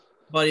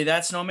Buddy,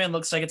 that snowman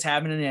looks like it's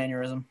having an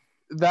aneurysm.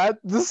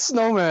 This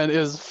snowman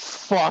is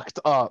fucked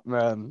up,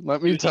 man.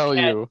 Let me tell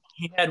you.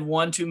 He had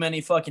one too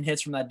many fucking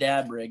hits from that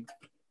dab rig.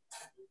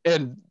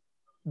 And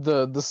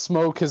the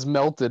smoke has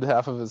melted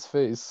half of his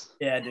face.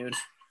 Yeah, dude.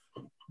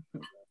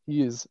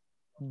 He is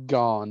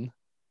gone.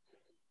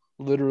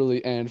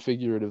 Literally and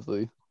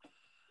figuratively.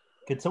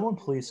 Could someone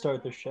please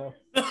start the show?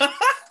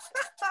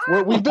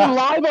 We've been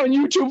live on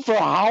YouTube for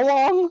how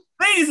long?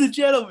 Ladies and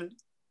gentlemen,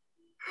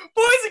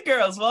 boys and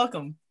girls,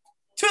 welcome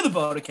to the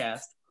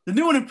Botacast, the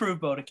new and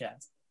improved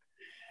Botacast.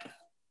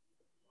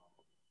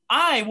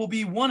 I will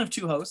be one of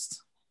two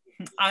hosts.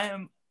 I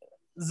am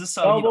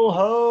Double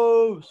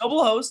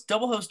host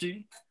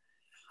duty.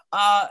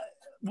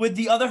 Would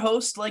the other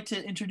host like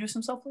to introduce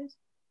himself, please?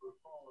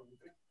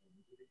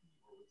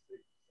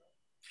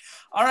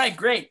 All right,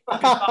 great.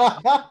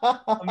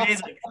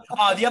 Amazing.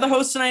 The other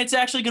host tonight is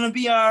actually going to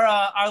be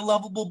our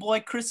lovable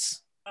boy,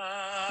 Chris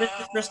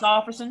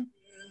Christopherson.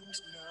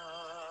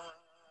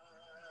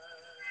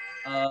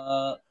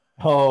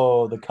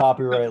 The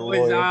copyright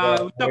lawyer.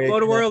 What's up,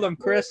 Bota World? I'm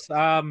Chris.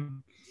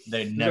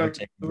 They never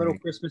take a little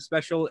Christmas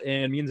special,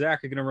 and me and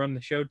Zach are going to run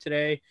the show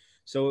today,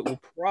 so it will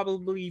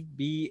probably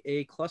be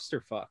a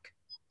clusterfuck.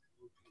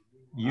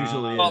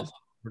 Usually is.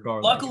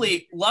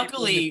 Luckily,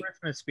 the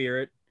Christmas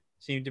spirit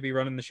seem to be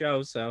running the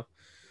show, so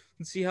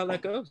let's see how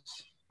that goes.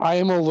 I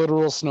am a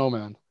literal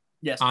snowman.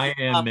 Yes, I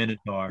am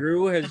Minotaur.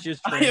 Drew has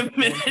just. I am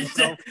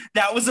Minotaur.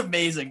 That was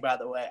amazing, by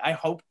the way. I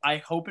hope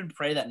and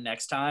pray that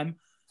next time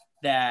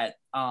that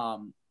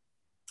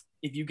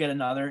if you get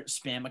another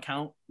spam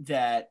account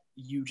that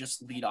you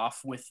just lead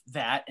off with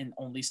that and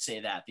only say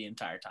that the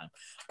entire time.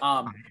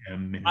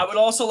 I would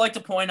also like to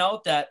point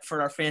out that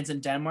for our fans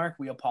in Denmark,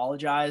 we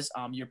apologize.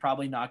 You're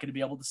probably not going to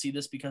be able to see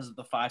this because of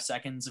the 5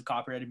 seconds of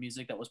copyrighted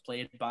music that was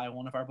played by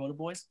one of our Bota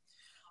boys.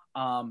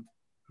 No,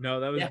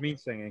 that was me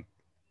singing.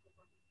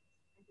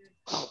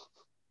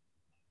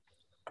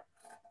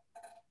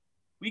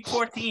 Week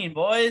 14,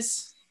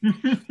 boys.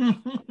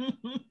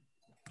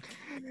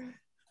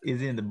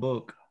 Is in the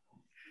book.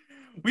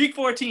 Week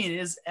 14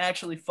 is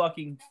actually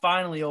fucking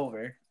finally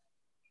over.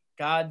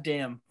 God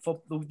damn.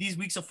 These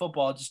weeks of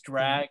football just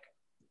drag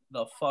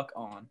the fuck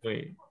on.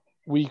 Wait.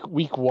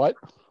 Week what?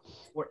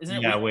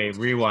 Isn't it wait,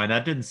 rewind.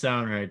 That didn't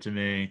sound right to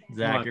me.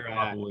 Zach, you're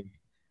off.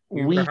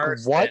 Week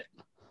what? It.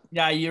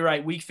 Yeah, you're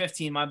right. Week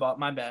 15,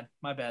 my bad.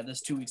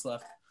 There's 2 weeks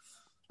left.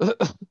 It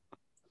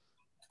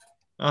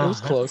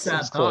was close.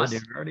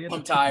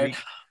 I'm tired.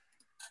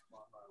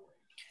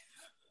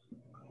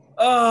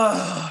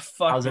 Oh,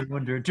 fuck. How's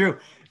everyone doing? Drew.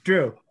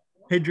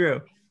 Hey,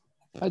 Drew.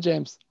 Hi,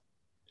 James.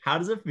 How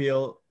does it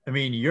feel? I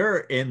mean, you're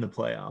in the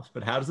playoffs,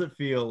 but how does it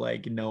feel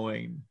like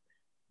knowing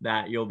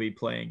that you'll be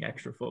playing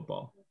extra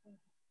football?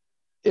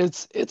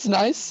 It's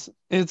nice.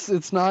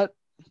 It's not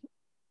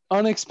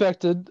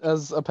unexpected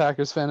as a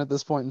Packers fan at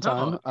this point in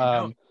time.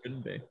 No, it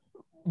shouldn't be.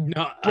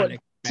 Not but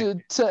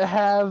to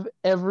have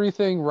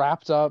everything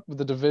wrapped up with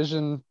the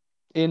division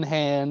in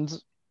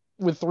hand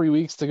with 3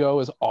 weeks to go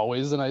is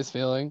always a nice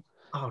feeling.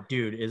 Oh,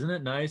 dude, isn't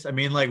it nice? I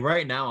mean, like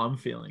right now I'm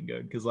feeling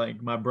good because like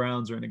my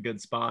Browns are in a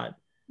good spot.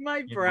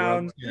 My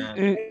Browns. Yeah.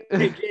 Hey,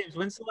 James,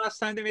 when's the last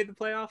time they made the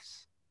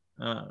playoffs?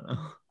 I don't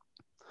know.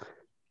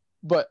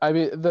 But I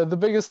mean, the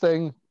biggest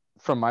thing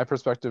from my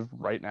perspective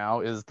right now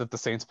is that the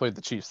Saints played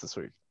the Chiefs this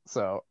week.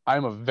 So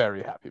I'm a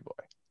very happy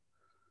boy.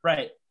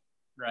 Right.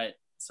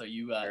 So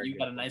you guys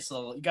got a nice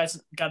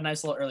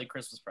little early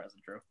Christmas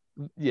present, Drew.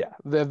 Yeah.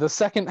 The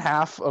second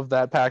half of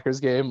that Packers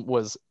game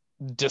was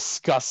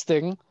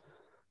disgusting.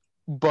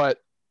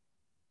 But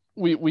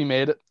we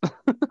made it,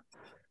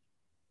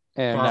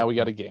 and now we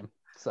got a game.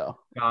 So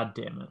God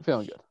damn it,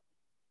 feeling good.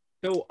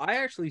 So I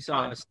actually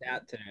saw a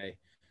stat today.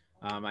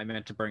 I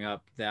meant to bring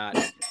up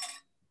that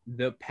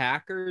the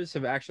Packers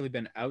have actually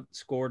been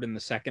outscored in the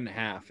second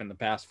half in the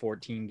past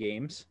 14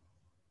 games.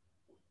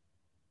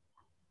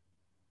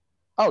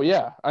 Oh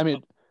yeah, I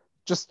mean,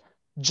 just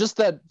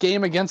that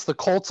game against the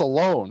Colts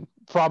alone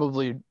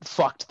probably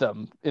fucked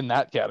them in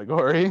that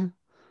category.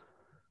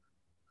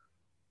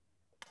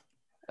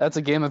 That's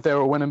a game that they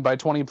were winning by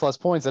 20 plus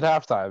points at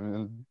halftime,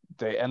 and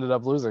they ended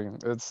up losing.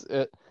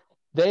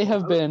 They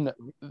have been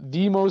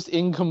the most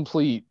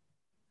incomplete.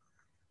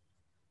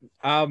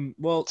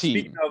 Well, team.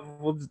 Speaking of,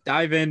 we'll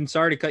dive in.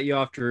 Sorry to cut you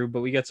off, Drew,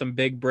 but we got some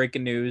big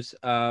breaking news.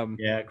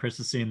 Yeah, Chris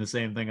is seeing the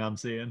same thing I'm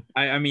seeing.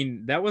 I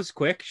mean, that was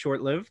quick,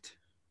 short-lived.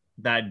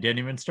 That didn't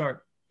even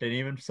start. Didn't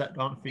even set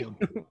on the field.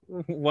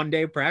 1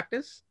 day of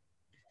practice?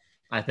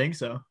 I think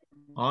so,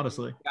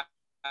 honestly.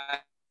 I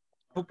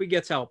hope he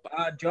gets help.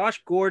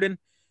 Josh Gordon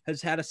has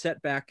had a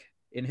setback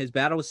in his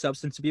battle with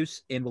substance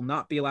abuse and will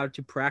not be allowed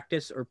to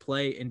practice or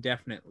play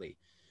indefinitely.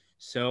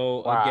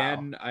 So,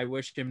 Again, I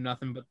wish him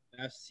nothing but the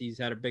best. He's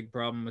had a big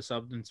problem with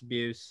substance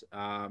abuse.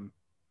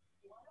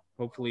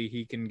 Hopefully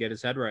he can get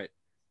his head right.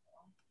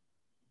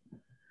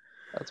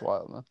 That's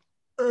wild,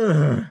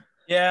 man.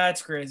 Yeah,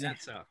 it's crazy.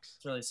 That sucks.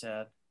 It's really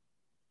sad.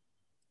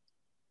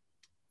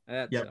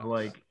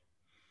 Sucks.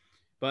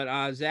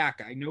 But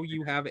Zach, I know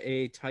you have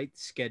a tight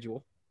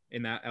schedule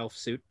in that elf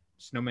suit,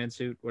 snowman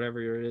suit,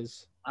 whatever it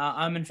is.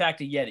 I'm in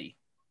fact a Yeti.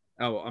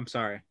 Oh, I'm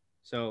sorry.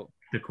 So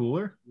The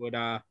cooler? would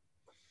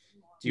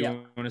do you Yeah.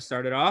 want to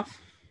start it off?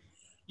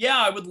 Yeah,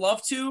 I would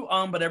love to.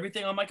 But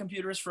everything on my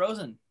computer is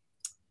frozen.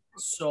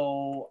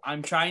 So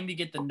I'm trying to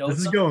get the notes. This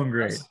is up. going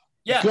great.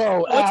 Yeah.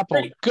 Go, Oh, it's Apple,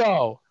 great.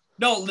 go.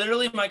 No,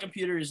 literally, my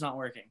computer is not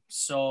working.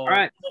 So, All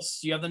right.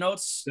 Chris, you have the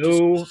notes?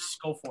 So-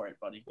 Just go for it,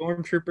 buddy.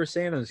 Stormtrooper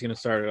Santa is going to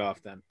start it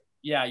off then.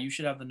 Yeah, you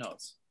should have the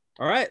notes.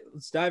 All right,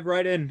 let's dive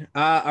right in.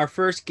 Our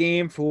first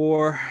game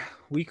for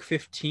Week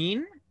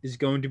 15 is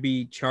going to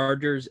be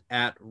Chargers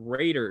at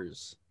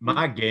Raiders.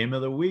 My game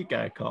of the week,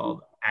 I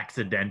called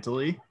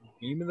accidentally.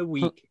 Game of the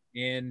week.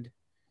 And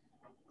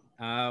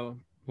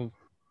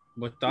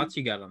what thoughts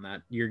you got on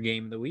that? Your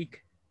game of the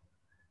week?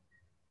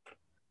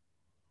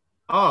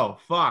 Oh,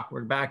 fuck.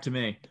 We're back to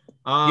me.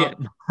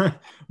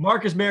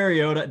 Marcus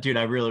Mariota. Dude,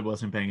 I really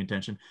wasn't paying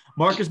attention.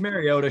 Marcus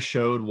Mariota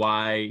showed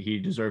why he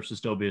deserves to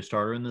still be a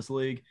starter in this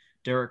league.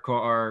 Derek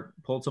Carr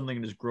pulled something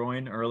in his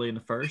groin early in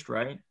the first,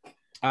 right?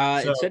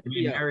 It said to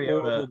be a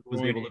Mariota horrible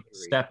was groin able to injury.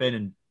 step in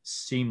and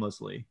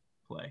seamlessly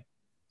play.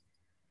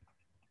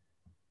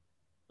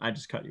 I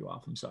just cut you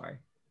off. I'm sorry.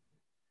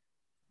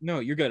 No,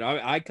 you're good.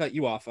 I cut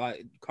you off.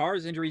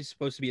 Carr's injury is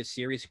supposed to be a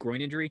serious groin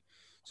injury,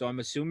 so I'm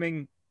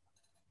assuming.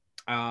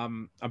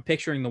 I'm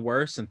picturing the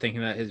worst and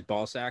thinking that his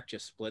ball sack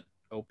just split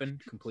open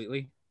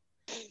completely,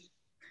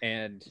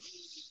 and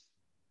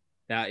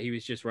that he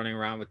was just running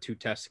around with 2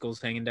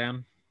 testicles hanging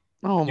down.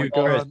 Oh my Dude,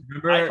 Chris, god.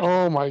 remember?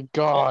 Oh my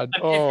god.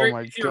 Oh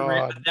my If you're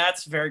real, god.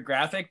 that's very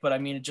graphic, but I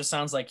mean, it just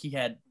sounds like he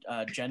had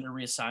gender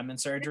reassignment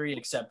surgery,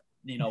 except,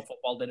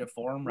 football did it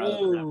for him rather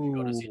than having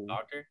to go to see a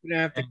doctor. I'm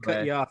gonna have to cut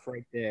Anyway. you off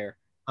right there.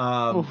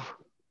 Oof.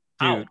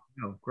 Dude,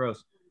 no,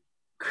 gross.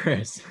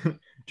 Chris, do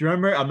you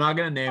remember? I'm not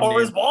gonna name. Or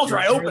names. his balls Do you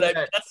right remember open.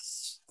 that-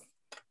 That's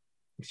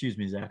Excuse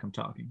me, Zach. I'm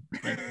talking.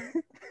 Do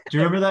you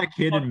remember that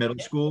kid in middle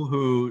school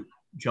who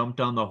jumped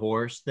on the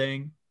horse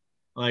thing,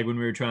 like when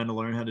we were trying to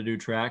learn how to do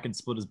track and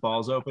split his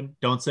balls open?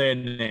 Don't say a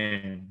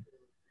name.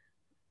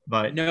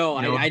 But No,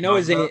 you know what I I'm know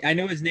his talking name. about? I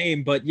know his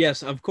name, but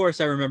yes, of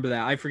course I remember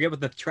that. I forget what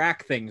the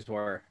track things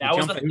were. that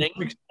was the jumping.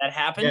 thing that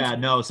happened. Yeah,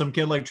 no, some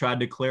kid tried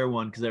to clear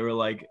one because they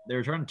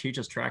were trying to teach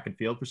us track and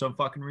field for some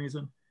fucking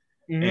reason.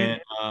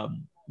 Mhm.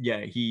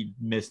 And he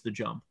missed the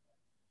jump.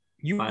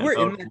 You Fine, were in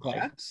okay. that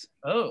class?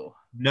 Oh,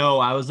 No,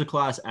 I was the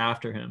class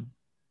after him.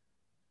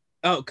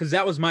 Oh, because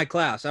that was my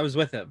class. I was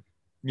with him.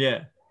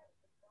 Yeah.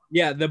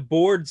 Yeah, the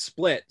board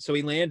split, so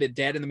he landed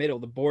dead in the middle.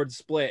 The board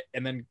split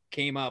and then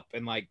came up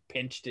and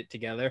pinched it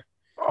together.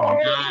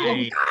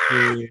 Nice,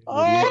 dude.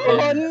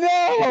 Oh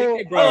no!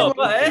 They brought Oh, a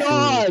wheelchair.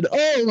 God!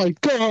 Oh my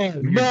god!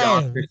 Your No!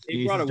 doctor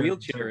They brought a sees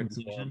wheelchair into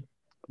the circumcision. world.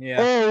 Yeah,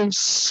 Oh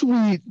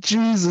sweet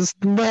Jesus!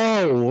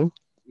 No!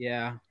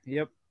 yeah,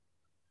 yep.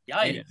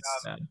 yikes.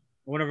 Yeah.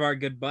 One of our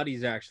good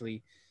buddies,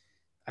 actually,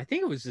 I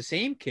think it was the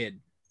same kid,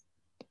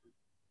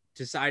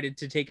 decided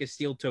to take a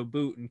steel toe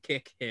boot and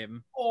kick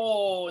him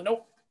Oh,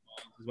 nope.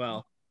 as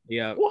well.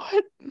 Yeah,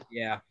 What?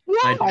 yeah.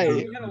 I Why? do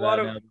had a remember lot that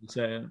of- now that you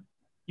say it.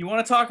 You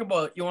want to talk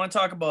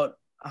about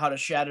how to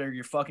shatter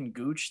your fucking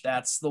gooch?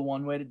 That's the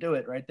one way to do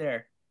it right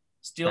there.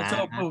 Steel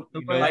toe That's boot,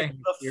 the right way. to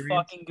the Experience.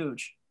 fucking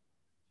gooch.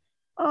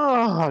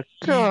 Oh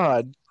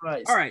god!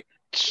 Christ. All right.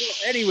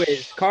 Well,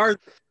 anyways, Carr's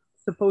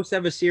supposed to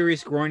have a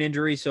serious groin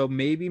injury, so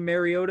maybe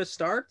Mariota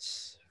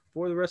starts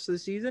for the rest of the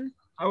season.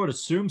 I would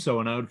assume so,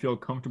 and I would feel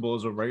comfortable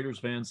as a Raiders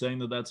fan saying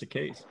that that's the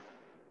case.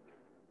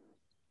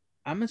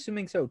 I'm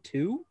assuming so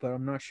too, but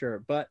I'm not sure.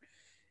 But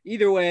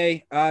either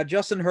way,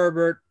 Justin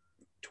Herbert,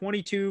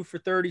 22 for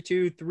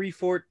 32,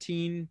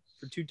 314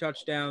 for 2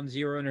 touchdowns,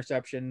 0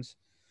 interceptions.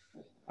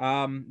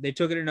 They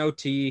took it in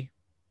OT.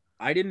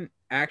 I didn't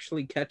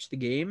actually catch the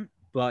game,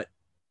 but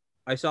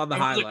I saw the It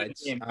was a good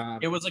highlights. game. Um,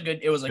 It was a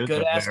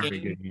good ass very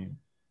game. good game.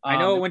 I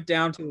know it went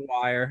down to the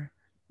wire.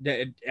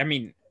 I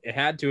mean, it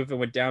had to if it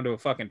went down to a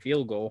fucking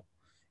field goal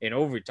in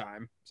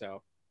overtime.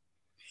 So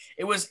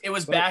It was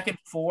back and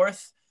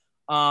forth,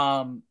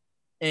 and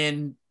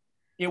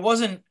it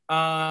wasn't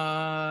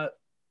a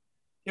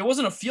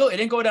field. It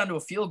didn't go down to a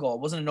field goal.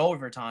 It wasn't an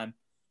overtime.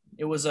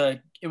 It was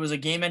a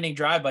game-ending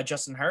drive by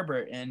Justin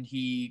Herbert, and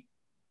he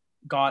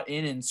got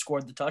in and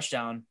scored the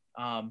touchdown.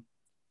 On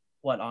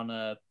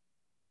a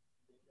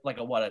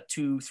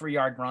 2-3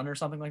 yard run or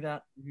something like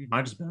that.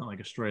 Might just been like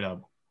a straight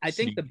up. I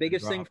think the sneak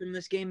biggest drop. thing from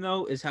this game,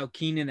 though, is how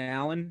Keenan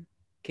Allen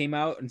came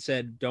out and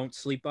said, "Don't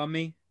sleep on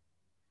me."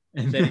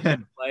 And Said he's then,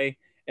 gonna play,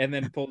 and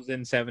then pulls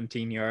in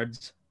 17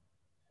 yards.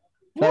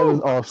 That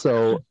was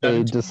also a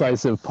 17.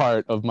 decisive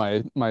part of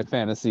my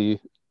fantasy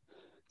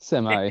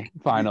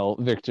semi-final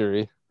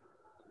victory.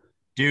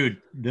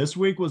 dude, this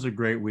week was a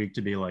great week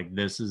to be like,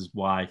 this is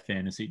why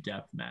fantasy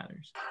depth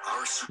matters.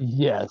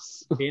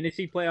 Yes.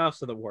 Fantasy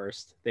playoffs are the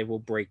worst. They will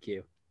break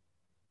you,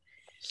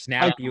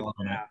 snap you love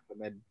in it. half,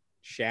 and then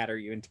shatter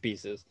you into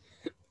pieces.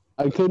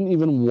 I couldn't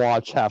even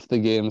watch half the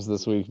games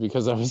this week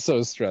because I was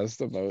so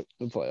stressed about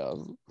the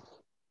playoffs.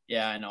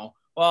 Yeah, I know.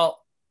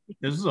 Well,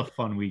 This was a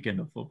fun weekend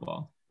of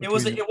football. it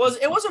was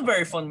a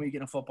very fun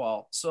weekend of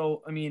football.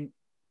 So I mean,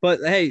 But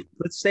hey,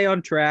 let's stay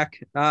on track.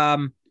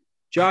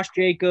 Josh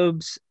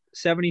Jacobs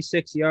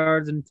 76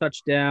 yards and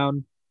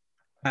touchdown.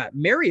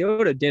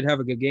 Mariota did have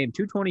a good game.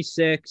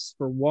 226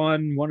 for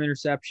one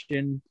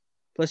interception.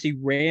 Plus he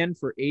ran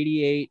for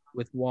 88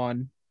 with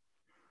one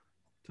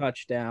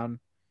touchdown.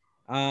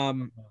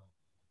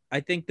 I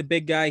think the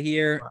big guy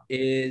here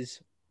is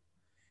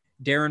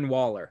Darren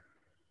Waller.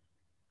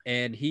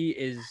 And he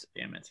is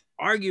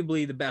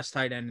arguably the best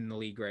tight end in the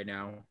league right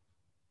now.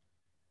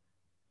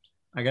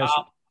 I guess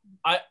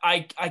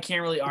I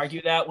can't really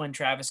argue that when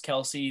Travis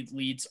Kelce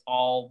leads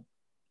all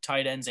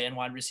tight ends and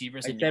wide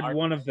receivers. I said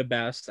one of the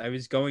best. I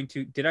was going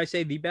to. Did I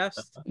say the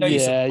best? No, you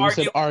said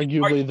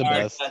arguably the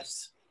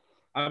best.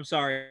 I'm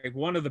sorry,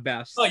 one of the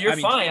best. Oh, you're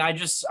fine. I'm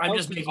just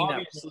making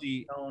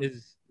obviously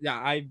that.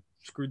 I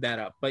screwed that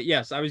up. But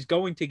yes, I was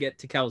going to get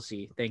to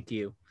Kelce. Thank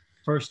you.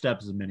 First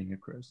step is admitting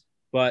it, Chris.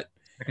 But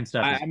second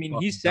step is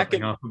he's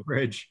second off a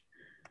bridge.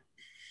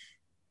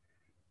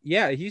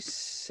 Yeah, he's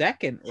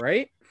second,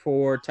 right,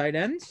 for tight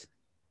ends.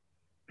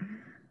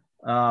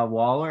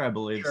 Waller, I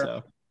believe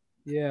so.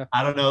 Yeah.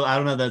 I don't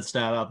know that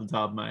stat off the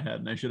top of my head,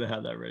 and I should have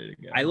had that ready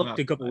to go. I looked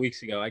a couple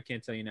weeks ago. I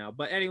can't tell you now.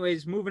 But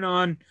anyways, moving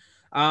on.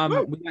 We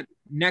got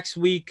next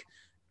week,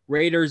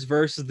 Raiders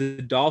versus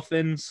the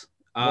Dolphins.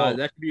 That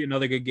should be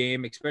another good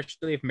game,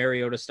 especially if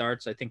Mariota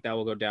starts. I think that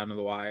will go down to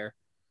the wire.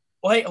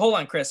 Well, hey, hold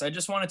on, Chris. I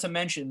just wanted to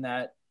mention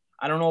that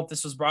I don't know if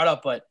this was brought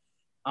up, but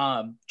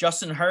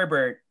Justin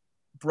Herbert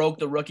broke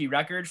the rookie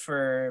record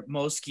for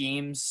most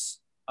games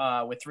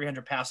with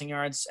 300 passing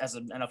yards as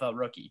an NFL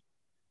rookie.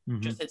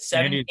 Mm-hmm. Just hit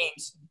 7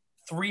 games,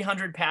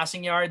 300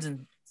 passing yards,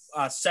 and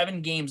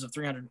 7 games of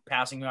 300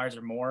 passing yards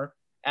or more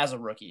as a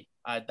rookie.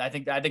 I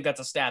think that's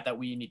a stat that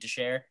we need to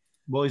share.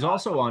 Well, he's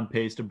also on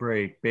pace to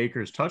break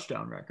Baker's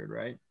touchdown record,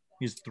 right?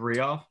 He's 3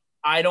 off.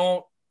 I'm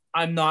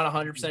not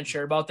 100%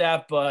 sure about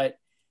that, but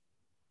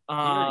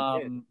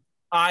they're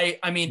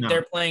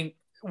playing.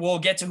 We'll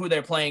get to who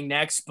they're playing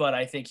next, but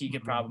I think he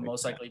could probably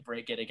most likely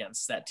break it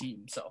against that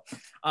team. So,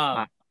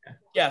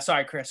 yeah.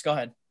 Sorry, Chris. Go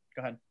ahead.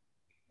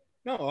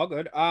 No, all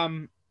good.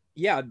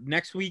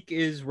 Next week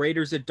is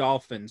Raiders at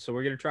Dolphins, so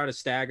we're gonna try to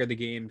stagger the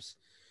games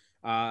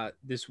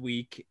this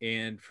week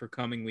and for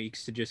coming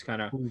weeks to just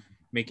kind of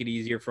make it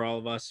easier for all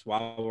of us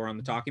while we're on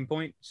the talking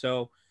point.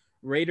 So,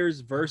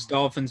 Raiders versus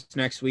Dolphins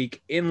next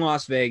week in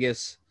Las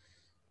Vegas.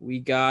 We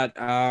got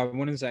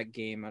when is that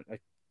game? I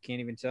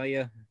can't even tell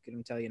you. I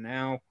can tell you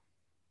now.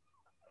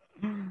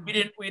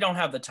 We don't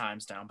have the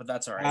times down, but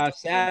that's all right.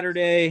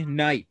 Saturday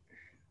night.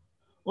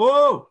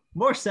 Whoa,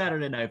 more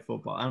Saturday night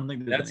football. I don't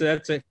think that's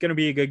going to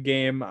be a good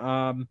game.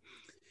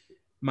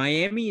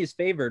 Miami is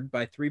favored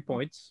by 3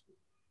 points,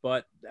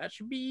 but that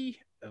should be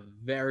a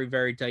very,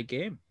 very tight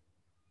game.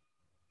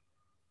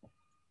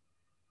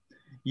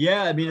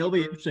 Yeah, I mean, it'll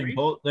be interesting.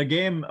 Both the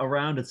game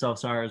around itself,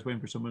 sorry, I was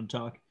waiting for someone to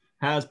talk,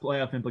 has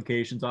playoff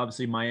implications.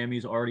 Obviously,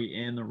 Miami's already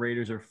in. The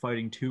Raiders are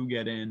fighting to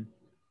get in.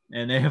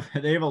 And they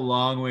have a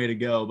long way to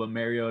go, but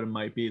Mariota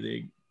might be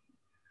the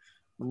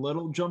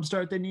little jump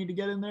start they need to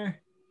get in there.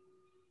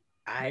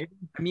 I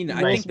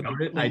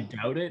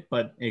doubt it,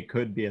 but it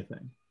could be a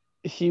thing.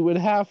 He would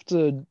have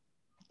to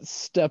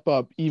step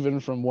up even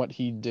from what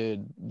he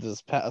did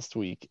this past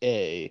week,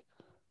 and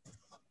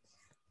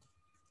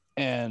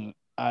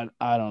I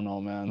don't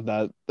know, man.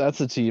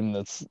 That's a team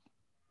that's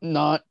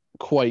not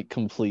quite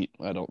complete.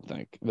 I don't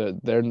think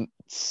they're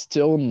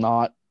still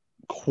not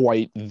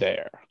quite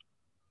there.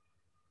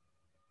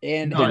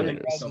 And Henry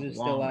Ruggs is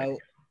still out.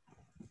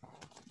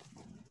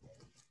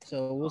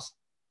 So we'll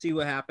see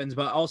what happens.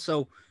 But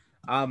also,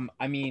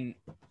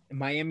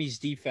 Miami's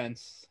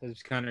defense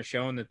has kind of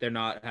shown that they're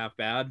not half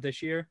bad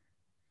this year.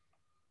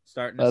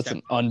 That's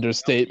an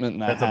understatement.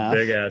 That's a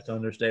big-ass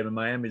understatement.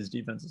 Miami's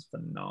defense is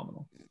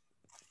phenomenal.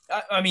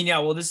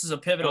 This is a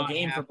pivotal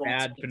game for both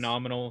teams.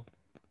 Phenomenal.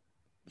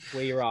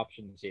 Weigh your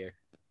options here.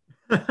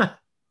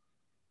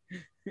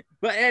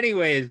 But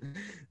anyways,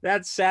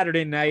 that's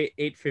Saturday night,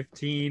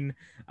 8:15.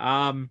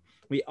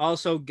 We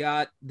also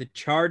got the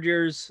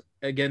Chargers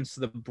against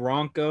the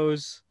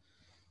Broncos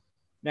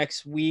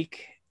next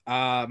week.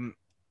 I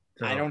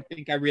don't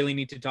think I really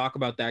need to talk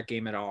about that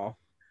game at all.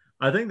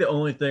 I think the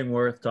only thing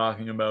worth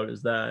talking about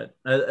is that,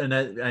 and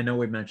I know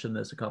we mentioned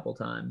this a couple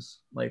times,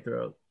 like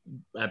throughout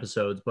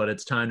episodes, but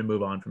it's time to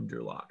move on from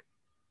Drew Lock,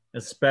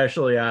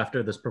 especially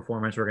after this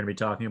performance we're going to be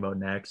talking about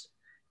next.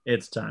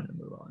 It's time to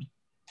move on.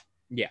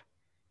 Yeah.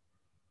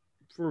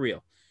 For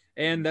real.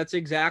 And that's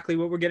exactly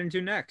what we're getting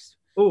to next.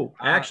 Oh,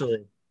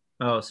 actually.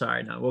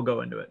 Sorry. No, we'll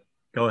go into it.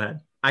 Go ahead.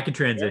 I can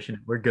transition.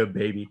 Yeah. We're good,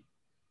 baby.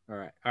 All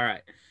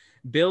right.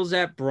 Bills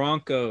at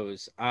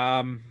Broncos.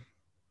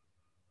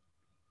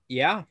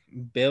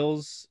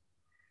 Bills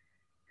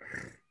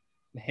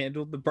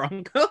handled the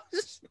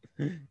Broncos.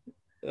 I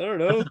don't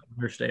know. That's an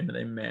understatement.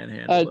 They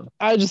manhandled them.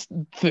 I just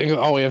think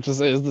all we have to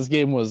say is this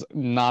game was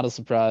not a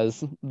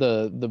surprise.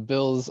 The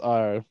Bills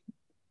are,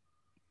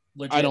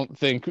 legit. I don't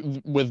think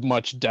with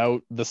much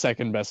doubt, the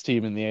second best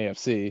team in the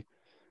AFC.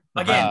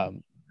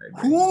 Again,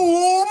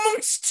 who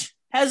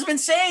has been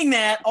saying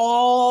that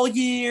all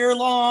year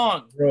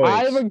long?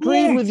 I've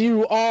agreed with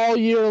you all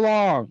year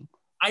long.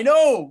 I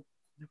know,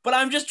 but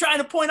I'm just trying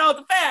to point out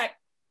the fact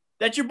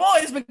that your boy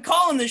has been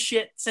calling this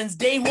shit since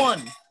day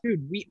one.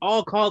 Dude, we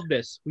all called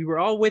this. We were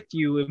all with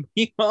you, and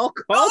we all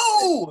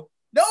called.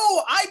 No,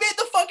 I made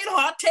the fucking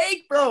hot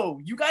take, bro.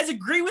 You guys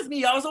agree with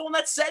me. I was the one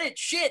that said it.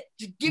 Shit.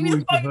 Just give me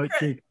the fucking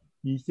credit.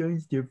 You so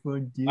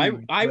different,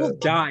 dude. I will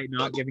die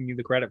not giving you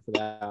the credit for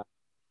that.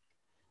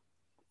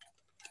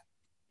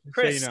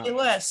 Chris, So you say know.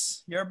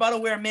 less. You're about to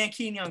wear a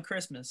mankini on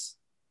Christmas.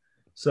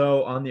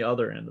 So on the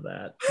other end of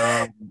that,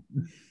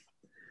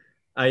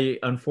 I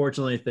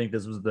unfortunately think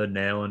this was the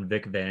nail in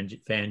Vic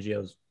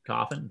Fangio's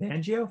coffin.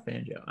 Fangio?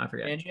 I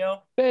forget.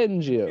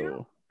 Fangio.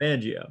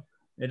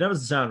 It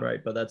doesn't sound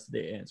right, but that's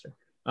the answer.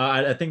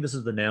 I think this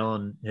is the nail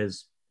in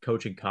his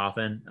coaching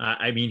coffin.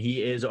 I mean,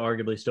 he is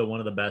arguably still one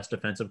of the best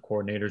defensive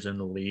coordinators in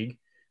the league,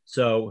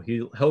 so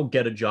he'll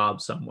get a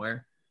job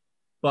somewhere.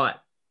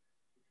 But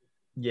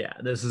yeah,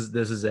 this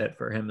is it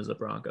for him as a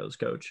Broncos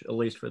coach, at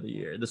least for the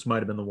year. This might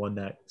have been the one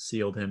that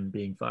sealed him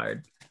being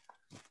fired.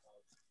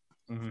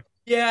 Mm-hmm.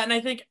 Yeah, and I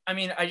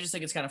just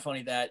think it's kind of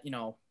funny that,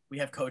 we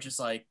have coaches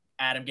like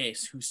Adam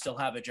Gase who still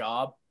have a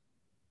job.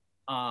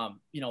 I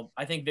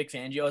think Vic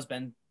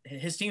Fangio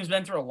his team's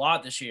been through a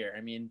lot this year. I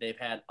mean, they've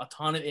had a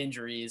ton of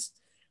injuries.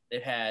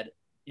 They've had,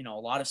 a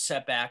lot of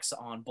setbacks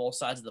on both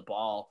sides of the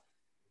ball.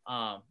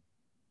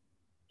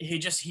 He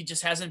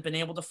just hasn't been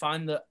able to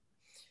find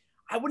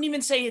I wouldn't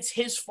even say it's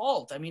his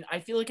fault. I mean,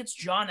 I feel like it's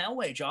John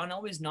Elway. John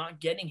Elway's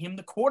not getting him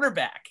the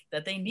quarterback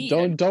that they need.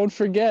 Don't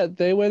forget,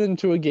 they went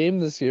into a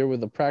game this year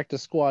with a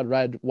practice squad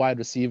wide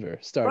receiver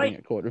starting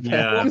at quarterback.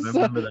 Yeah, I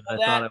remember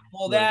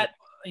that.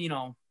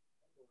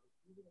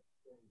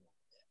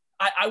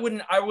 I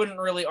wouldn't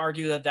really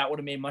argue that would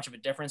have made much of a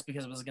difference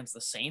because it was against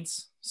the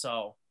Saints.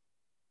 So,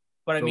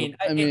 but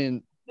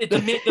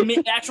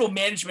the actual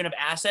management of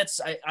assets,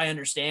 I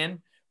understand,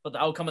 but the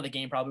outcome of the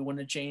game probably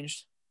wouldn't have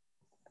changed.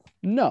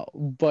 No,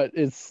 but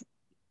it's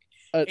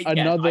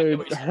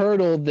another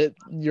hurdle that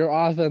your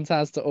offense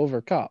has to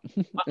overcome.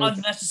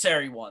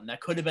 Unnecessary one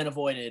that could have been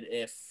avoided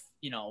if,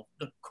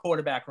 the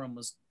quarterback room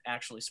was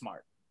actually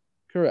smart.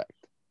 Correct.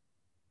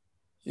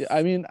 Yeah,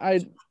 I mean,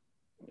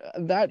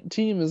 that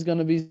team is going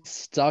to be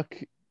stuck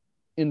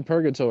in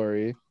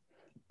purgatory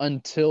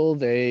until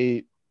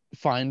they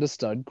find a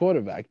stud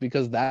quarterback,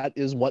 because that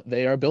is what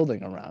they are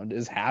building around,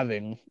 is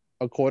having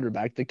a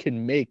quarterback that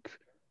can make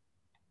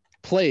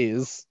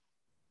plays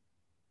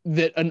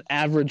that an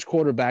average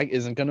quarterback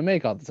isn't going to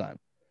make all the time.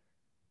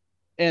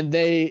 And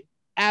they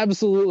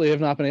absolutely have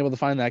not been able to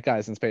find that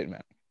guy since Peyton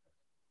Manning.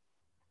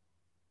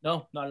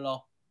 No, not at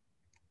all.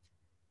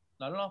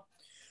 Not at all.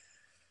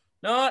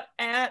 Not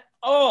at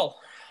all.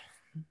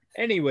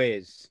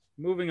 Anyways,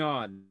 moving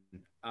on.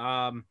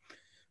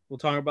 We'll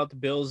talk about the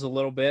Bills a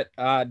little bit.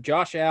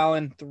 Josh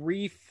Allen,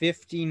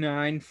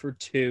 359 for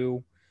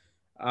 2.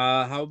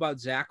 How about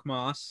Zach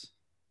Moss?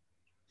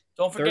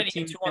 Don't forget he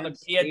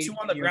had two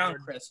on the ground,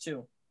 Chris,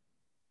 too.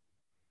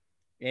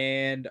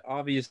 And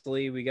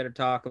obviously, we got to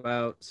talk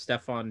about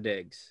Stephon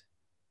Diggs.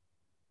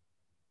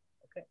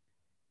 Okay.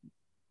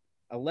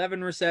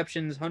 11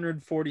 receptions,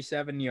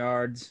 147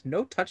 yards.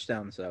 No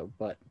touchdowns, though,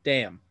 but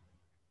damn.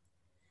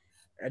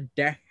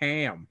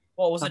 Damn.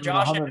 Well, it was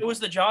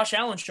the Josh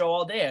Allen show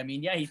all day. I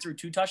mean, yeah, he threw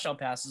 2 touchdown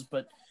passes,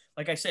 but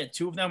like I said,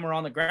 2 of them were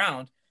on the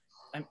ground.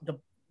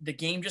 The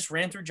game just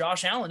ran through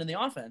Josh Allen in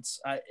the offense.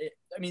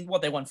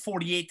 They won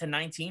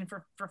 48-19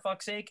 for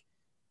fuck's sake.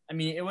 I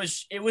mean,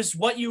 it's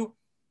what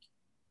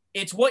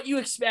you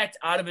expect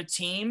out of a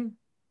team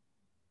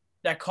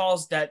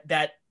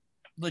that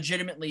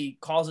legitimately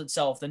calls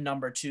itself the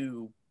number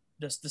 2,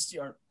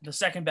 the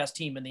second best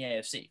team in the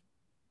AFC.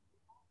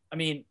 I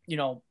mean,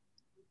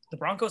 the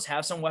Broncos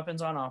have some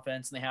weapons on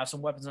offense and they have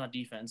some weapons on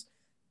defense.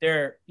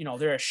 They're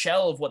a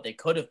shell of what they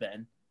could have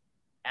been.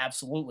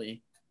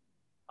 Absolutely.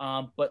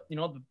 But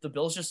the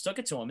Bills just took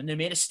it to them and they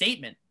made a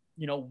statement.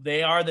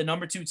 They are the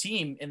number 2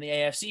 team in the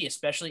AFC,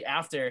 especially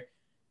after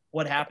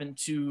what happened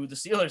to the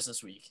Steelers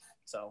this week.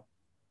 So.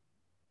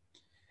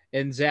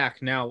 And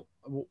Zach, now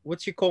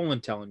what's your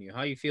colon telling you? How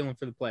are you feeling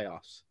for the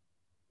playoffs?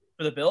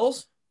 For the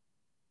Bills?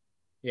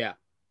 Yeah.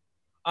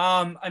 So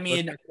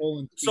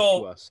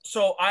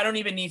I don't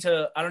even need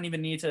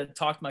to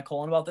talk to my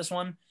colon about this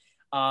one.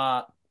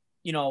 I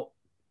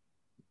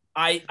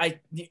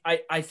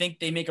think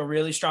they make a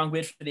really strong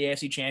bid for the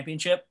AFC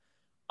Championship.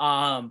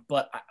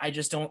 But I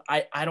just don't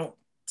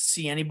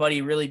see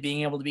anybody really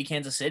being able to beat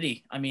Kansas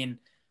City. I mean,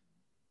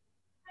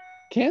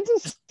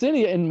 Kansas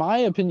City, in my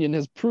opinion,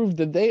 has proved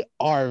that they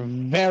are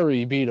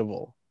very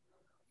beatable.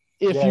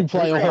 If you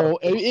play a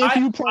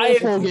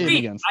full game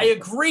against them. I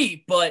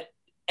agree, but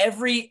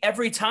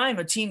every time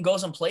a team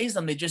goes and plays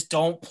them, they just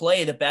don't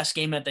play the best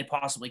game that they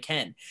possibly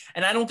can.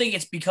 And I don't think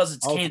it's because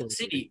it's Kansas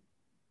City.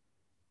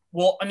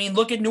 Well, I mean,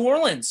 look at New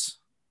Orleans.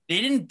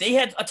 They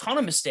had a ton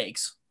of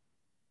mistakes.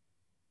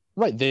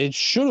 Right. They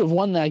should have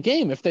won that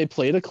game if they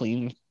played a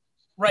clean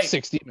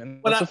 60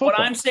 minutes of football.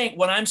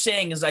 What I'm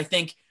saying is I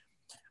think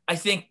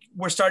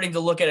we're starting to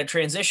look at a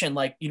transition,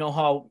 like,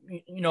 how,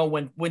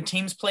 when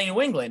teams play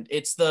New England,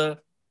 it's New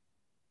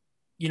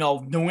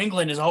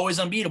England is always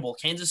unbeatable.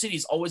 Kansas City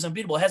is always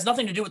unbeatable. It has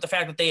nothing to do with the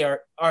fact that they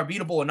are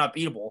beatable or not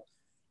beatable.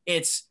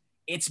 it's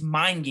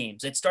mind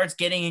games. It starts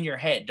getting in your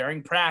head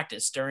during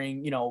practice,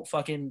 during,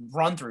 fucking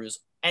run throughs,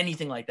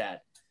 anything like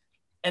that.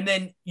 And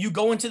then you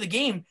go into the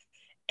game,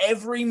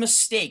 every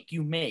mistake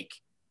you make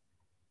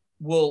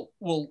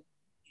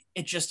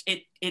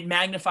it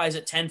magnifies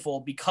it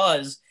tenfold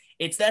because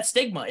it's that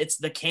stigma. It's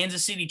the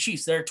Kansas City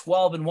Chiefs. They're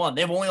 12-1.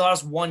 They've only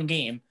lost one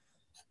game.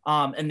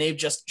 And they've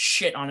just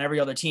shit on every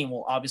other team.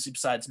 Well, obviously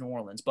besides New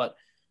Orleans, but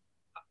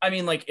I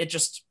mean, like, it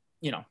just,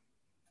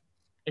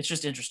 it's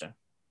just interesting.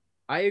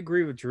 I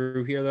agree with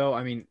Drew here, though.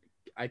 I mean,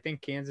 I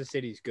think Kansas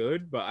City's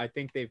good, but I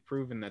think they've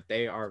proven that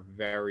they are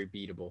very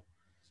beatable.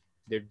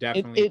 They're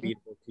definitely a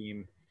beatable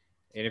team.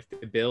 And if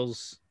the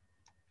Bills,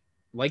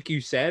 like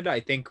you said, I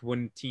think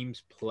when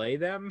teams play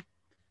them,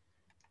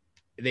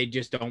 they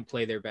just don't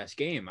play their best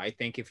game. I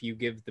think if you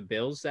give the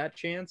Bills that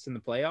chance in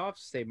the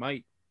playoffs,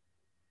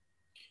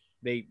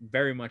 they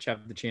very much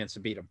have the chance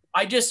to beat them.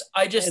 I just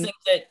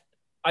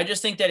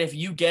think that if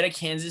you get a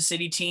Kansas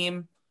City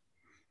team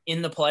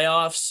in the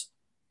playoffs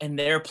and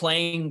they're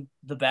playing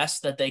the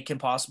best that they can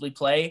possibly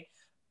play,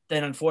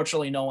 then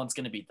unfortunately no one's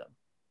going to beat them.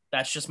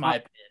 That's just my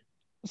opinion.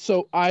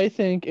 So I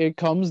think it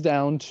comes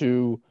down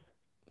to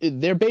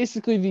they're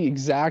basically the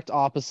exact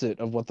opposite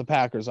of what the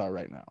Packers are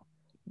right now.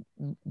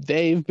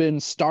 They've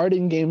been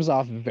starting games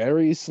off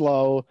very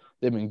slow.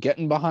 They've been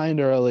getting behind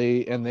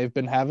early, and they've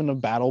been having a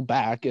battle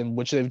back, in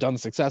which they've done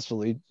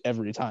successfully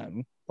every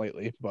time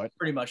lately. But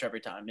pretty much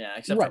every time, yeah,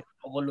 except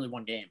for literally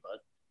one game.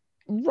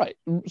 But right.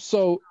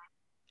 So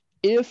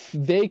if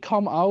they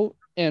come out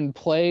and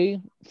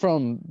play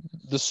from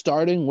the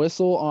starting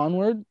whistle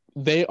onward,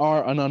 they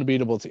are an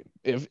unbeatable team.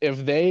 If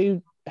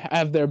they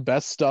have their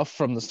best stuff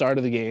from the start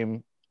of the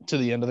game to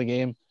the end of the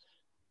game,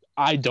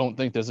 I don't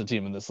think there's a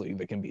team in this league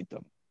that can beat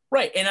them.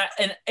 Right.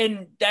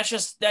 And that's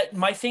just that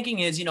my thinking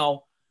is,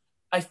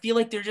 I feel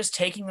like they're just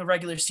taking the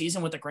regular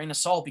season with a grain of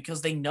salt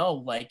because they know,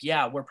 like,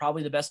 yeah, we're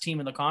probably the best team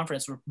in the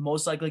conference. We're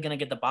most likely going to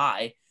get the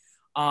bye.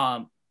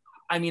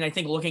 I mean, I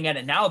think looking at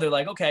it now, they're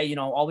like, okay,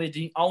 all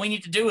we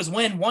need to do is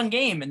win one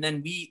game, and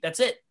then that's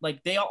it.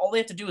 Like all they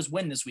have to do is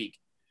win this week.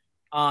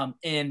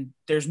 And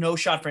there's no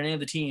shot for any of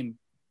the team,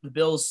 the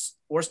Bills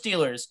or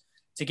Steelers,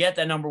 to get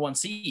that number one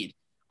seed.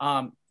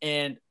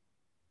 And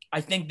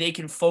I think they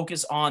can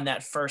focus on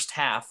that first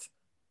half,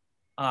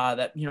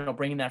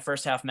 bringing that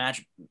first half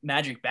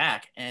magic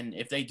back. And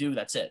if they do,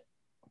 that's it.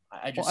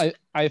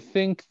 I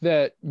think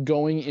that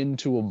going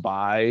into a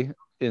bye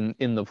in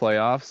the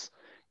playoffs,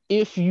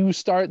 if you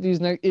start these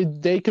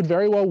they could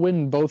very well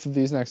win both of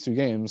these next two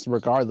games,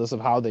 regardless of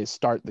how they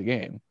start the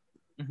game.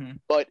 Mm-hmm.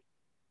 But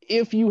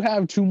if you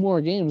have two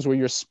more games where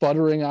you're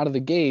sputtering out of the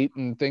gate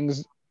and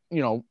things,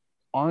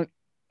 aren't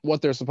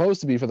what they're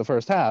supposed to be for the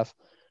first half,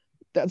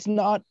 that's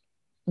not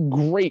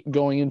great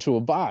going into a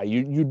bye.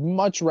 You'd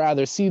much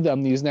rather see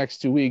them these next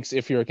 2 weeks.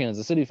 If you're a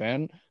Kansas City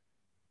fan,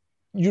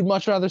 you'd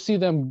much rather see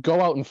them go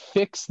out and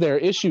fix their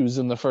issues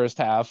in the first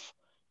half.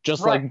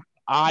 Just right. Like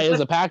I, as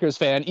a Packers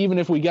fan, even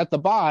if we get the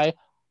bye,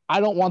 I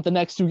don't want the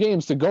next two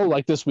games to go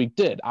like this week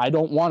did. I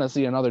don't want to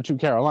see another 2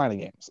 Carolina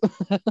games.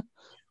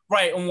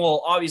 Right. And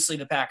well, obviously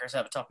the Packers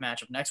have a tough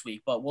matchup next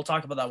week, but we'll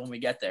talk about that when we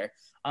get there.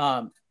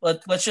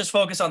 Let's just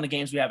focus on the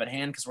games we have at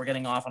hand because we're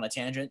getting off on a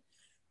tangent.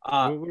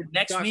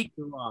 Next week.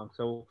 Too long.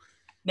 So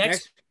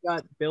next we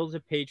got Bills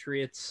and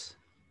Patriots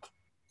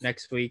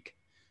next week.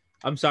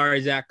 I'm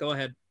sorry, Zach. Go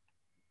ahead.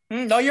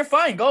 No, you're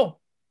fine. Go.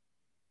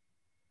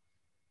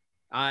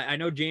 I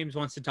know James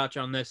wants to touch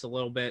on this a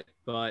little bit,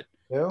 but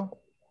who?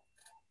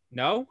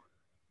 No.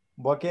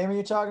 What game are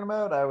you talking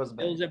about? I was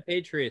Bills and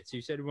Patriots.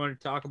 You said you wanted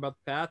to talk about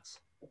the Pats.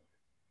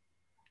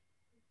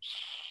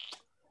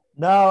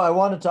 No, I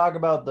want to talk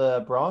about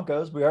the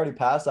Broncos. We already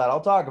passed that.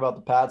 I'll talk about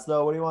the Pats,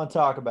 though. What do you want to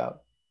talk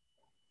about?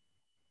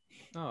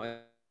 Oh,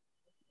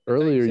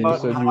 earlier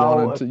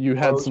you said you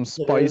had some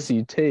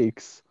spicy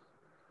takes.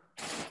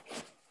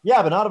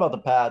 Yeah, but not about the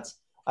Pats.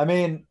 I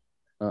mean,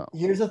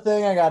 Here's the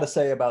thing I got to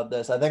say about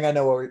this. I think I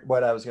know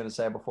what I was going to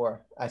say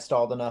before I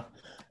stalled enough.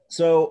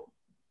 So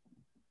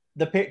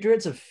the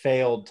Patriots have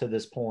failed to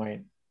this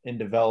point in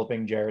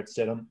developing Jarrett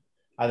Stidham.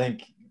 I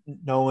think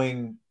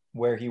knowing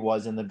where he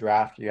was in the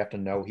draft, you have to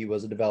know he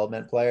was a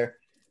development player.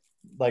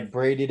 Like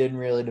Brady didn't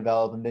really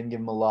develop him, didn't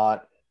give him a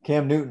lot.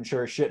 Cam Newton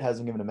sure as shit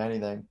hasn't given him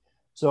anything.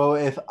 So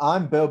if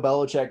I'm Bill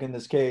Belichick in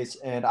this case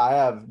and I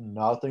have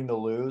nothing to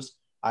lose,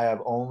 I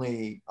have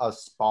only a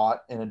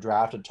spot in a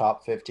drafted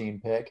top 15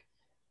 pick,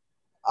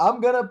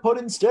 I'm going to put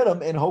in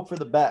Stidham and hope for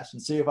the best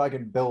and see if I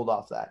can build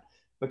off that.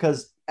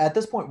 Because at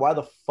this point, why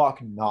the fuck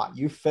not?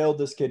 You failed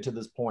this kid to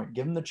this point.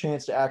 Give him the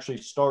chance to actually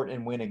start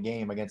and win a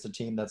game against a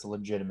team that's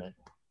legitimate.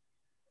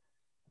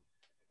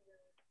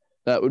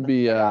 That would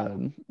be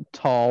a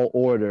tall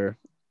order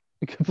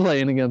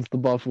playing against the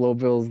Buffalo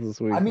Bills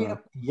this week. I mean,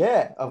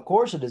 yeah, of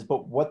course it is.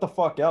 But what the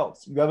fuck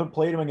else? You haven't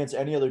played him against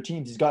any other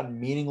teams. He's gotten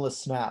meaningless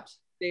snaps.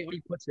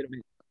 He puts it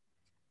in.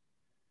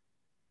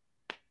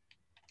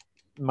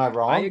 Am I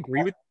wrong? I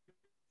agree with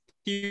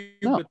you,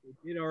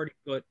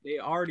 but they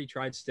already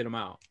tried to sit him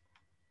out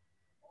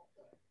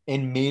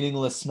in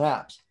meaningless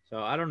snaps.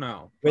 So I don't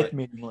know. With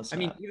meaningless. I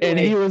mean, And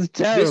he was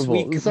terrible.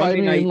 week, so I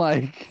Monday mean, night-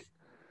 like,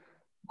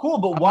 cool,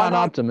 but I'm why not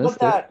not optimistic. put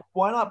that?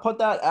 Why not put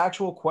that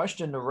actual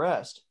question to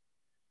rest?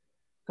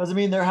 Because I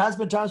mean, there has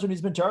been times when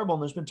he's been terrible,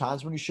 and there's been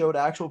times when he showed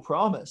actual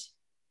promise.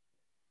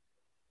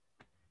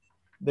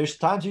 There's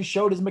times he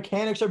showed his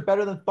mechanics are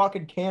better than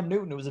fucking Cam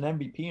Newton, who was an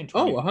MVP in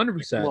 20.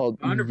 100%. well,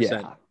 100%.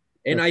 yeah.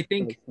 And I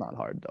think it's not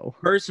hard though.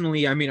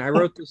 personally, I mean, I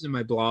wrote this in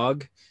my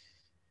blog.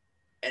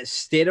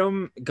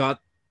 Stidham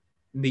got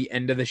the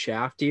end of the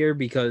shaft here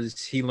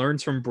because he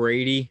learns from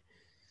Brady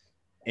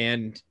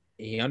and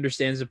he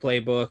understands the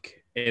playbook.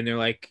 And they're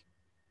like,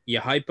 you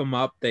hype him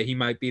up that he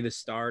might be the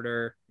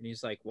starter. And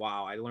he's like,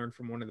 wow, I learned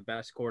from one of the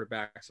best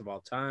quarterbacks of all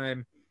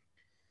time.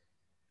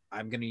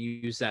 I'm going to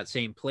use that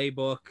same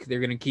playbook. They're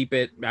going to keep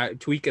it,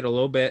 tweak it a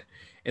little bit.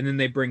 And then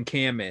they bring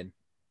Cam in.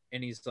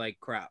 And he's like,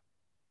 crap.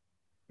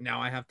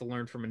 Now I have to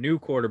learn from a new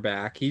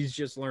quarterback. He's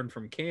just learned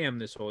from Cam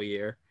this whole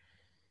year,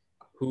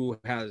 who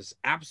has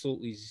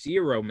absolutely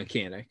zero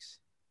mechanics,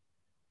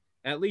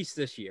 at least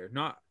this year.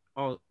 Not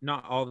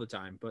all the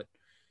time, but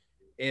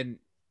in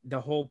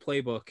the whole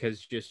playbook has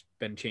just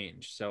been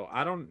changed. So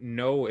I don't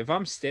know if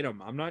I'm Stidham.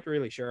 I'm not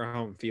really sure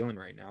how I'm feeling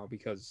right now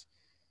because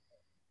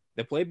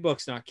the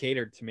playbook's not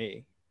catered to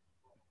me.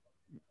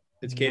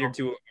 It's catered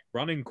to a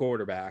running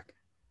quarterback.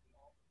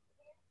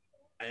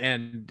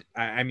 And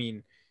I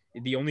mean,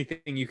 the only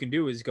thing you can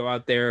do is go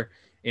out there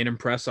and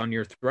impress on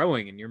your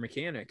throwing and your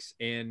mechanics.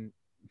 And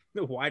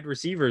the wide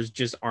receivers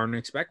just aren't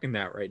expecting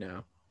that right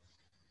now.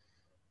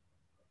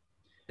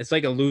 It's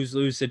like a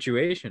lose-lose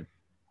situation.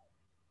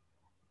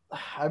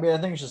 I mean, I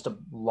think it's just a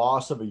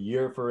loss of a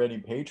year for any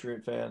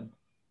Patriot fan,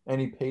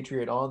 any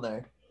Patriot on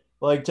there.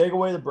 Like, take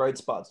away the bright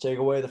spots. Take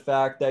away the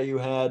fact that you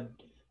had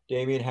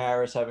Damian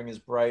Harris having his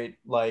bright,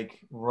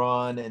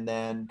 run, and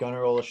then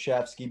Gunnar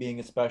Olszewski being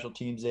a special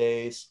teams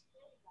ace,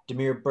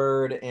 Demir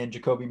Bird and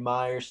Jacoby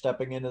Myers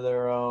stepping into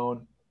their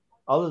own.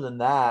 Other than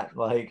that,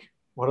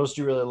 what else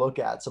do you really look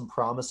at? Some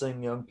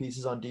promising young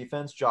pieces on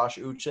defense. Josh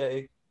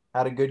Uche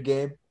had a good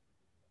game.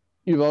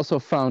 You've also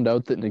found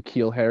out that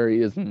N'Keal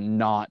Harry is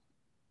not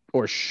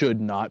or should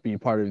not be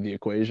part of the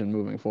equation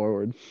moving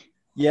forward.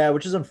 Yeah,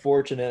 which is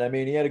unfortunate. I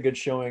mean, he had a good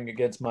showing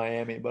against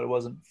Miami, but it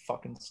wasn't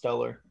fucking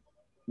stellar.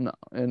 No,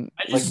 and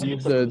His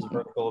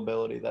vertical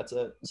ability. That's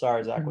it.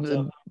 Sorry, Zach. What's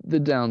up? The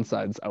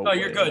downsides outweigh. No,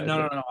 you're good.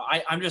 No.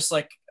 I'm just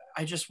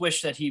I just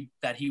wish that he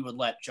would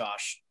let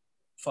Josh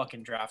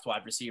fucking draft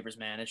wide receivers,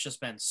 man. It's just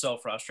been so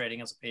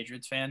frustrating as a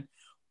Patriots fan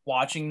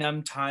watching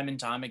them time and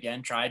time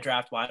again try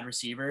draft wide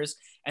receivers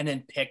and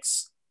then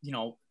picks,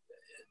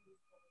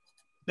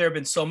 there have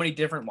been so many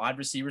different wide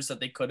receivers that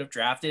they could have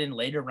drafted in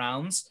later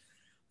rounds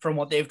from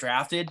what they've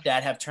drafted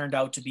that have turned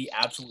out to be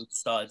absolute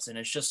studs. And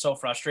it's just so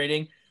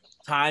frustrating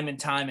time and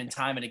time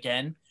and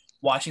again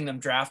watching them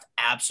draft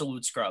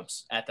absolute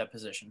scrubs at that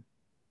position.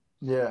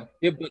 Yeah.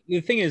 But the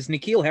thing is,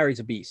 N'Keal Harry's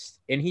a beast,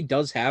 and he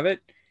does have it.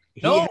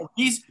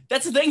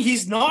 That's the thing.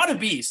 He's not a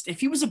beast. If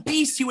he was a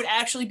beast, he would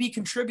actually be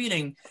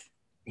contributing.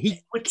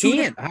 He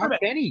can't. How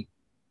can he?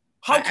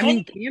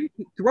 Cam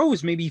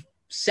throws maybe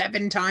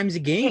 7 times a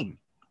game.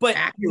 But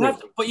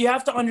you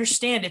have to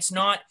understand, it's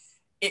not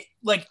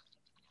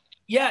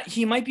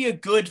he might be a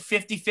good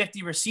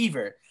 50-50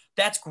 receiver.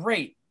 That's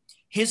great.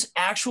 His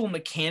actual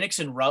mechanics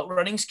and route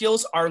running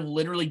skills are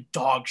literally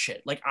dog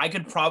shit. I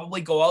could probably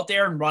go out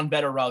there and run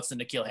better routes than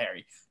N'Keal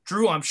Harry.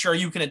 Drew, I'm sure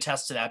you can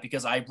attest to that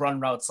because I run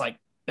routes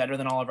better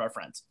than all of our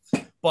friends.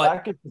 But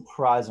Zach is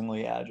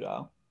surprisingly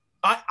agile.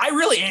 I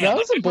really am. That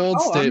was a bold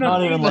statement.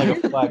 Not even a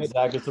flex.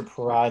 Zach is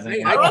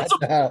surprisingly I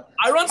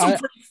run some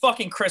pretty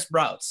fucking crisp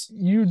routes.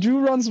 You do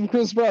run some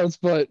crisp routes,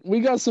 but we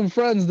got some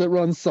friends that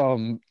run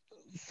some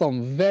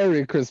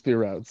very crispy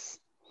routes.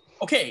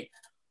 Okay.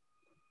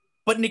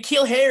 But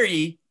N'Keal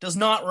Harry does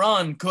not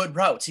run good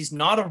routes. He's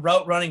not a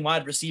route running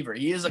wide receiver.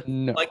 He is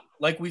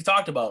like we've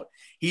talked about.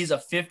 He's a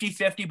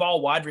 50-50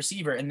 ball wide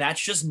receiver, and that's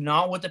just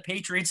not what the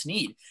Patriots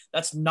need.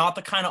 That's not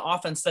the kind of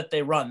offense that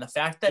they run. The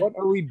fact that what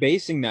are we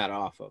basing that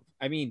off of?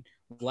 I mean,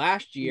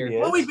 last year,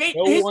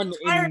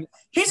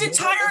 his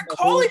entire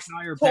college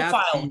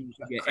profile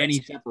get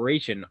any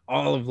separation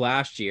all of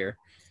last year.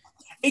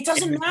 It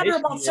doesn't matter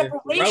about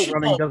separation. Route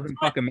running doesn't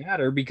fucking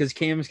matter because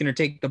Cam's going to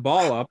take the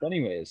ball up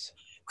anyways.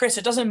 Chris,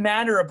 it doesn't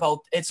matter about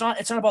it's not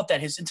about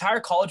that. His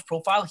entire college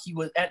profile, he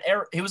was at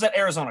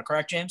Arizona,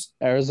 correct, James?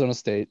 Arizona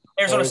State.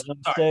 Arizona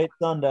State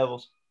Sun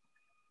Devils.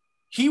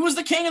 He was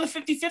the king of the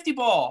 50-50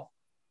 ball.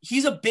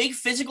 He's a big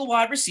physical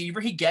wide receiver.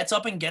 He gets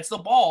up and gets the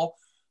ball.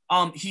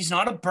 He's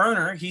not a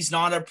burner. He's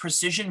not a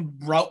precision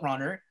route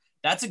runner.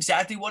 That's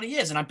exactly what he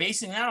is. And I'm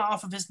basing that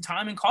off of his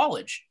time in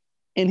college.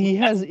 And he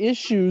has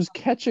issues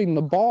catching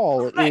the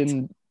ball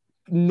in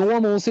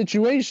normal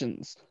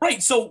situations.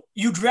 Right. So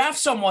you draft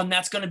someone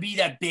that's going to be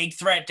that big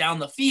threat down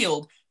the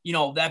field,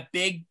 that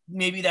big,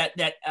 maybe that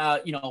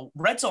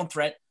red zone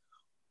threat.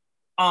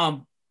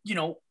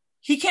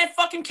 He can't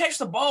fucking catch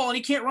the ball and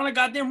he can't run a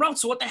goddamn route.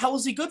 So what the hell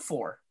is he good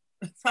for?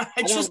 I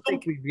don't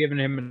think we've given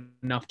him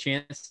enough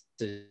chances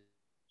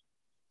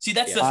See,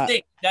 that's the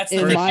thing. That's the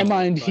in thing. my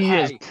mind, he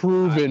has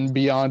proven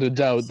beyond a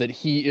doubt that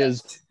he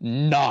is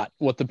not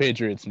what the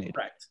Patriots need.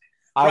 Correct.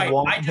 I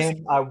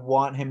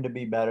want him to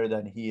be better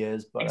than he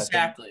is, but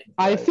exactly.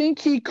 I think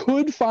he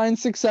could find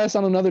success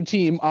on another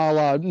team, a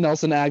la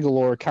Nelson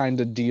Aguilar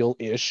kind of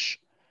deal-ish.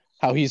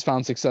 How he's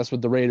found success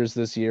with the Raiders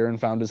this year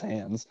and found his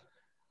hands.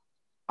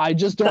 I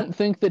just don't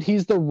think that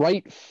he's the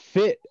right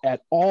fit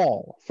at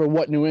all for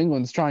what New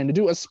England's trying to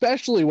do,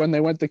 especially when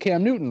they went the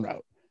Cam Newton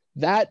route.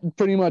 That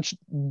pretty much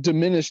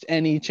diminished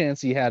any chance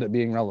he had at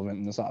being relevant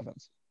in this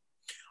offense.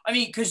 I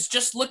mean, because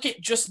just look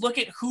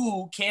at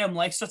who Cam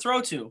likes to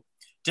throw to.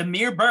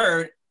 Damiere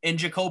Byrd and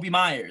Jacoby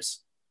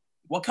Myers.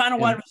 What kind of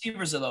wide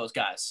receivers are those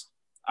guys?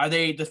 Are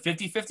they the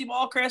 50-50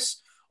 ball, Chris?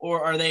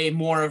 Or are they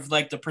more of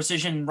like the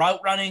precision route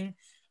running?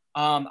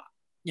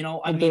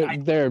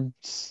 They're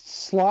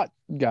slot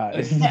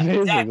guys,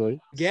 basically.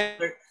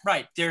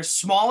 Exactly. They're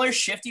smaller,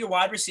 shiftier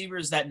wide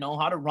receivers that know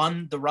how to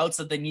run the routes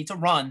that they need to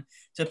run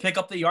to pick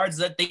up the yards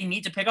that they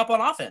need to pick up on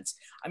offense.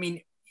 I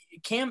mean,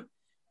 Cam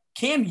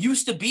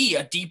used to be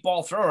a deep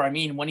ball thrower. I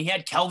mean, when he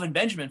had Kelvin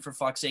Benjamin, for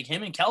fuck's sake,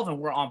 him and Kelvin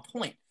were on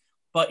point.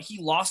 But he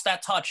lost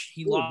that touch.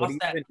 He lost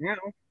that. Now.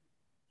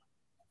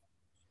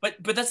 But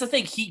that's the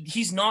thing.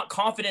 He's not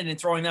confident in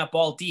throwing that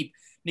ball deep.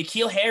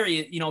 N'Keal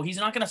Harry, he's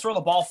not going to throw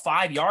the ball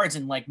 5 yards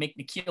and like make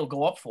N'Keal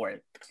go up for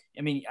it.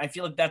 I mean, I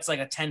feel like that's like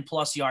a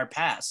 10+ yard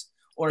pass.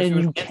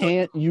 And you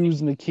can't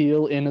use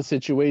N'Keal in a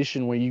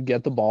situation where you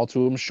get the ball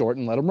to him short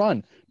and let him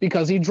run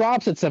because he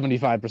drops it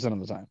 75%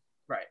 of the time.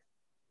 Right.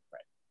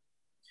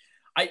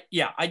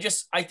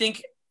 I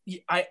think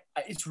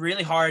it's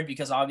really hard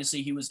because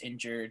obviously he was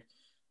injured.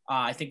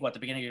 I think the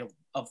beginning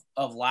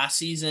of last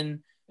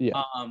season.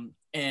 Yeah.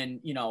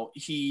 And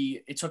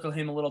it took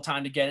him a little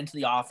time to get into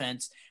the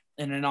offense.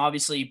 And then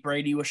obviously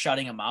Brady was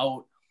shutting him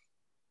out.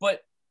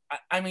 But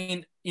I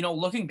mean,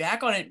 looking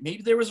back on it,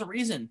 maybe there was a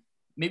reason.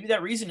 Maybe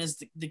that reason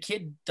is the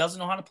kid doesn't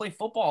know how to play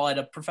football at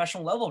a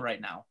professional level right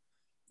now.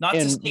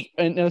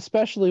 And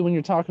especially when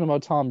you're talking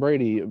about Tom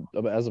Brady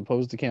as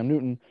opposed to Cam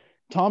Newton,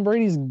 Tom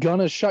Brady's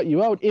gonna shut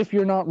you out if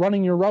you're not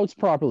running your routes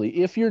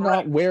properly, if you're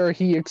not where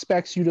he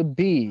expects you to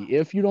be,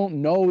 if you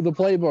don't know the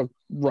playbook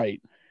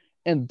right.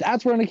 And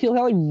that's where N'Keal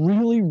Harry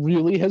really,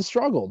 really has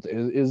struggled,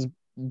 is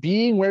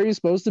being where he's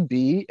supposed to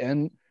be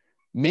and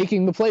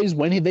making the plays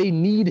when they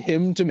need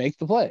him to make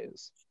the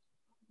plays.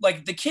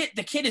 Like the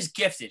kid is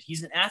gifted.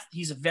 He's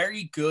he's a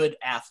very good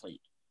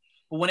athlete.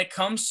 But when it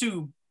comes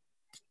to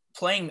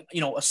playing,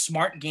 a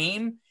smart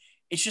game,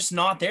 it's just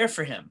not there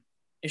for him.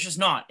 It's just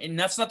not. And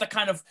that's not the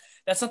kind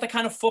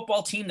of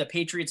football team the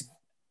Patriots,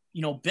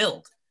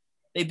 build.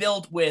 They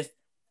build with,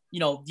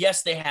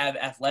 yes, they have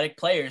athletic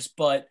players,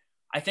 but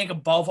I think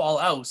above all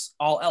else,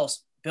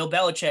 Bill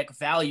Belichick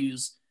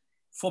values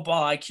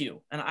football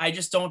IQ. And I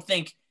just don't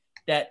think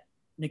that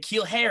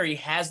N'Keal Harry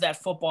has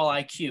that football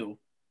IQ.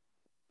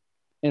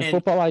 And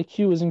football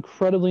IQ is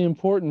incredibly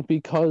important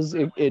because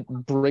it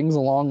brings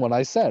along what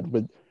I said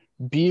with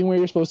being where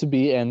you're supposed to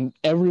be and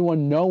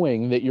everyone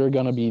knowing that you're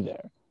going to be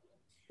there.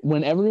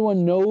 When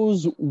everyone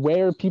knows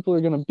where people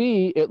are going to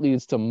be, it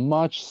leads to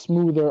much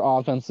smoother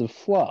offensive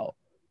flow.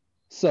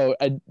 So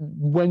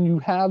when you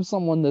have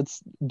someone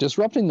that's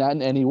disrupting that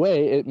in any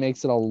way, it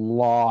makes it a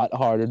lot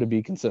harder to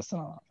be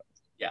consistent on offense.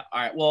 Yeah. All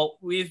right. Well,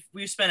 we've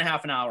spent a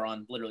half an hour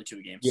on literally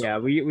 2 games. Yeah,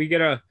 so.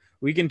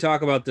 we can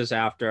talk about this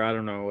after. I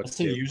don't know what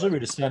to do. Usually we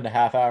just spend a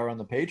half hour on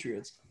the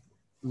Patriots.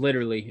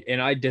 Literally,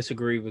 and I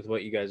disagree with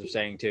what you guys are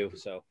saying too.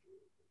 So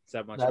it's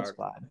that much. That's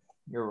fine.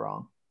 You're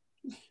wrong.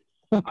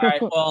 All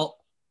right. Well,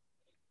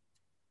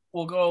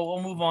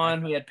 we'll move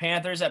on. We had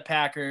Panthers at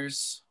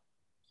Packers.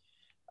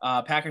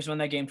 Packers won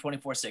that game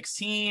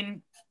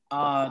 24-16.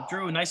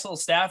 Drew, a nice little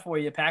stat for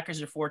you.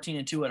 Packers are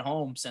 14-2 at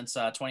home since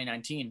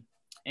 2019,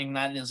 and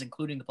that is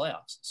including the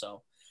playoffs.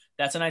 So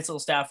that's a nice little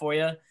stat for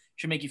you.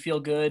 Should make you feel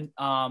good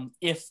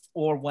if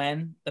or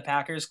when the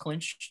Packers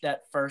clinch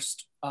that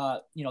first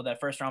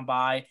round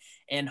bye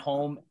and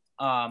home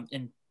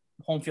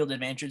field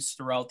advantage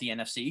throughout the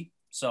NFC.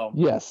 So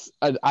yes,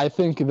 I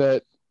think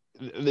that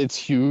it's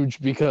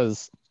huge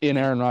because in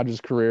Aaron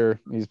Rodgers' career,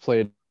 he's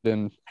played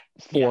in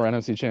 4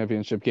 NFC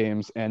championship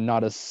games and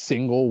not a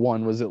single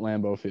one was at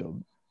Lambeau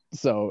Field.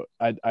 So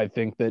I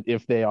think that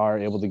if they are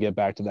able to get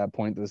back to that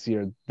point this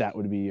year, that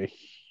would be a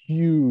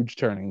huge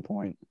turning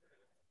point.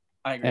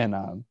 I agree.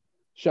 And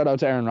shout out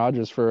to Aaron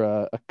Rodgers for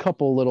a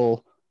couple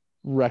little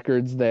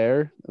records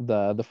there.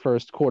 The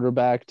first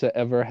quarterback to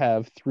ever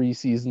have 3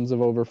 seasons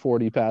of over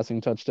 40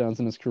 passing touchdowns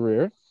in his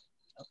career.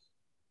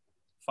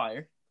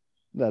 Fire.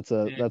 That's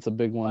a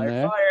big one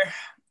there. Fire.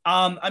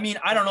 I mean,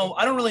 I don't know.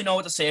 I don't really know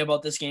what to say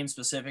about this game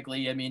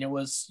specifically. I mean, it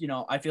was,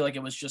 I feel like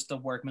it was just a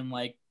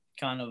workmanlike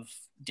kind of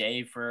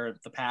day for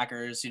the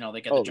Packers. They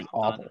get the job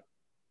awful. Done.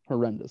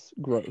 Horrendous.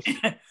 Gross.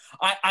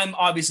 I'm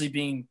obviously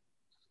being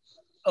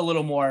a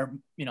little more,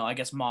 I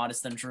guess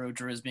modest than Drew.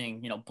 Drew is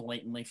being,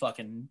 blatantly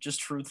fucking just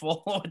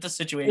truthful with the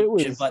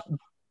situation. But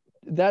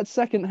that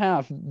second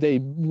half, they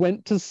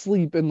went to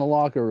sleep in the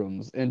locker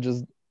rooms and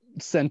just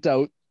sent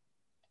out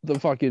the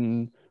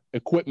fucking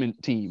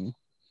equipment team.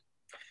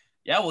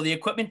 Yeah, well, the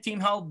equipment team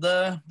held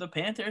the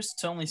Panthers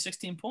to only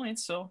 16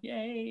 points, so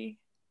yay.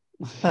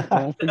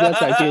 Don't forget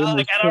that game was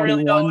Like, I don't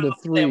really know what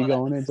else to say 21-3 about that.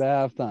 going into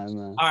halftime,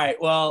 man. All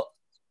right, well,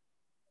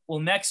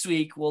 next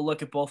week we'll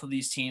look at both of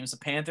these teams. The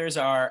Panthers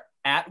are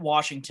at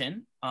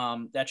Washington.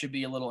 That should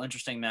be a little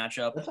interesting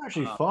matchup. That's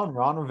actually fun.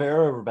 Ron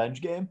Rivera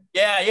revenge game.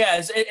 Yeah,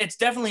 it's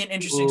definitely an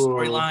interesting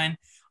storyline.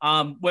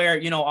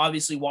 Where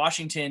obviously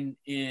Washington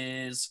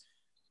is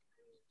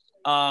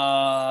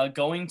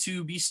going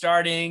to be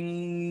starting.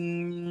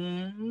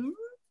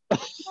 I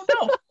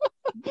don't know.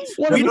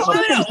 We don't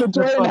know.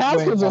 Dwayne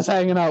Haskins was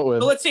hanging out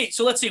with.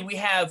 So let's see. We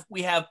have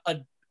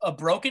a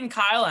broken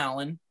Kyle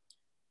Allen,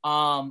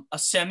 a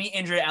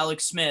semi-injured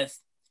Alex Smith,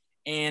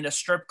 and a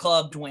strip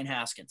club Dwayne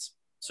Haskins.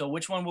 So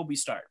which one will we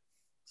start?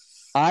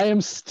 I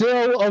am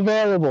still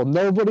available.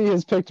 Nobody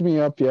has picked me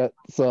up yet,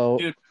 so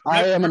dude,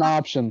 I am an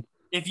option.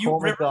 If you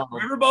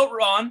Riverboat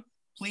Ron,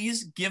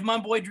 please give my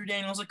boy Drew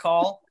Daniels a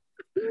call.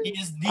 He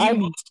is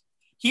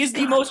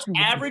the most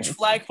average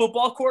flag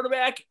football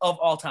quarterback of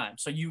all time.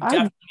 So you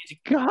definitely need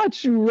to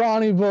got you,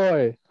 Ronnie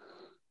boy.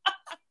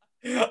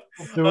 Do it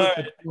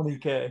for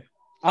 20K.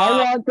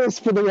 I want this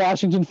for the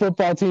Washington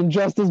football team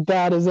just as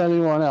bad as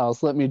anyone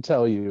else. Let me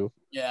tell you.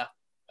 Yeah.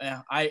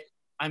 I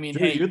mean,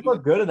 dude, you'd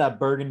look good in that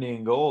burgundy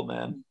and gold,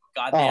 man.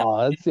 Goddamn.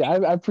 Oh,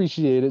 I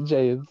appreciate it,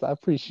 James. I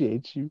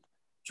appreciate you.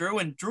 Drew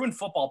in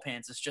football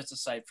pants is just a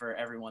sight for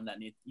everyone that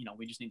needs.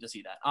 We just need to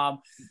see that.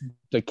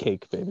 The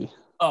cake, baby.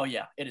 Oh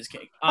yeah, it is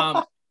cake.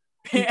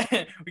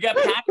 We got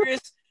Packers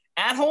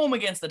at home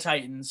against the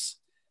Titans.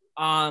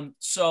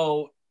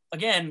 So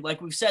again,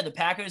 like we've said, the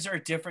Packers are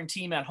a different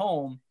team at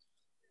home.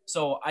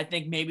 So I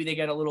think maybe they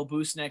get a little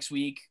boost next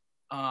week.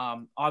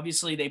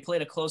 Obviously, they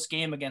played a close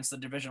game against the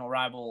divisional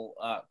rival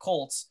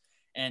Colts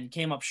and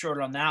came up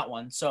short on that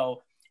one.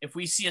 So if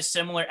we see a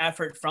similar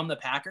effort from the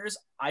Packers,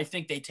 I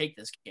think they take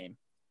this game.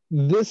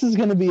 This is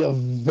going to be a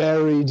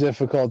very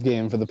difficult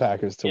game for the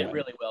Packers to win. It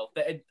really will.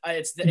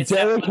 It's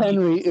Derrick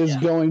Henry is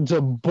going to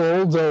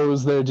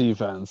bulldoze their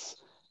defense,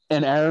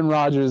 and Aaron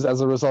Rodgers, as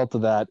a result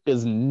of that,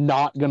 is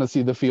not going to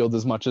see the field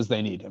as much as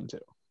they need him to.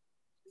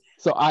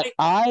 So I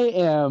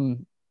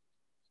am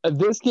 –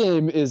 this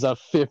game is a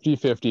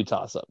 50-50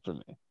 toss-up for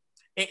me.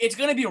 It's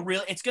going to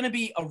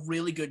be a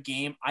really good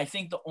game. I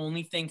think the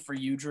only thing for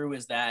you, Drew,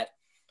 is that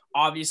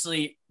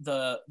obviously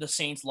the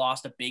Saints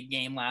lost a big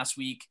game last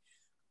week.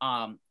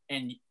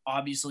 And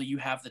obviously you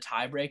have the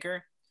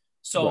tiebreaker.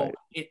 So right.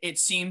 It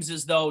seems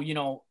as though,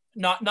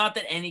 not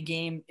that any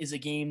game is a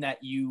game that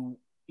you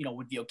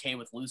would be okay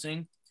with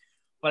losing,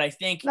 but I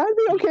think I'd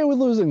be okay with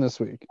losing this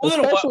week,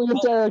 especially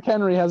if Derrick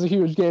Henry has a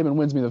huge game and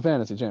wins me the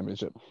fantasy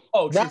championship.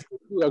 Oh, that would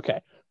be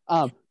okay.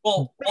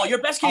 Well,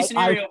 your best case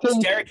scenario is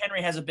Derrick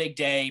Henry has a big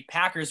day,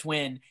 Packers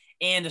win,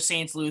 and the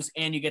Saints lose,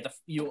 and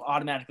you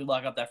automatically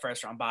lock up that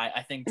first round bye.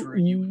 I think, Drew,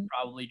 you would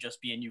probably just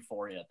be in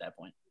euphoria at that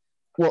point.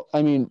 Well,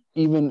 I mean,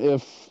 even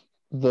if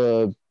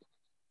the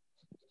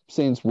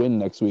Saints win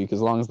next week, as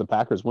long as the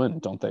Packers win,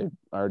 don't they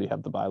already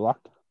have the bye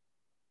locked?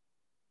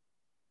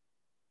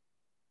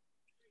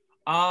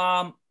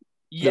 Yeah.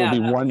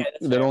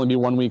 There'd only be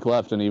 1 week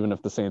left, and even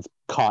if the Saints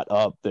caught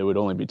up, they would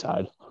only be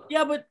tied.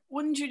 Yeah, but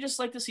wouldn't you just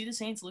like to see the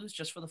Saints lose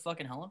just for the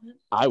fucking hell of it?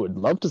 I would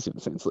love to see the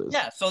Saints lose.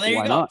 Yeah, so there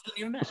you go. Not? Doesn't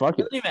even matter. Fuck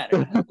it.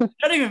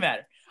 Doesn't even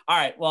matter. All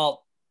right,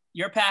 well,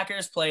 your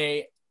Packers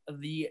play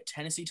the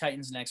Tennessee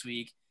Titans next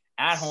week.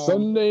 At home.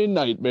 Sunday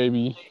night,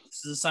 baby.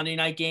 This is a Sunday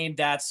night game.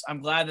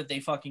 I'm glad that they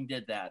fucking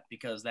did that,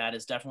 because that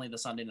is definitely the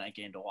Sunday night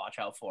game to watch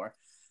out for.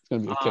 It's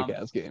going to be a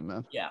kick-ass game,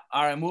 man. Yeah.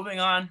 All right, moving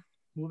on.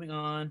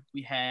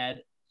 We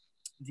had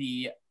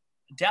the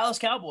Dallas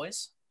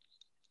Cowboys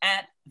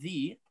at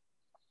the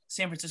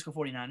San Francisco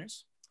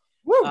 49ers.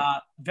 Woo!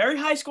 Very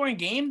high-scoring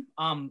game.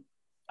 I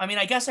mean,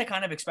 I guess I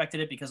kind of expected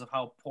it because of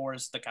how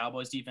porous the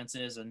Cowboys defense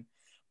is,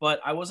 but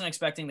I wasn't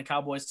expecting the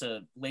Cowboys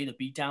to lay the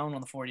beat down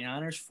on the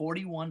 49ers,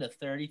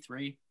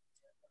 41-33.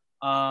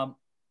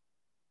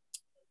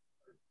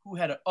 Who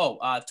had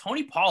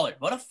Tony Pollard.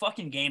 What a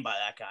fucking game by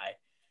that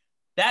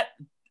guy.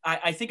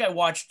 I think I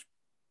watched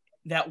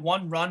that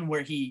one run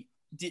where he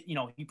did,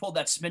 he pulled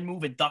that spin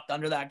move and ducked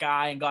under that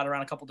guy and got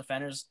around a couple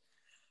defenders.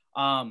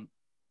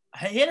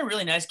 He had a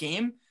really nice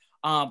game.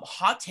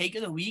 Hot take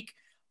of the week: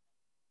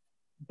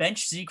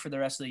 bench Zeke for the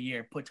rest of the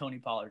year. Put Tony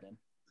Pollard in.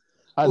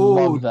 I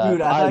love that.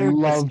 Dude, I'd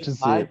love to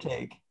see it.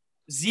 Take.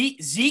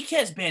 Zeke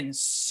has been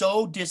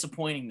so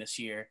disappointing this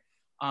year.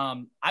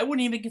 I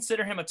wouldn't even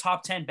consider him a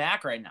top 10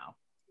 back right now.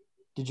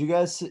 Did you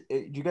guys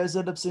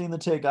end up seeing the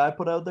take I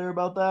put out there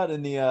about that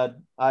in the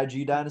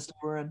IG dynasty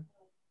we're in?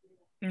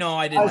 No,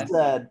 I didn't. I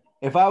said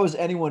if I was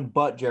anyone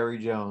but Jerry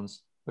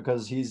Jones,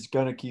 because he's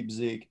gonna keep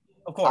Zeke,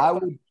 of course, I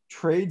would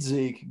trade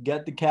Zeke,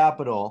 get the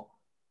capital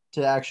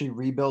to actually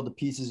rebuild the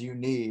pieces you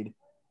need,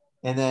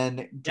 and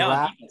then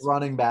draft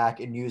running back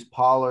and use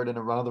Pollard and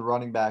another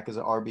running back as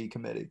an RB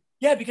committee.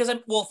 Yeah, because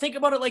think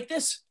about it like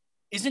this: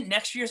 isn't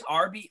next year's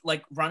RB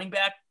running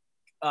back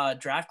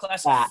draft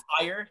class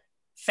higher?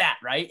 Fat,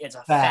 right? It's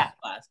a fat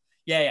class.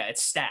 Yeah,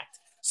 it's stacked.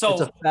 So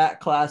it's a fat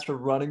class for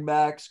running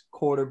backs,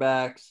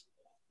 quarterbacks,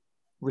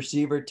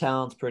 receiver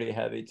talent's pretty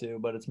heavy too,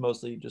 but it's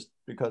mostly just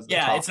because.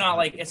 It's not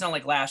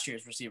like last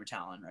year's receiver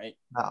talent, right?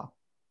 No,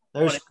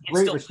 there's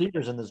great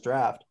receivers in this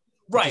draft.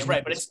 Right,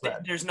 but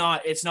it's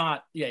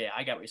not. Yeah,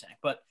 I get what you're saying,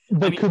 but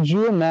could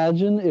you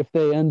imagine if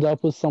they end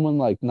up with someone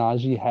like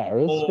Najee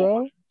Harris,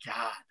 bro?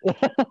 God.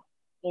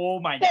 Oh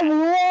my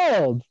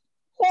God.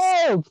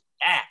 Wild.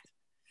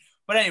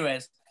 But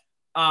anyways,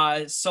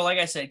 so like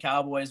I said,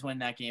 Cowboys win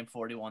that game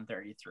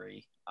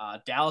 41-33.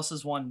 Dallas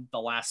has won the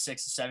last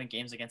 6 to 7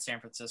 games against San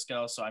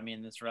Francisco. So I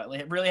mean, it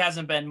really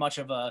hasn't been much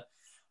of a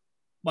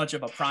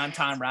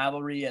primetime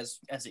rivalry as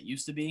it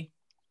used to be.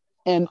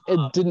 And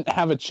it didn't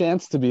have a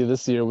chance to be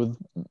this year with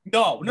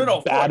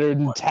battered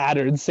and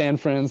tattered San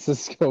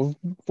Francisco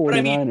 49ers. But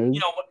I mean,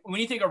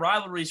 when you think of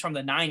rivalries from the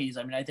 90s,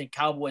 I mean, I think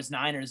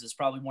Cowboys-Niners is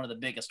probably one of the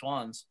biggest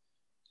ones.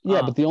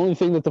 Yeah, but the only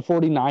thing that the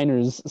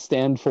 49ers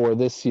stand for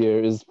this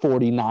year is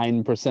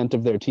 49%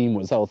 of their team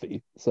was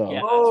healthy. So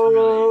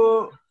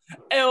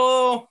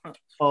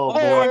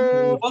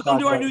welcome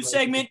to our new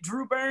segment,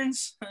 Drew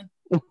Burns.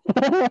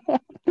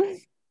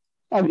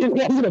 I mean, it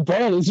wasn't a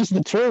burn. It's just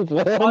the truth,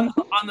 man.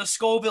 On the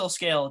Scoville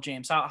scale,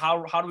 James,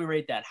 how do we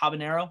rate that?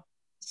 Habanero?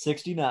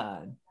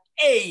 69.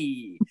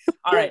 Hey!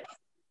 All right.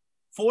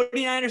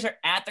 49ers are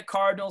at the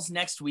Cardinals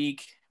next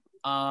week.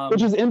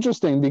 Which is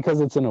interesting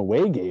because it's an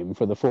away game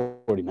for the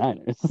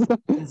 49ers.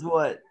 Guess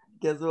what?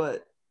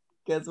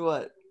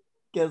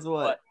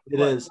 It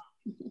is.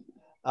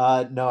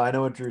 No, I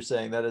know what Drew's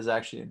saying. That is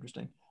actually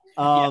interesting.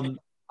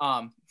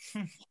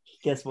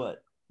 Guess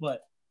what?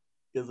 What?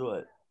 Guess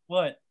what?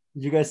 What?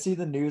 Did you guys see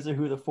the news of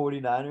who the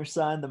 49ers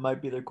signed that might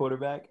be their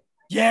quarterback?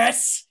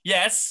 Yes.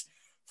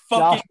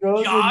 Fucking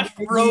Josh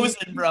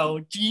Rosen, bro.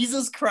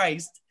 Jesus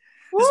Christ.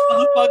 This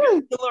motherfucker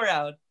is still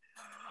around.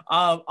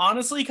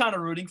 Honestly, kind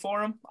of rooting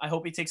for him. I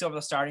hope he takes over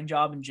the starting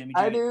job and Jimmy.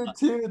 I do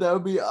too. That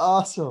would be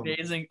awesome.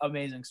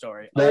 Amazing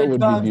story. That would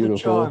be beautiful.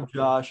 Charm,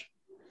 Josh.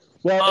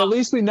 Well, at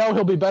least we know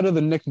he'll be better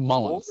than Nick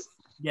Mullins.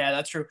 Yeah,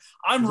 that's true.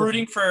 I'm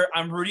rooting for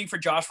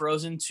Josh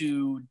Rosen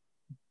to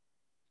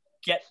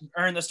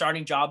earn the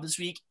starting job this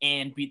week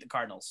and beat the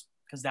Cardinals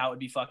because that would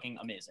be fucking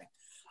amazing.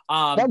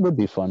 That would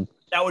be fun.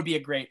 That would be a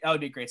great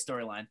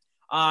storyline.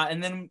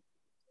 And then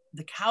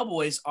the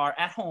Cowboys are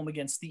at home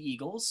against the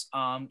Eagles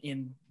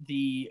in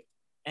the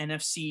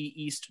NFC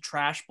East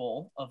Trash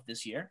Bowl of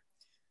this year.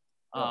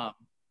 I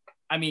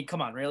mean,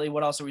 come on, really?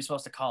 What else are we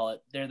supposed to call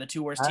it? They're the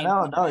two worst teams.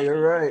 No,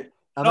 you're right.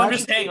 I'm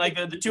just saying, like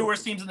the two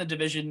worst teams in the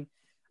division.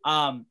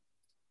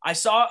 I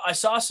saw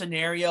a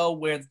scenario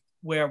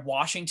where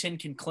Washington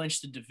can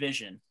clinch the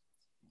division.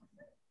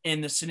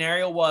 And the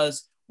scenario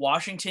was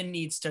Washington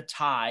needs to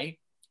tie,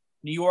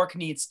 New York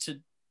needs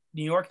to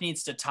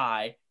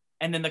tie,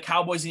 and then the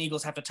Cowboys and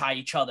Eagles have to tie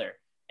each other.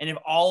 And if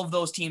all of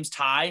those teams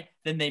tie,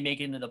 then they make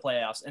it into the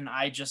playoffs. And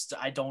I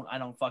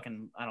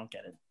don't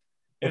get it.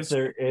 If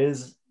there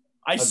is,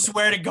 I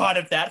swear to God,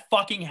 if that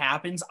fucking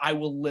happens, I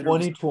will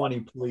literally 2020,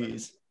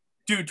 please.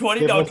 Dude,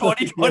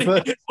 2020.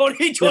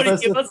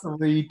 Give us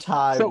 3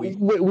 ties. So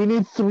we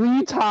need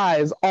 3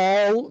 ties,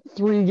 all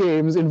 3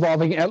 games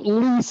involving at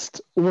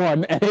least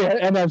one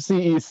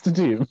NFC East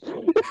team.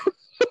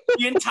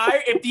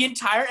 If the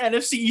entire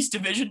NFC East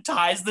division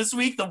ties this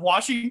week, the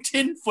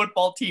Washington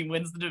football team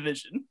wins the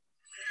division.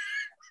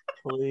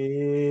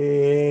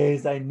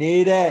 Please, I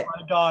need it. Oh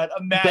my God,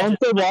 imagine. Don't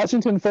the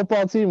Washington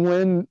football team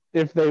win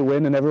if they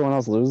win and everyone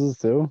else loses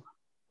too?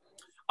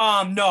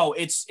 No,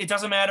 it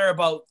doesn't matter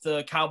about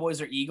the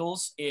Cowboys or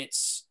Eagles.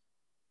 It's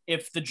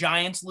if the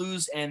Giants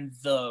lose and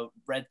the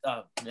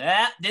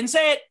didn't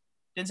say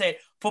it.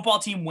 Football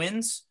team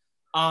wins,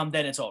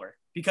 then it's over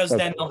because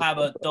then they'll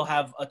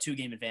have a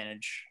 2-game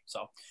advantage.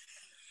 So,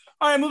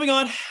 all right, moving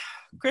on.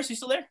 Chris, you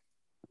still there?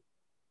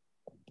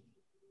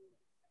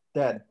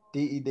 Dead.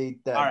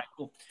 DED. Dead. All right,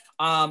 cool.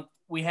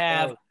 We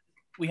had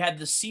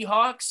the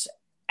Seahawks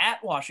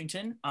at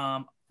Washington.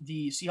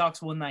 The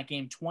Seahawks won that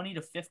game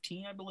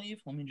 20-15, I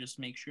believe. Let me just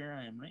make sure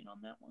I am right on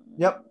that one.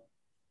 Yep.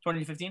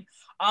 20-15.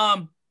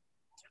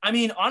 I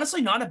mean,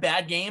 honestly, not a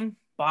bad game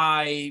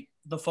by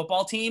the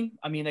football team.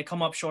 I mean, they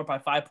come up short by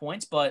 5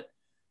 points, but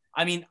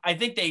I mean, I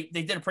think they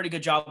did a pretty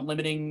good job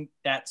limiting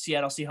that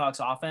Seattle Seahawks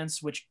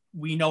offense, which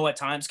we know at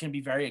times can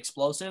be very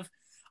explosive.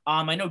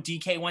 I know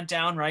DK went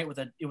down, right?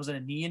 It was a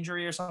knee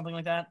injury or something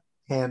like that.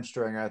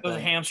 Hamstring, I think. It was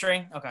a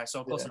hamstring. Okay,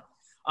 so close enough.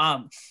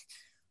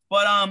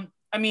 But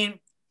I mean,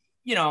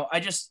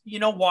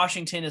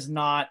 Washington is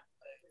not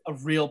a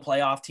real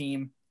playoff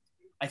team.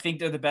 I think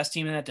they're the best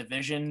team in that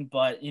division,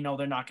 but they're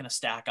not going to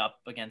stack up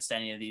against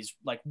any of these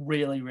like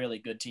really, really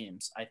good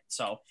teams.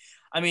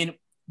 I mean,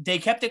 they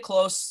kept it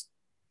close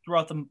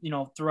throughout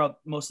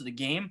most of the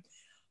game.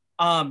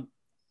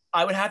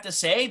 I would have to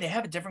say they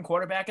have a different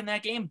quarterback in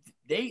that game.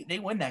 They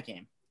win that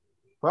game.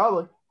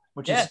 Probably,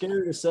 which is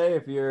scary to say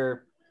if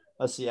you're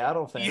a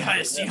Seattle fan. Yeah,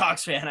 a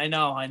Seahawks fan. I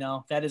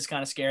know. That is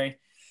kind of scary.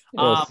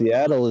 Well,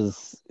 Seattle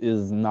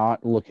is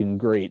not looking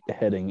great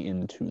heading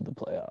into the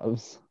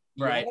playoffs.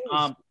 Right.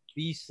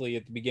 Beastly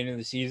at the beginning of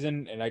the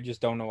season, and I just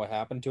don't know what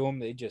happened to them.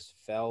 They just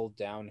fell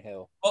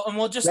downhill. Well, and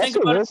we'll just Russell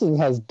think about Wilson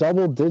has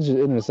double-digit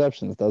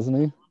interceptions,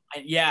 doesn't he?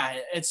 Yeah,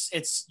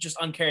 it's just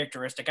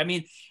uncharacteristic. I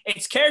mean,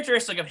 it's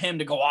characteristic of him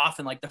to go off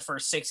in like the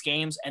first 6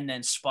 games and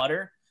then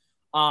sputter.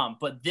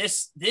 But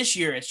this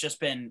year it's just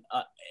been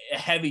a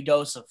heavy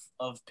dose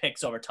of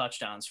picks over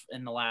touchdowns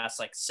in the last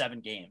like 7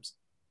 games.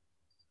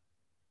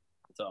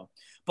 So,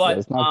 but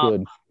it's not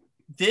good.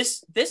 I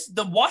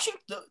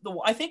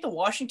think the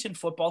Washington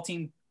football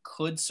team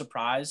could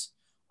surprise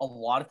a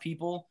lot of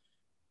people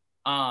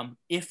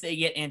if they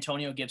get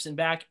Antonio Gibson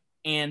back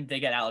and they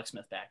get Alex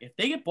Smith back. If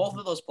they get both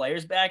of those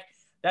players back,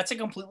 that's a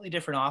completely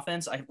different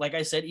offense. Like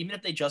I said, even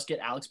if they just get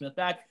Alex Smith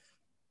back,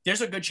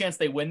 there's a good chance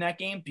they win that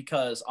game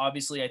because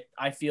obviously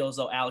I feel as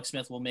though Alex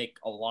Smith will make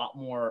a lot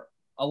more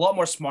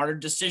smarter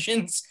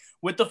decisions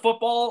with the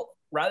football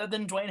rather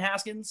than Dwayne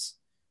Haskins.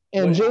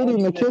 And J.D.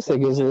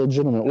 McKissick is a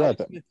legitimate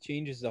weapon. Smith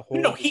changes the whole.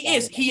 No, he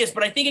is,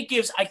 but I think it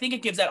gives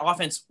that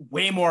offense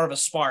way more of a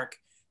spark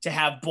to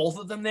have both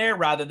of them there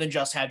rather than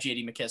just have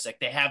J.D. McKissick.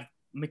 They have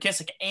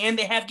McKissick and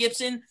they have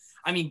Gibson.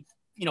 I mean,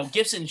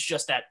 Gibson's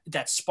just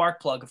that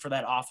spark plug for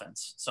that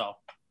offense.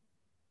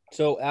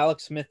 So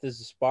Alex Smith is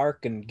the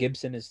spark and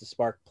Gibson is the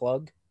spark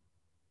plug?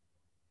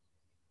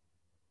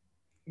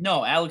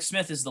 No, Alex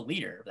Smith is the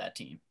leader of that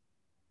team.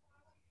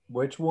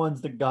 Which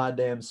one's the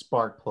goddamn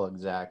spark plug,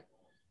 Zach?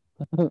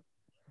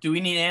 Do we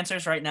need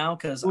answers right now?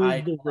 Because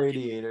the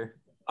radiator.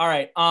 All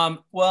right.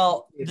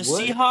 Well, the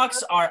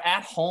Seahawks are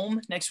at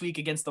home next week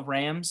against the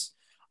Rams.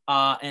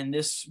 And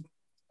this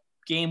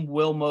game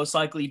will most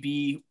likely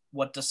be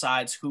what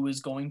decides who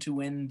is going to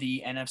win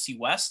the NFC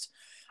West.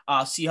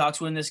 Seahawks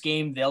win this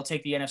game, they'll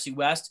take the NFC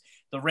West.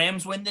 The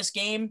Rams win this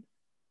game,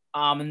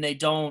 and they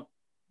don't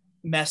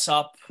mess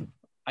up.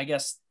 I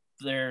guess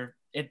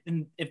if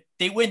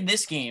they win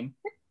this game,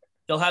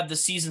 they'll have the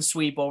season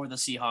sweep over the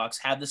Seahawks,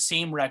 have the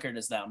same record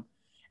as them.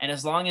 And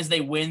as long as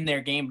they win their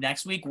game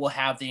next week, we'll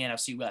have the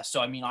NFC West. So,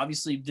 I mean,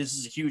 obviously, this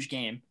is a huge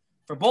game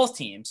for both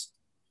teams.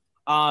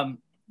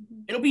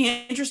 It'll be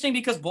interesting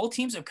because both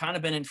teams have kind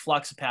of been in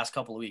flux the past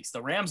couple of weeks.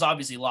 The Rams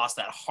obviously lost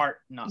that heart.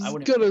 No, I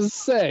was going to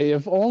say,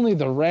 if only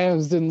the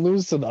Rams didn't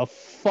lose to the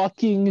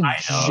fucking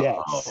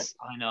Jets.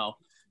 I know.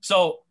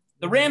 So,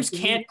 the Rams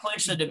can't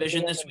clinch the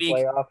division this week,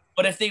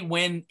 but if they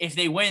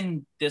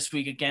win this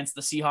week against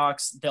the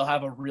Seahawks, they'll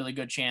have a really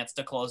good chance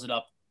to close it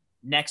up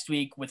next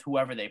week with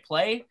whoever they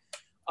play.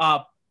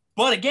 But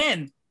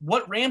again,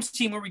 what Rams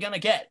team are we going to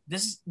get?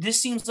 This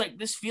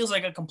feels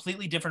like a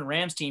completely different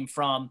Rams team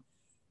from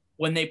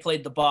when they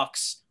played the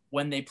Bucks,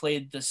 when they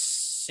played the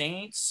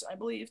Saints, I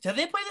believe. Have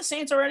they played the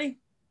Saints already?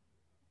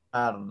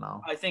 I don't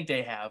know. I think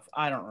they have.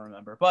 I don't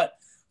remember, but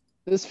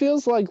this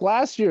feels like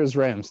last year's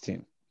Rams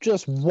team.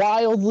 Just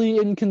wildly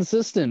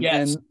inconsistent,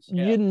 and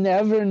you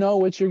never know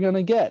what you're going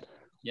to get.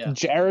 Yeah.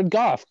 Jared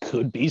Goff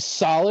could be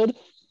solid,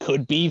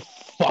 could be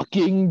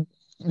fucking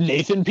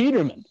Nathan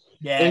Peterman.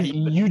 Yeah.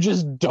 You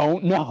just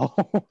don't know.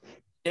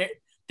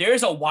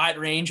 There's a wide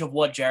range of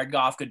what Jared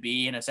Goff could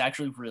be, and it's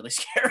actually really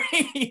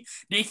scary.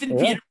 The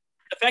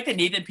fact that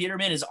Nathan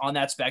Peterman is on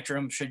that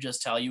spectrum should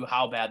just tell you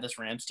how bad this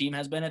Rams team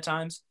has been at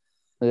times.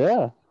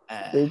 Yeah.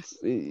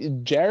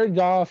 Jared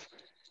Goff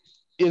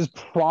is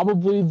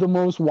probably the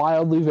most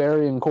wildly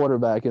varying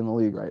quarterback in the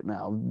league right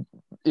now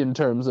in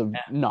terms of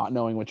not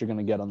knowing what you're going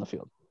to get on the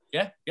field.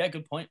 Yeah,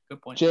 good point.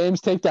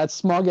 James, take that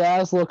smug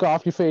ass look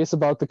off your face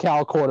about the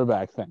Cal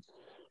quarterback thing.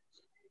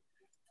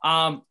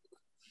 I'll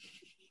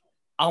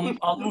move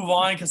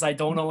on because I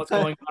don't know what's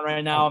going on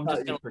right now. I'm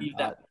just going to leave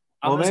that.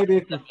 Well, maybe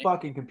if your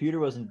fucking computer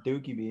wasn't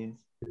Dookie Beans.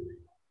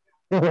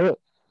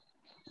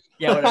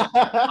 Yeah,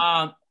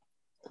 whatever.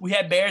 We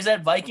had Bears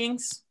at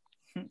Vikings.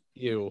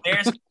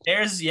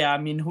 Bears, yeah. I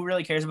mean, who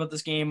really cares about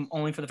this game?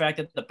 Only for the fact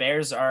that the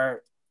Bears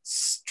are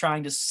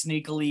trying to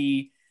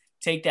sneakily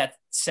take that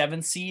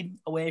 7th seed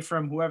away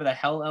from whoever the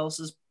hell else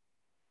has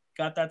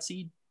got that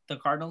seed. The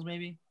Cardinals,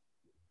 maybe.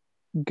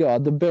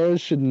 God, the Bears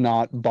should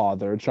not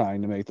bother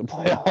trying to make the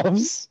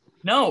playoffs.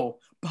 No.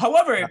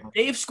 However,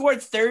 they've scored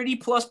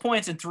 30-plus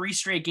points in 3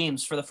 straight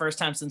games for the first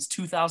time since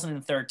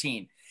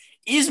 2013.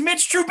 Is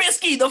Mitch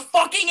Trubisky the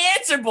fucking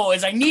answer,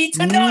 boys? I need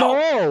to know.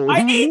 No,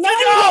 I need to know.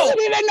 I don't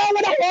even know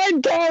what a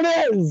hard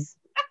card is.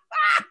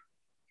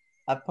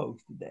 I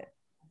posted that.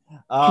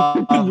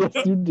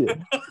 Yes, you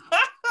did.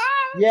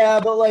 Yeah,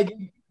 but like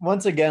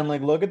once again,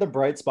 like look at the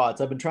bright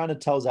spots. I've been trying to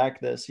tell Zach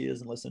this. He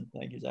doesn't listen.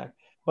 Thank you, Zach.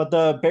 But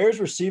the Bears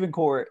receiving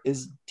core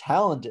is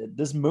talented.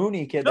 This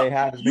Mooney kid they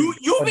have.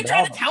 You've been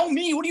trying to tell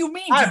me. What do you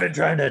mean? I've been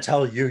trying to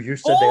tell you. You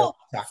said they all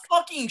suck.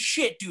 Fucking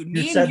shit, dude.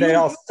 You said they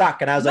all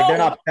suck, and I was like, they're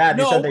not bad.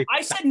 No, you said they.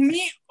 I said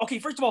me. Okay,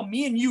 first of all,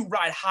 me and you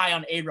ride high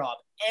on A-Rob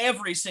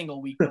every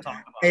single week. We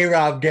talk about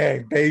A-Rob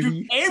gang,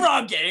 baby.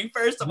 A-Rob gang.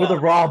 First of all, we're the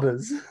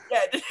robbers.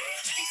 Yeah.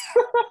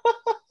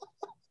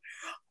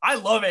 I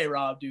love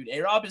A-Rob, dude.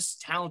 A-Rob is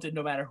talented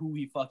no matter who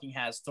he fucking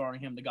has throwing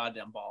him the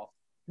goddamn ball.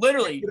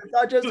 Literally. It's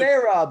not just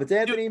A-Rob. It's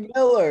Anthony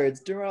Miller. It's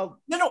Darrell.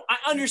 No, I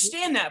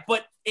understand that,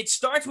 but it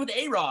starts with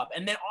A-Rob,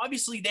 and then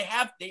obviously they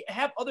have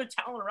other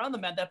talent around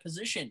them at that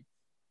position.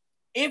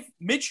 If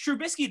Mitch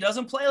Trubisky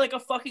doesn't play like a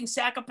fucking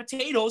sack of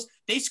potatoes,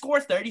 they score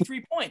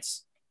 33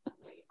 points.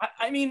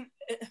 I mean,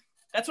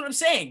 that's what I'm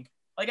saying.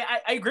 Like,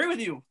 I agree with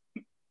you.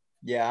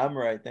 Yeah, I'm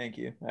right. Thank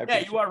you. Yeah,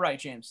 you are right,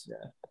 James.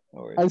 Yeah.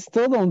 No worries. I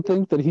still don't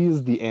think that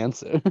he's the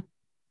answer.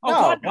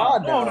 Oh, No,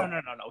 God, no.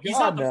 no. He's God,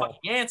 not the no.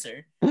 fucking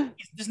answer.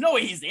 There's no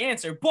way he's the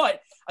answer.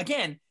 But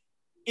again,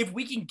 if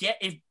we can get,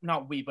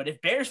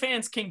 if Bears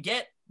fans can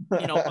get,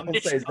 you know, I'm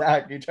gonna say,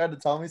 Zach, you tried to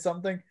tell me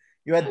something.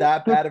 You had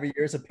that bad of a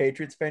year as a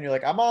Patriots fan. You're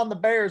like, I'm on the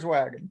Bears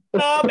wagon.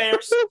 No,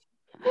 Bears.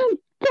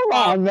 Come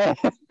on, man.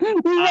 We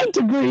went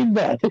to Green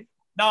Bay.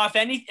 No, if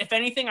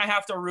anything, I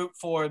have to root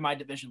for my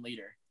division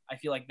leader. I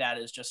feel like that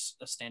is just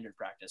a standard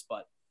practice.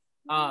 But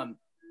I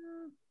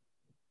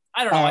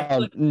don't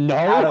know. No,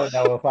 I don't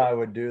know if I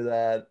would do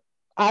that.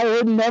 I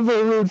would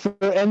never root for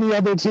any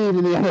other team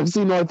in the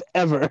NFC North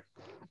ever,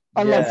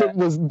 unless it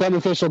was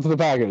beneficial to the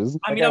Packers.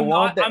 I mean, I'm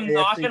not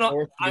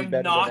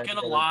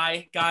gonna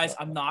lie, guys.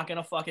 I'm not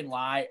gonna fucking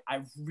lie.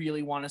 I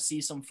really want to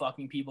see some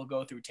fucking people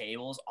go through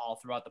tables all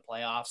throughout the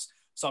playoffs.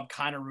 So I'm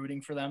kind of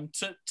rooting for them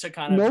to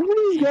kind of.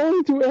 Nobody's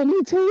going through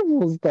any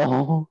tables,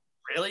 though.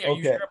 Really? Are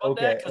you sure about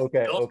that? Because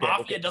Bills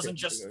Mafia doesn't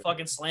just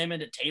fucking slam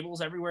into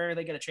tables everywhere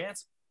they get a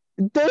chance.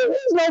 There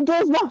is no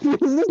Bills Mafia.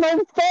 There's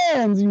no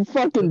fans. You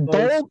fucking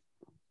dope.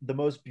 The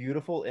most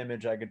beautiful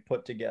image I could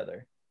put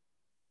together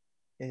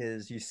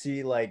is you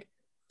see like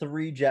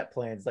 3 jet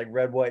planes, like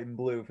red, white, and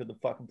blue for the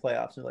fucking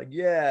playoffs. And like,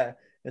 yeah,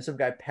 and some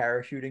guy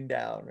parachuting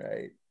down,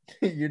 right?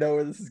 You know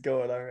where this is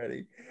going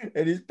already.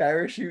 And he's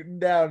parachuting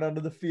down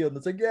onto the field. And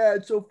it's like, yeah,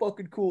 it's so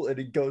fucking cool. And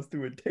he goes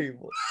through a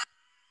table.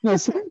 No,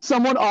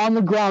 someone on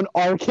the ground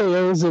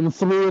RKOs him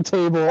through a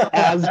table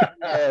as it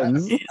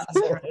ends.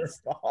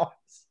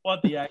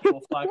 What the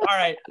actual fuck? All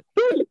right.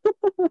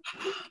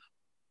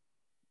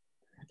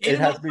 It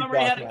has to be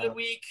Montgomery had a good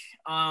week.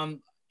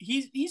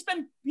 He's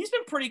been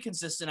pretty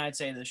consistent, I'd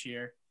say, this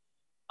year.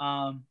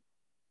 I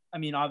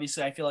mean,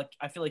 obviously, I feel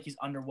like he's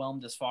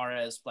underwhelmed as far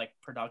as like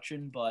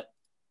production, but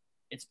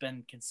it's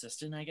been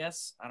consistent, I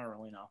guess. I don't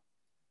really know.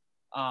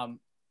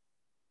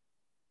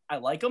 I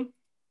like him.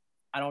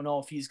 I don't know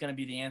if he's going to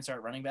be the answer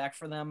at running back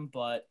for them,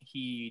 but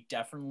he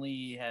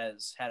definitely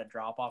has had a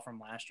drop off from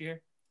last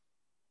year.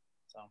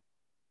 So,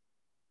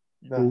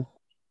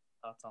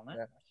 thoughts on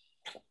that?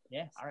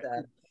 Yeah. All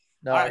right.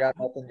 No, I got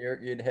nothing.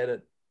 You'd hit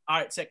it. All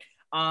right, sick.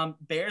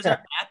 Bears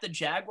are at the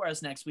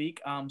Jaguars next week.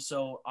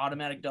 So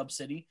automatic dub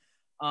city.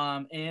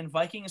 And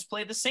Vikings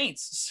play the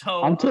Saints.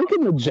 So I'm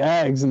taking the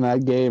Jags in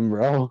that game,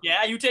 bro.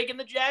 Yeah, you taking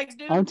the Jags,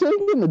 dude? I'm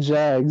taking the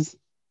Jags.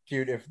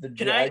 Dude, if the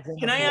can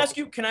I ask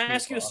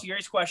you a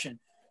serious question?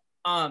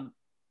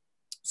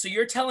 So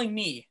you're telling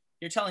me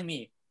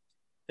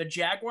the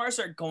Jaguars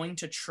are going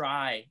to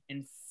try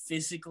and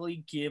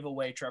physically give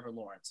away Trevor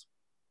Lawrence?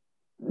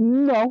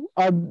 No,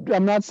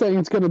 I'm not saying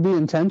it's going to be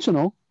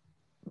intentional,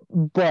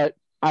 but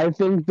I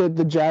think that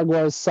the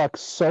Jaguars suck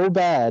so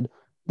bad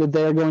that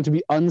they're going to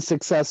be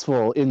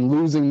unsuccessful in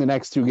losing the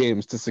next 2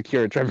 games to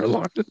secure Trevor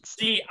Lawrence.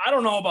 See, I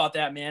don't know about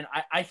that, man.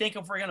 I think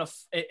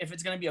if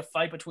it's going to be a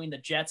fight between the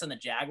Jets and the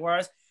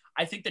Jaguars,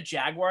 I think the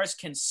Jaguars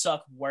can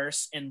suck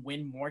worse and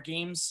win more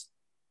games.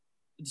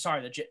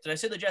 Sorry, did I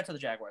say the Jets or the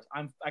Jaguars?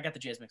 I got the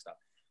Jays mixed up.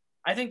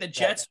 I think the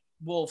Jets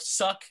will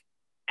suck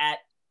at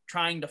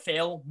trying to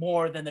fail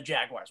more than the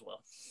Jaguars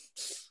will.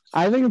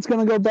 I think it's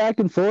going to go back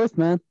and forth,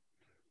 man.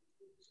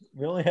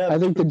 We only have I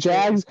think the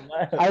Jags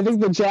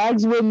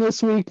win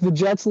this week, the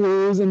Jets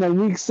lose, and then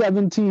week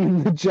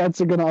 17 the Jets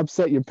are going to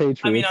upset your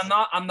Patriots. I mean,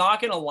 I'm not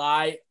going to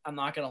lie, and I'm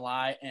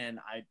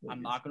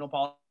not going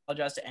to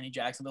apologize to any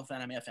Jacksonville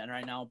fan. I'm a fan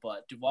right now,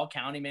 but Duval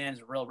County, man, is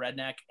a real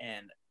redneck,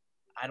 and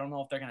I don't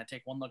know if they're going to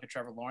take one look at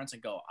Trevor Lawrence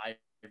and go, I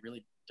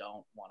really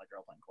don't want a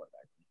girl playing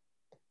quarterback.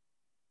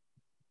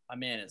 My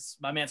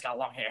man's got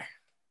long hair.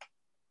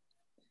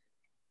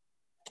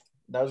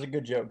 That was a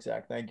good joke,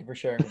 Zach. Thank you for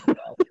sharing.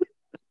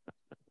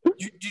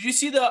 Did you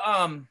see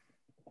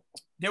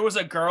there was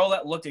a girl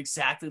that looked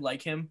exactly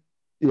like him?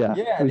 Yeah,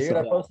 dude.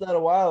 I posted that a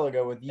while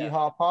ago with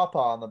Yeehaw Papa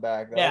on the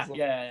back. That was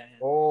yeah.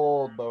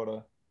 Old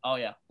Bota. Oh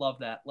yeah, love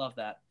that.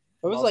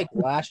 It was like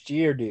last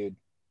year, dude.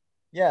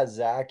 Yeah,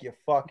 Zach, you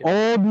fucking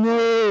old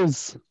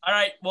news. All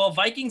right, well,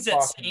 Vikings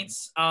at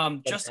Saints.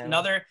 Just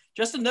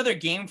another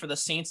game for the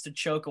Saints to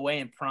choke away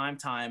in prime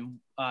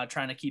time,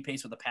 trying to keep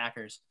pace with the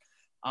Packers.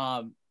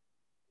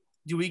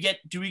 Do we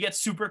get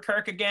Super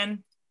Kirk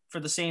again for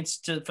the Saints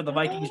for the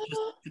Vikings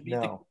to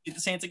beat the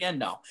Saints again?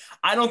 No,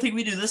 I don't think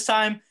we do this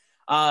time.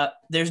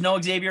 There's no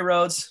Xavier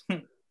Rhodes,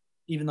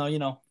 even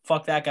though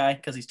fuck that guy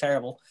because he's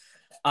terrible.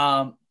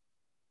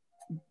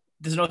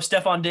 There's no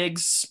Stephon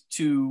Diggs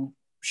to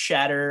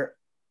shatter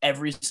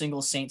every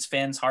single Saints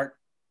fan's heart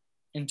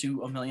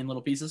into a million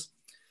little pieces.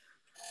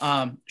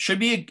 It should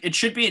be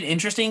an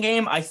interesting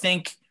game. I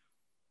think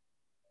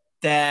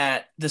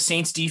that the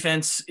Saints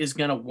defense is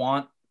going to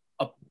want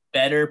a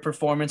better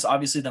performance,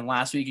 obviously, than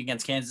last week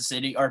against Kansas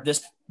City, or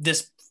this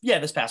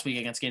past week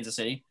against Kansas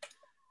City.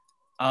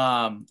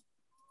 I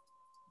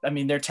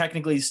mean, they're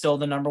technically still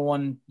the number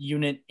 1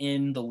 unit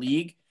in the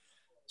league.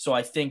 So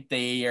I think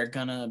they are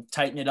going to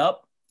tighten it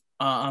up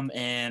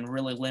and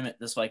really limit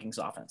this Vikings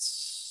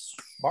offense.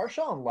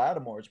 Marshawn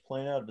Lattimore is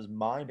playing out of his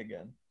mind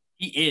again.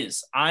 He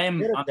is. He had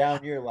a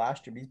down year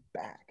last year, but he's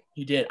back.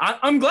 He did.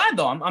 I'm glad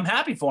though. I'm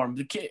happy for him.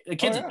 The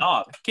kid's a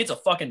dog. The kid's a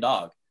fucking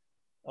dog.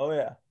 Oh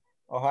yeah,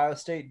 Ohio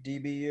State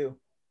DBU.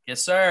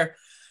 Yes, sir.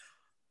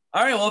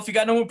 All right. Well, if you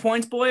got no more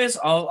points, boys,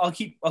 I'll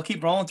keep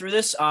rolling through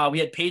this. We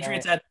had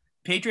Patriots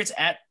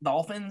at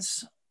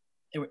Dolphins.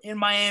 They were in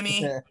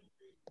Miami.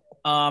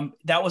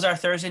 That was our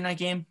Thursday night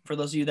game. For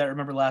those of you that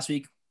remember last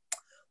week.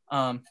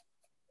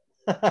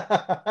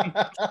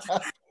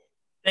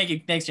 Thank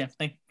you. Thanks, Jim.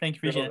 Thank you.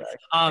 Appreciate it.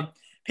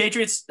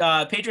 Patriots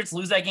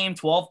lose that game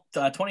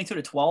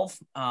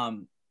 22-12.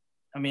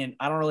 I mean,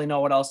 I don't really know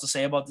what else to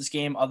say about this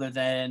game other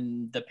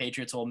than the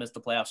Patriots will miss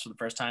the playoffs for the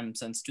first time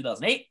since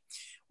 2008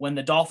 when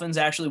the Dolphins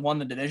actually won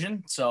the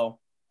division. So,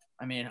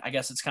 I mean, I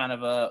guess it's kind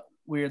of a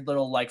weird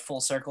little like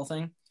full circle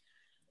thing.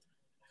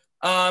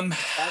 Even if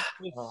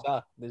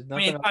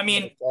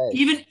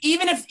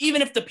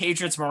the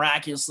Patriots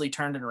miraculously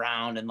turned it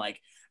around and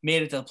like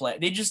made it to the play,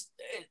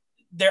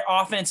 their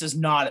offense is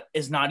not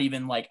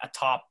even like a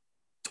top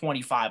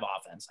 25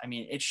 offense. I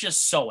mean, it's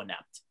just so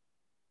inept.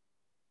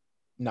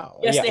 No.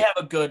 Yes, they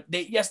have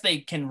they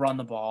can run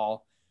the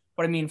ball,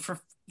 but I mean,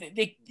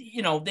 they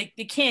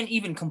can't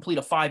even complete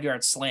a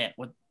 5-yard slant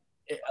with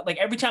like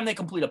every time they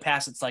complete a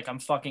pass, it's like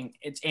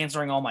it's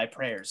answering all my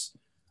prayers.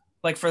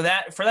 Like for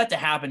that to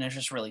happen is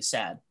just really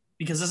sad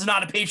because this is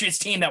not a Patriots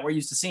team that we're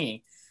used to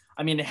seeing.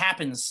 I mean, it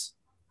happens.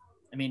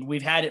 I mean,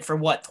 we've had it for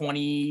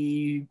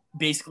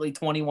basically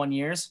 21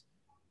 years.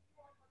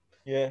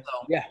 Yeah.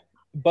 So. Yeah.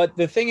 But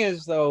the thing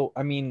is, though,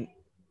 I mean,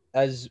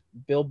 as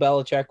Bill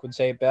Belichick would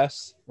say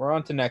best, we're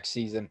on to next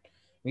season.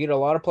 We get a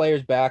lot of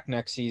players back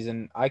next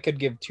season. I could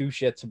give two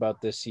shits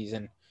about this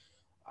season.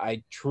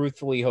 I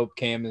truthfully hope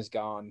Cam is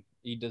gone.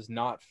 He does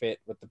not fit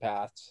with the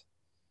Pats.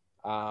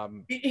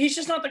 He's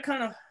just not the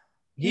kind of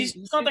he's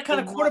not the kind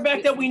of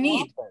quarterback that we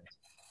need.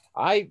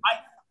 I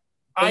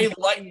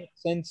like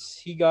since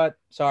he got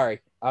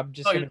sorry. I'm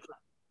just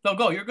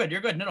go. You're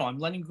good. No, I'm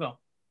letting you go.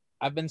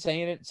 I've been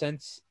saying it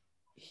since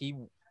he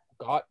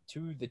got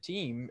to the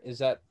team is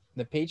that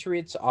the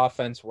Patriots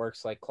offense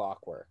works like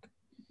clockwork.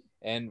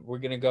 And we're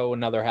going to go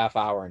another half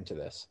hour into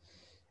this.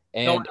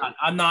 And no,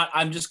 I'm not.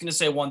 I'm just going to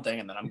say one thing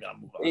and then I'm going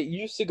to move on. It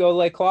used to go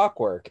like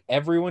clockwork.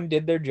 Everyone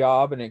did their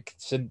job and it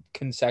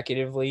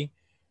consecutively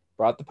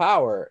brought the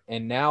power.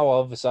 And now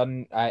all of a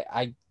sudden,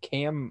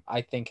 Cam,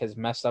 I think, has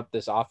messed up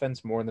this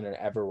offense more than it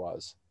ever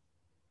was,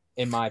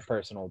 in my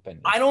personal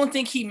opinion. I don't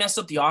think he messed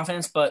up the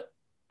offense, but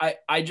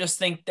I just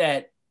think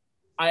that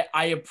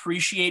I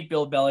appreciate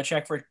Bill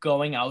Belichick for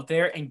going out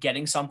there and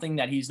getting something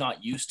that he's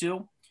not used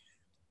to.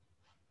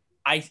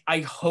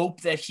 I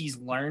hope that he's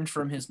learned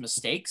from his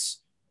mistakes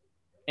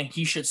and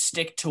he should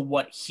stick to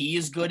what he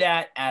is good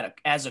at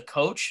as a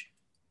coach.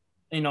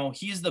 You know,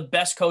 he's the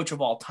best coach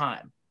of all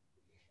time,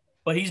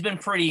 but he's been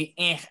pretty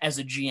as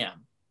a GM.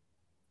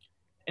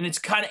 And it's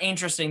kind of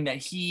interesting that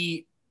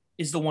he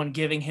is the one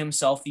giving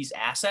himself these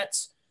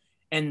assets.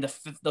 And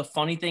the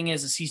funny thing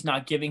is he's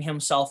not giving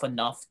himself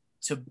enough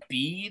to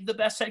be the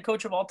best head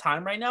coach of all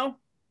time right now.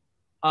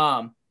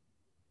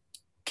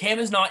 Cam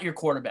is not your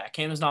quarterback.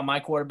 Cam is not my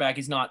quarterback.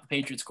 He's not the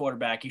Patriots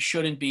quarterback. He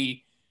shouldn't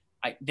be.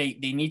 They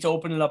need to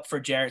open it up for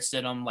Jarrett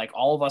Stidham, like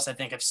all of us, I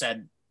think, have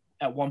said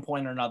at one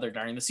point or another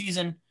during the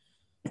season.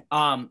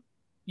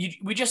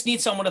 We just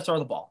need someone to throw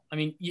the ball. I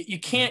mean, you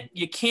can't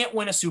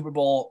win a Super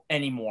Bowl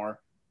anymore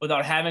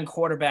without having a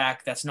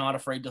quarterback that's not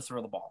afraid to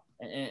throw the ball.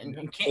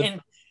 And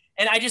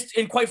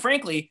quite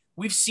frankly,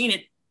 we've seen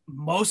it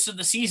most of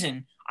the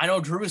season. I know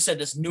Drew has said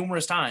this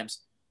numerous times.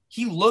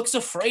 He looks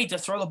afraid to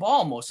throw the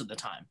ball most of the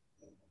time.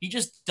 He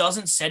just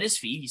doesn't set his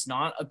feet. He's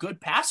not a good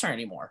passer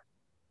anymore.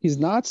 He's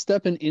not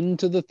stepping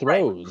into the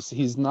throws.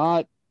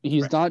 Right.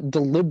 He's not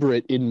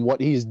deliberate in what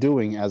he's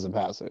doing as a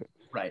passer.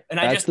 Right. And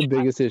that's the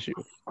biggest issue.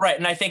 Right.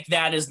 And I think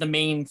that's the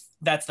main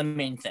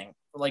thing.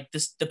 Like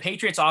the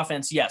Patriots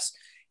offense, yes,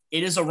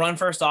 it is a run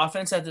first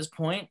offense at this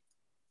point.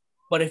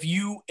 But if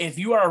you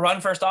are a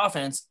run first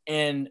offense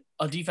and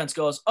a defense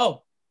goes,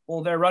 oh,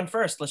 well, they're run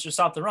first, let's just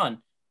stop the run.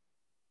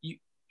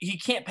 He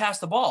can't pass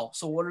the ball.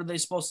 So what are they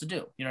supposed to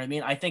do? You know what I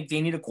mean? I think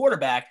they need a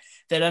quarterback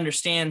that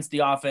understands the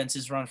offense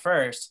is run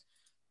first,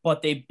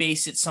 but they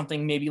base it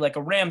something maybe like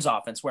a Rams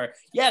offense where,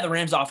 yeah, the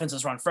Rams offense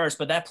is run first,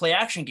 but that play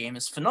action game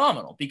is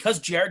phenomenal because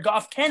Jared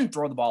Goff can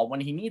throw the ball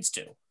when he needs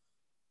to.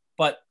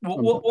 But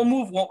we'll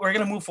move. We're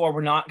going to move forward.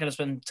 We're not going to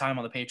spend time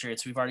on the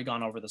Patriots. We've already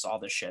gone over all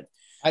this shit.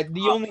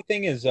 The only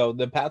thing is, though,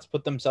 the Pats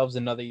put themselves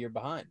another year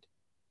behind.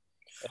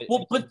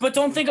 Well, but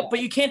don't think, but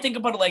you can't think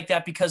about it like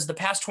that because the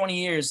past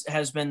 20 years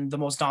has been the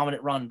most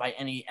dominant run by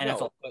any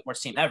NFL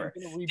sports team ever.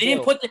 They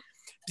didn't put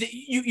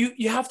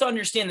you have to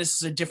understand this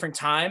is a different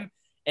time,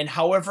 and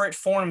however it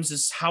forms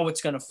is how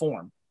it's going to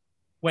form.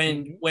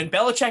 When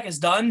Belichick is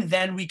done,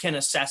 then we can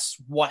assess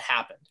what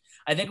happened.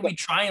 I think if we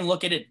try and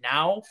look at it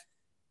now,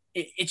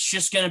 it's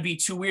just going to be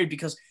too weird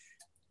because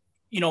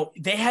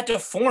they had to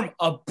form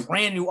a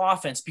brand new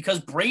offense because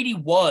Brady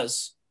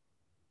was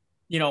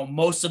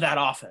most of that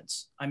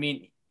offense. I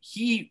mean,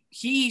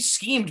 he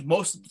schemed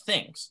most of the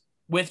things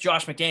with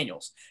Josh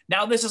McDaniels.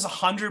 Now this is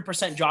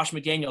 100% Josh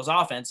McDaniels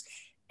offense,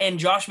 and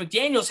Josh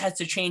McDaniels has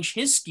to change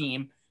his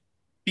scheme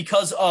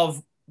because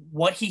of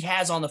what he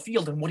has on the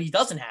field and what he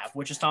doesn't have,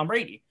 which is Tom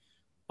Brady.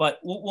 But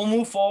we'll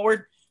move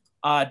forward.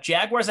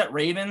 Jaguars at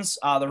Ravens.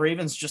 The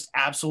Ravens just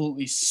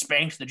absolutely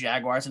spanked the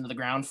Jaguars into the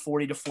ground,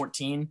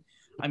 40-14.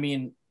 I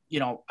mean,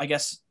 I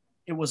guess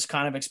it was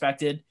kind of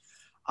expected.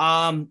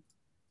 Are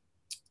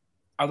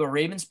the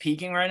Ravens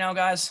peaking right now,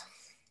 guys?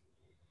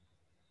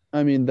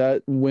 I mean,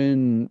 that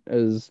win,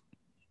 as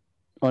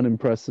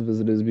unimpressive as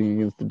it is being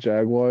against the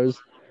Jaguars,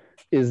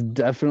 is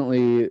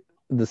definitely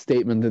the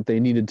statement that they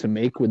needed to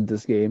make with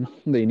this game.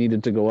 They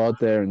needed to go out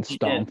there and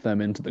stomp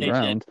them into the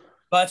ground.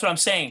 But that's what I'm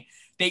saying.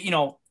 They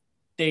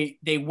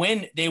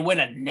win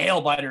a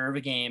nail biter of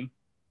a game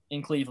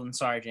in Cleveland.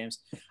 Sorry, James.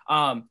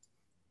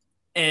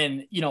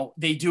 And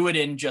they do it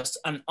in just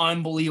an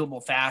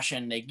unbelievable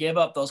fashion. They give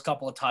up those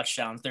couple of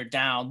touchdowns. They're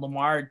down.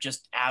 Lamar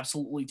just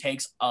absolutely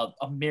takes a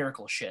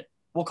miracle shit.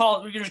 We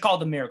can just call it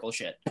the miracle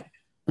shit.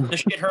 The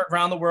shit hurt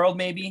around the world,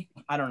 maybe.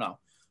 I don't know.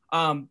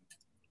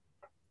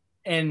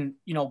 And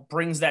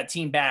brings that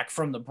team back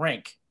from the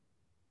brink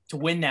to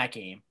win that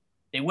game.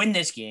 They win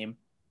this game.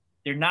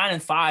 They're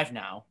 9-5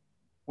 now,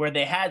 where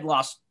they had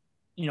lost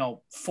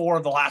 4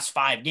 of the last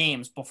 5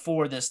 games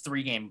before this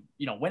 3-game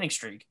winning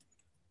streak.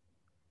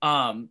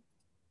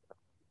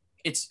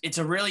 It's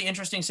a really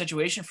interesting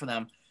situation for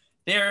them.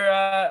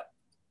 I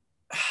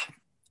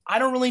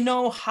don't really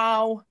know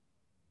how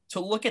to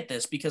look at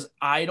this, because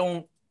I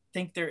don't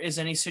think there is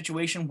any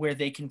situation where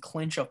they can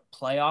clinch a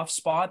playoff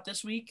spot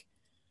this week.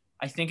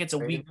 I think it's a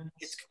week.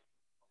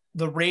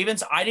 The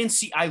Ravens,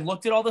 I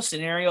looked at all the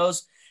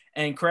scenarios,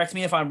 and correct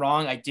me if I'm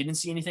wrong, I didn't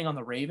see anything on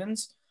the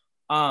Ravens.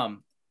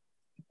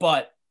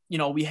 But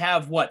we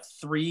have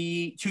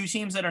 2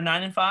 teams that are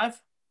 9-5.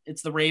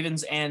 It's the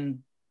Ravens and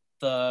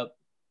the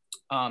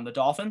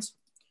Dolphins.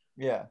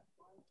 Yeah.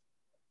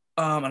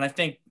 And I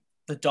think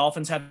the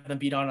Dolphins have them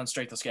beat on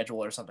strength of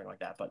schedule or something like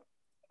that. But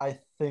I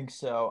think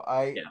so.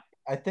 I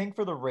think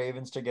for the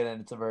Ravens to get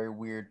in, it's a very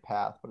weird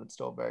path, but it's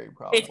still very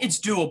probable. It's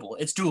doable.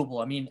 It's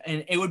doable. I mean,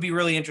 and it would be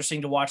really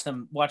interesting to watch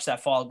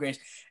that fall of grace.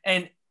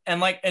 And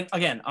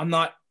again, I'm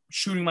not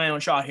shooting my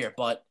own shot here,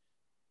 but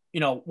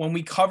when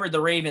we covered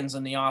the Ravens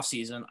in the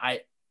offseason,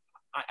 I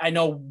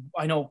know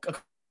a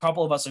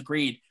couple of us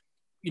agreed.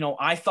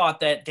 I thought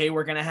that they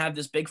were going to have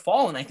this big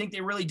fall, and I think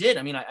they really did.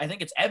 I mean, I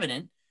think it's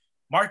evident.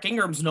 Mark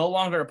Ingram's no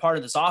longer a part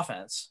of this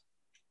offense.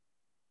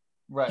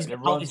 Right. It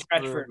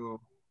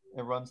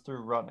runs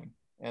through running,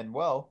 and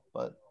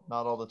but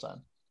not all the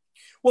time.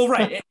 Well,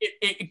 right.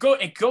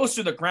 it goes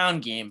through the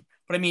ground game,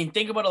 but I mean,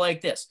 think about it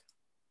like this.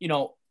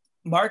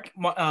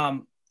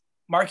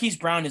 Marquise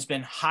Brown has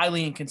been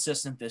highly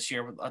inconsistent this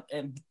year,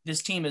 and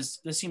this team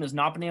has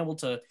not been able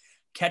to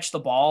catch the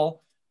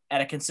ball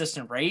at a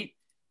consistent rate.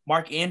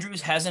 Mark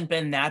Andrews hasn't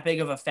been that big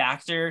of a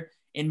factor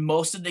in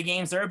most of the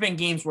games. There have been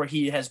games where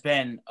he has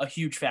been a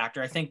huge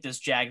factor. I think this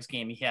Jags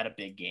game, he had a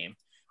big game.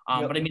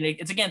 But I mean,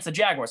 it's against the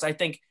Jaguars. I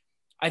think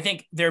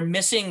they're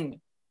missing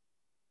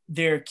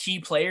their key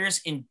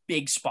players in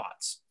big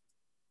spots.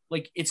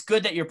 Like, it's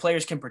good that your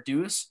players can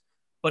produce,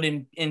 but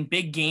in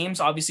big games,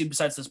 obviously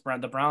besides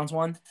the Browns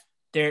one,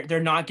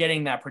 they're not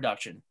getting that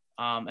production.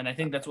 And I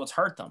think that's what's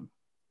hurt them.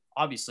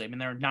 Obviously, I mean,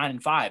 they're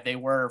 9-5. They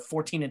were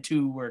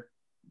 14-2 or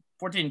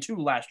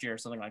 14-2 last year or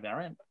something like that,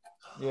 right?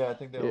 Yeah, I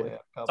think they only have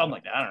a couple. Something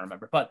like that. I don't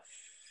remember. But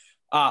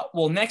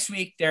next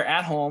week they're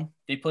at home.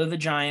 They play the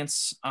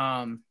Giants.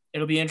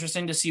 It'll be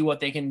interesting to see what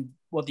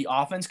the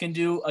offense can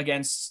do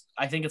against,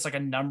 I think it's like a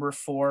number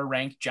 4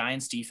 ranked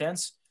Giants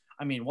defense.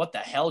 I mean, what the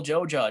hell,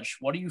 Joe Judge?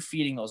 What are you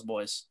feeding those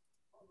boys?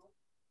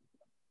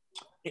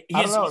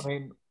 I don't know. I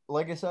mean,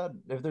 like I said,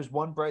 if there's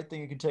one bright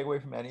thing you can take away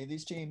from any of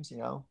these teams,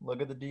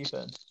 look at the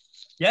defense.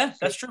 Yeah,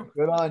 that's true.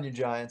 Good on you,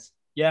 Giants.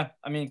 Yeah,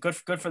 I mean, good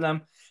for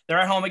them. They're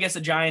at home against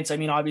the Giants. I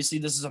mean, obviously,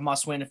 this is a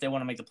must-win if they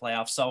want to make the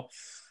playoffs. So,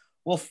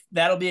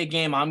 that'll be a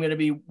game I'm going to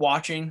be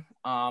watching.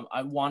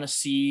 I want to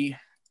see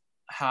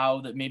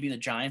how maybe the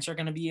Giants are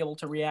going to be able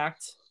to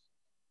react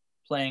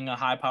playing a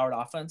high-powered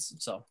offense.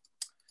 So,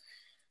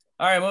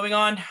 all right, moving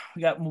on.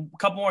 We got a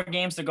couple more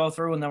games to go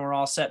through, and then we're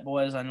all set,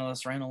 boys. I know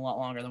this ran a lot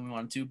longer than we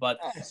wanted to, but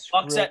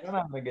Bucks I'm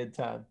having a good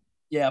time.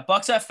 Yeah,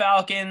 Bucks at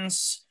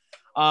Falcons.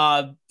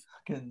 I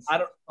don't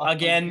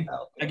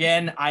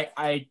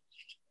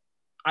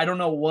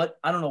know what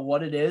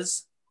it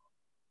is.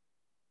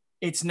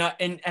 It's not,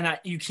 and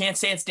you can't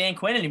say it's Dan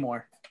Quinn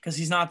anymore because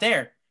he's not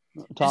there.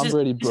 Tom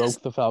Brady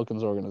broke the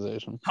Falcons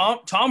organization.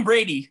 Tom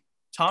Brady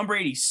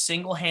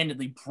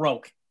single-handedly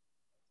broke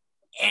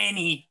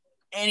any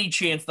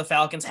chance the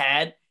Falcons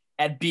had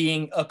at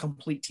being a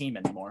complete team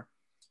anymore.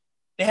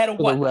 They had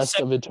for the rest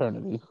of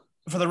eternity.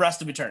 For the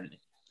rest of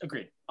eternity.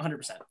 Agreed.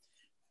 100%.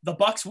 The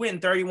Bucks win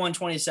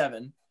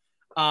 31-27.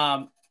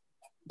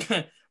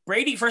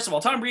 Brady, first of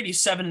all, Tom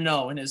Brady's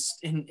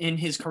 7-0 in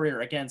his career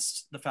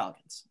against the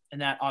Falcons,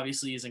 and that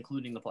obviously is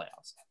including the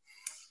playoffs.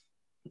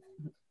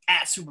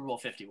 At Super Bowl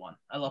 51.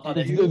 I love how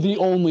the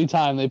only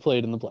time they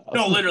played in the playoffs.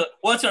 No, literally.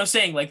 Well, that's what I'm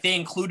saying. Like, they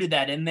included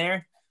that in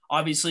there,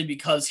 obviously,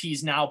 because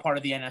he's now part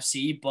of the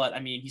NFC. But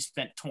I mean, he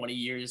spent 20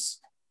 years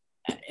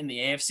in the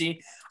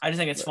AFC. I just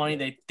think it's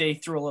funny they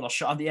threw a little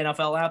shot on the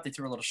NFL app. They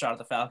threw a little shot at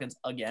the Falcons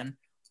again.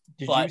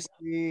 Did you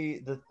see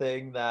the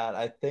thing that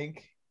I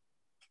think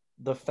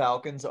the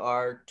Falcons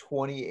are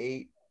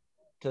 28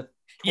 to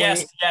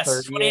 28,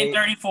 yes,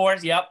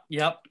 28-34.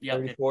 Yep.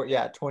 34,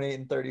 yeah,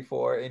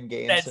 28-34 in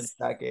games since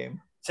that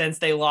game. Since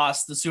they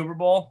lost the Super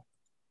Bowl.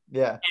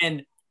 Yeah.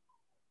 And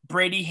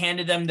Brady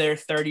handed them their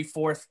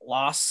 34th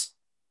loss.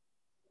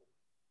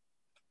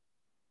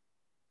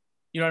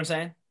 You know what I'm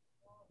saying?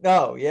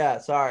 Oh, yeah.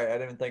 Sorry. I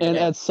didn't think And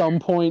of that. at some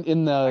point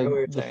in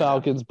the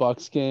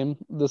Falcons-Bucks game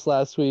this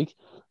last week,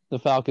 the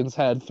Falcons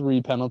had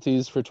 3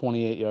 penalties for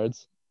 28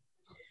 yards.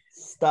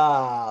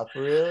 Stop.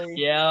 Really?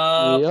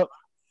 Yeah. Yep.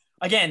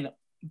 Again,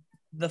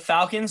 the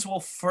Falcons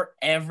will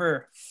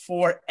forever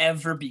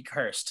be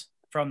cursed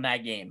from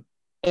that game.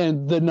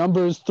 And the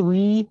numbers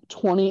 3,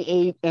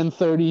 28, and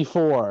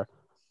 34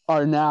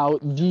 are now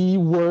the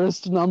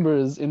worst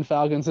numbers in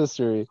Falcons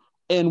history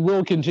and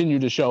will continue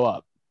to show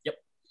up. Yep.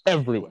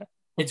 Everywhere.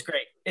 It's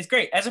great. It's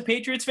great. As a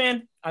Patriots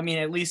fan, I mean,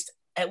 at least,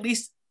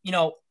 you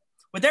know,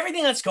 with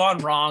everything that's gone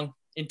wrong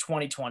in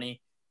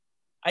 2020,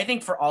 I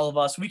think for all of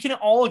us, we can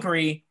all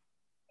agree,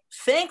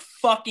 thank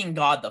fucking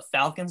God the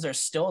Falcons are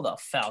still the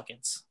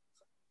Falcons.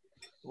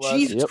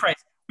 Jesus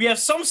Christ. We have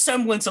some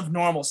semblance of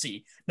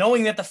normalcy,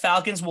 knowing that the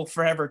Falcons will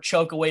forever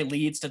choke away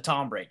leads to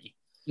Tom Brady.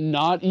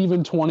 Not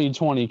even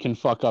 2020 can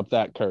fuck up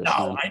that curse.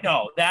 No, man. I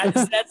know. That's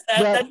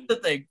the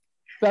thing.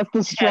 That's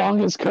the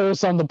strongest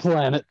curse on the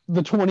planet.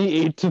 The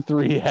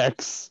 28-3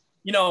 hex.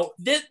 You know,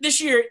 this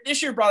year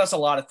brought us a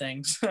lot of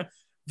things.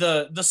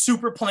 the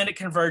super planet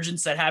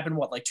convergence that happened,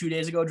 2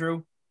 days ago,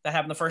 Drew? That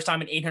happened the first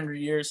time in 800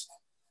 years.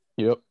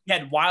 Yep. You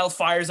had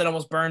wildfires that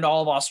almost burned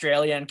all of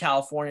Australia and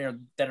California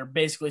that are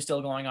basically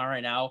still going on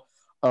right now.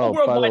 Oh,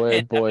 by the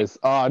way, boys.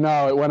 Oh,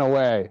 no, it went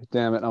away.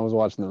 Damn it. I was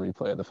watching the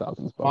replay of the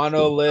Falcons.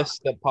 Monoliths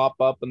that pop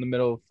up in the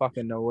middle of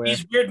fucking nowhere.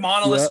 These weird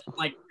monoliths,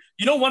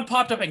 one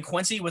popped up in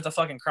Quincy with a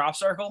fucking crop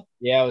circle?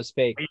 Yeah, it was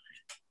fake.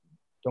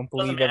 Don't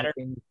believe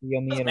everything you see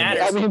on the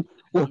internet. I mean,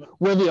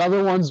 were the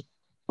other ones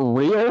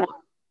real?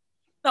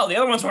 No, the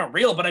other ones weren't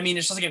real, but I mean,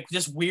 it's just like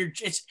this weird.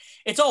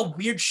 It's all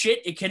weird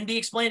shit. It can be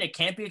explained. It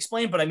can't be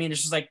explained, but I mean,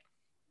 it's just like,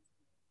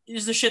 this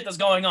is the shit that's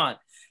going on.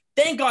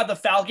 Thank God the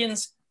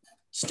Falcons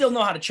still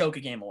know how to choke a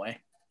game away.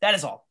 That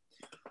is all.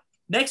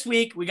 Next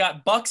week we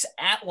got Bucks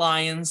at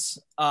Lions.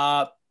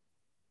 Go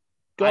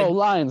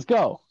Lions,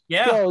 go!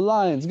 Yeah, go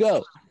Lions,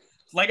 go!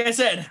 Like I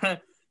said,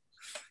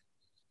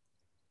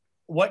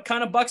 what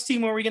kind of Bucks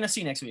team are we going to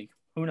see next week?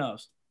 Who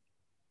knows?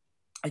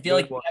 I feel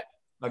like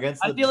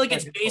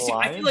it's basic.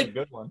 I feel like a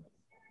good one.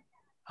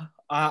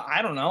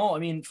 I don't know. I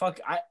mean, fuck.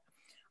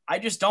 I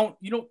just don't.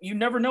 You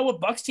never know what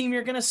Bucks team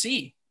you're going to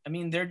see. I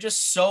mean, they're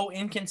just so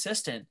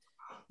inconsistent.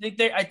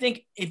 I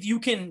think if you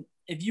can,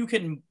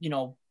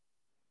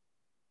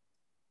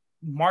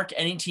 mark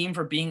any team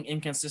for being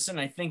inconsistent,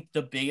 I think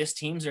the biggest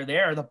teams are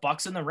the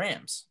Bucks and the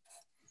Rams.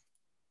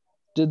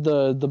 Did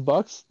the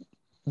Bucks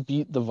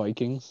beat the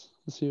Vikings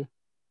this year?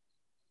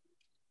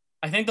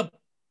 I think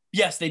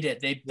yes, they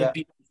did.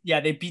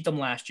 They beat them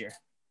last year.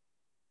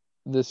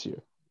 This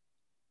year.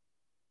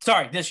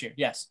 Sorry, this year.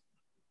 Yes.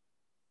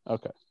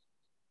 Okay.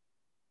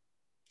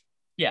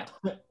 Yeah.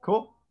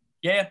 Cool.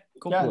 Yeah.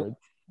 Cool.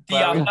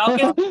 Yeah.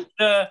 Falcons.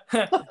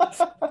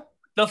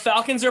 The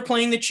Falcons are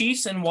playing the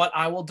Chiefs in what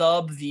I will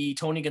dub the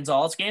Tony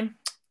Gonzalez game,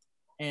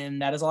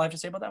 and that is all I have to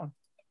say about that one.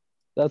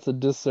 That's a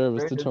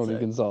disservice to Tony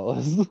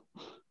Gonzalez.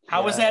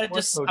 How was that a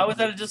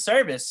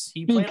disservice?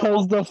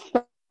 Because the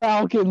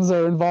Falcons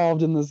are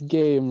involved in this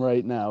game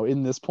right now,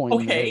 in this point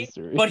in their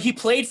history. But he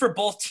played for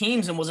both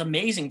teams and was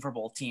amazing for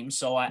both teams.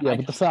 So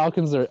but the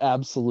Falcons are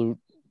absolute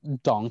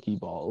donkey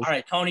balls. All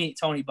right, Tony,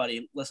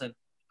 buddy, listen.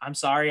 I'm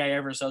sorry I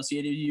ever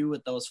associated you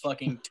with those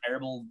fucking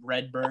terrible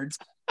red birds.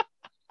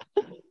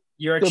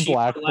 You're a cheap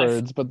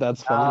blackbirds, but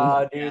that's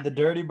fine. Dude, the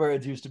dirty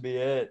birds used to be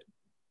it.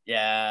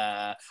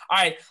 Yeah. All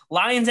right,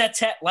 Lions at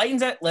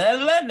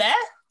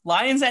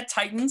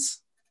Titans.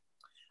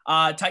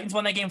 Titans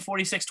won that game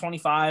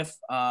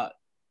 46-25.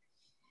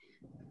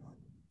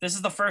 This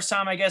is the first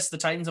time, I guess, the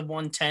Titans have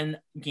won 10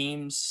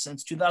 games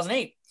since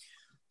 2008.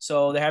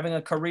 So they're having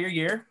a career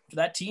year for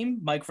that team.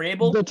 Mike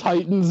Vrabel. The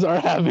Titans are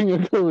having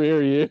a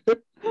career year.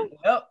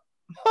 Yep.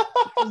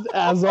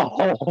 As a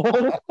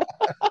whole.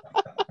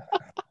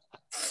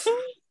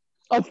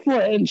 A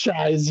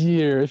franchise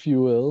year, if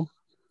you will.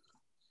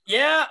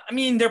 Yeah, I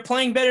mean, they're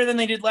playing better than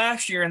they did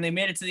last year, and they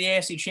made it to the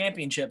AFC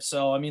Championship.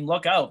 So, I mean,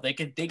 look out. They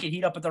could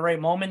heat up at the right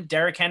moment.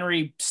 Derrick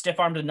Henry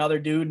stiff-armed another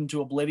dude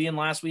into oblivion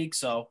last week,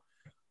 so.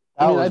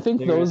 I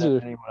think those are.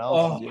 That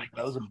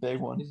was a big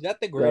one. Is that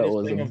the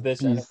greatest thing of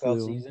this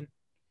NFL season?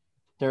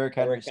 Derrick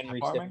Henry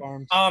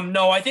stiff-armed?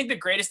 No, I think the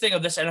greatest thing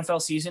of this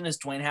NFL season is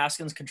Dwayne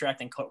Haskins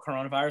contracting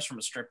coronavirus from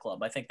a strip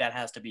club. I think that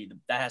has to be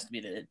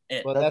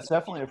it. Well, that's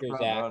definitely a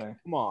front runner.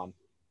 Come on.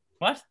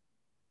 What?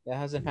 That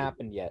hasn't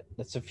happened yet.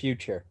 That's the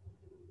future.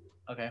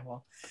 Okay,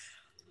 well.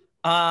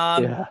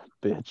 Yeah,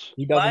 bitch.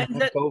 He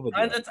doesn't have COVID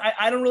yet.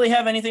 I don't really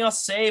have anything else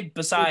to say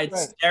besides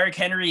right. Derrick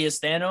Henry is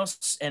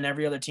Thanos, and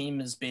every other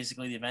team is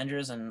basically the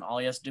Avengers, and all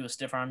he has to do is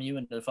stiff arm you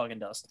into the fucking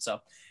dust. So,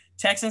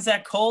 Texans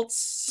at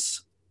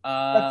Colts.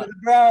 That's the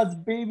Browns,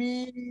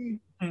 baby.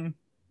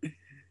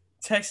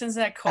 Texans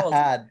at Colts.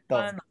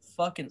 The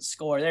fucking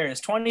score. There it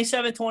is.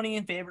 27-20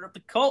 in favor of the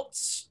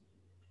Colts.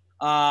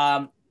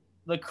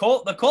 The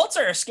Colts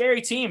are a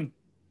scary team.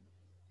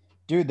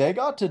 Dude, they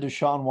got to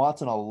Deshaun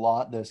Watson a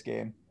lot this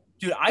game.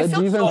 Dude, I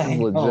feel so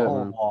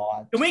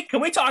legit.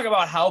 Can we talk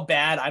about how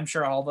bad I'm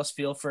sure all of us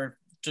feel for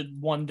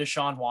one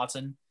Deshaun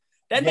Watson?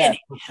 That man,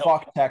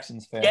 fuck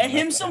Texans fans. Get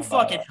him some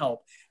fucking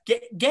help.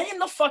 Get him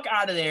the fuck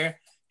out of there.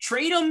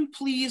 Trade him,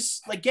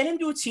 please. Like, get him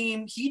to a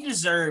team. He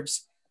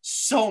deserves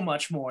so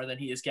much more than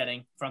he is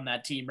getting from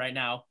that team right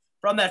now,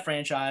 from that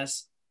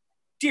franchise.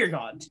 Dear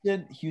God.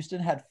 Houston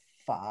had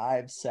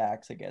 5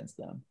 sacks against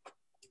them.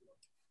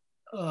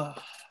 Ugh.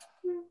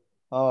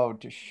 Oh,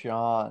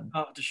 Deshaun.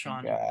 Oh,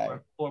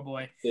 Deshaun. Poor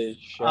boy.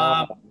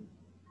 Deshaun.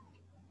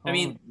 I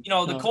mean,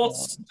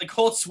 the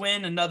Colts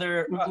win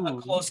another a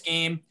close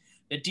game.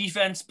 The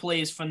defense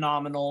plays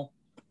phenomenal.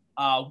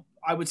 I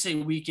would say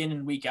week in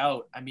and week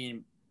out. I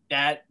mean,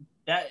 that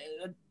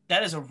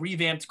is a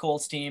revamped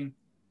Colts team.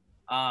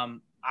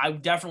 I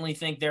definitely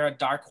think they're a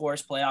dark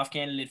horse playoff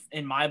candidate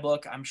in my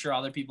book. I'm sure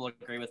other people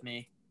agree with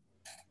me.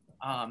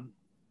 I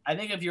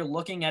think if you're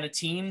looking at a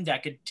team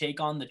that could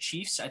take on the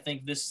Chiefs, I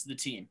think this is the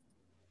team.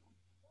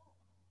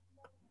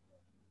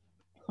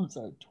 I'm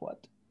sorry,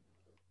 what?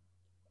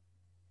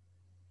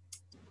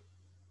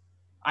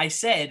 I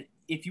said,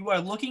 if you are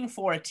looking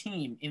for a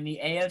team in the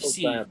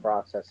AFC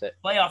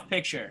playoff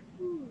picture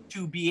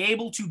to be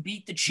able to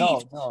beat the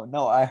Chiefs.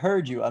 No. I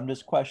heard you. I'm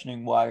just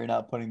questioning why you're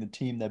not putting the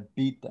team that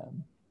beat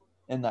them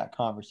in that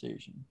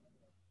conversation.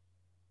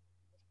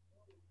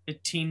 The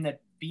team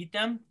that beat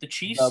them? The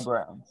Chiefs? The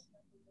Browns.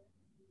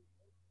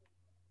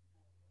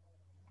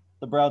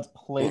 The Browns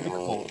played the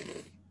Colts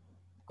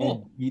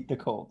and beat the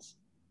Colts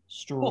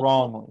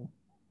strongly.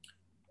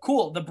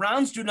 Cool. The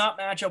Browns do not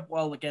match up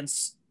well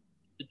against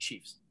the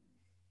Chiefs.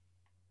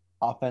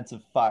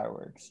 Offensive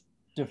fireworks.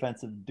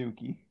 Defensive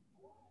dookie.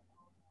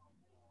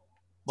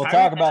 We'll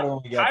talk about it when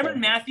we get there. Tyrann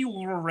Mathieu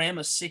will ram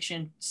his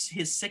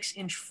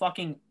 6-inch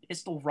fucking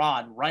pistol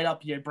rod right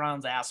up your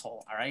Browns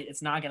asshole. All right,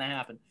 it's not gonna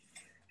happen.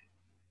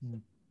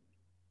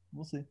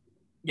 We'll see.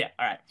 Yeah.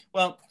 All right.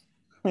 Well,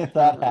 if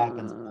that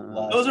happens,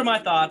 those are my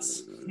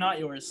thoughts, not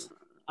yours.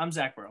 I'm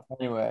Zach Burrow.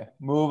 Anyway,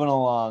 moving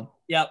along.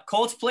 Yep.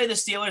 Colts play the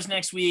Steelers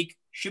next week.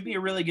 Should be a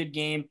really good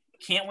game.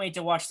 Can't wait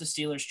to watch the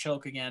Steelers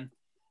choke again.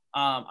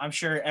 I'm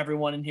sure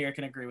everyone in here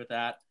can agree with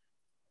that.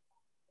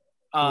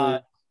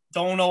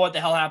 Don't know what the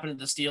hell happened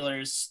to the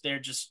Steelers. They're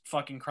just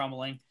fucking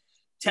crumbling.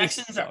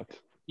 Texans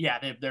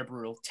they're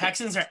brutal.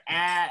 Texans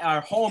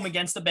are home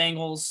against the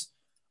Bengals.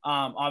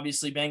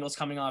 Obviously, Bengals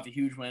coming off a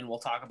huge win. We'll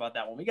talk about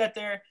that when we get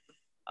there.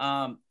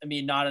 I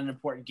mean, not an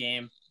important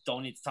game.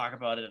 Don't need to talk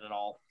about it at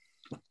all.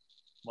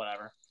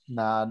 Whatever.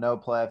 Nah, no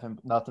playoff,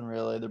 nothing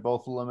really. They're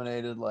both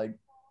eliminated.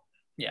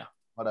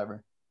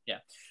 Whatever. Yeah.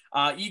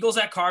 Eagles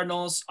at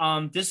Cardinals.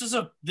 This is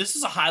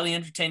a highly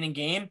entertaining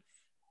game.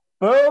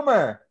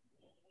 Boomer.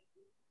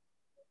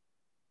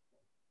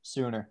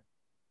 Sooner.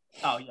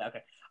 Oh yeah.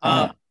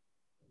 Okay.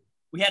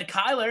 We had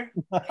Kyler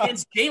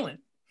against Jalen.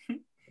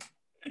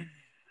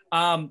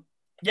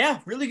 Yeah,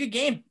 really good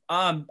game.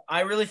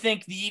 I really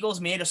think the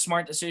Eagles made a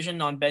smart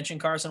decision on benching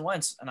Carson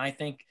Wentz, and I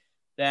think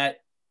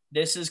that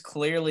this is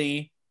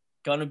clearly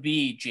gonna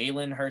be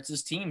Jalen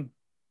Hurts' team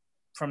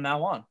from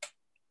now on.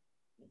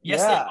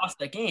 Yes, they lost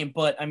that game,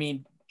 but I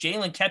mean,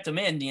 Jalen kept them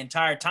in the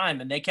entire time,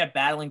 and they kept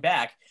battling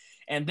back.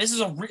 And this is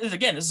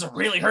a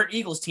really hurt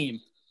Eagles team.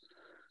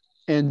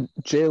 And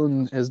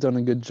Jalen has done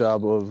a good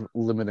job of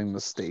limiting the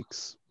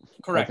stakes.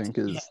 Correct. I think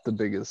is the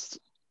biggest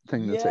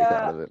thing to take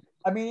out of it.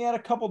 I mean, he had a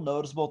couple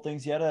noticeable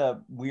things. He had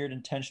a weird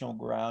intentional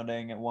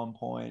grounding at one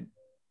point.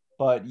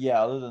 But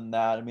yeah, other than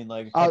that, I mean,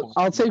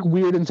 I'll take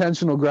weird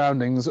intentional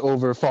groundings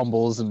over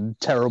fumbles and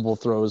terrible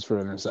throws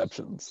for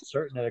interceptions.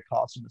 Certain that it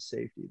cost him a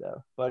safety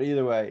though. But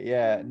either way,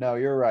 yeah, no,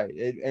 you're right.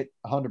 It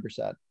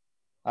 100%.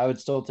 I would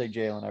still take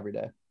Jalen every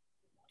day.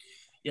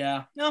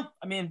 Yeah, no,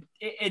 I mean,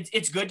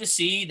 it's good to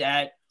see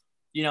that,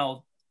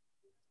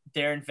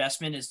 their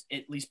investment is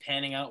at least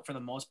panning out for the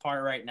most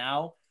part right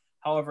now.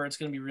 However, it's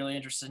going to be really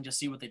interesting to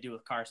see what they do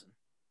with Carson.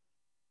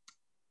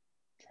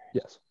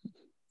 Yes.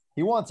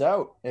 He wants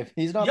out. If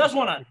he's not, he does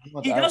want out.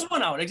 He does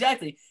want out.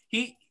 Exactly.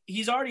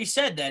 He's already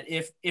said that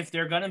if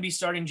they're going to be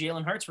starting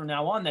Jalen Hurts from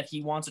now on, that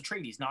he wants a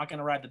trade. He's not going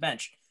to ride the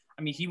bench.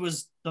 I mean, he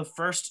was the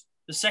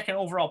second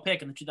overall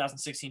pick in the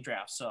 2016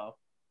 draft. So,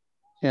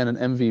 and an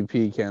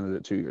MVP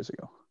candidate 2 years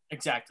ago.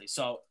 Exactly.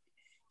 So,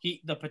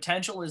 the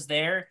potential is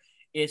there.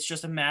 It's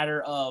just a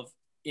matter of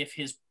if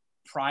his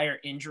prior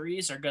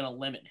injuries are going to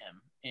limit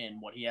him in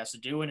what he has to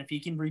do, and if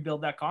he can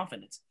rebuild that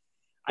confidence.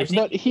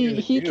 But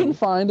he can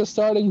find a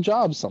starting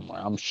job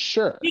somewhere, I'm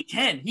sure. He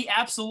can. He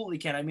absolutely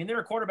can. I mean, there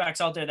are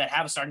quarterbacks out there that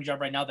have a starting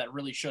job right now that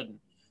really shouldn't.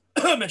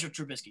 Mitchell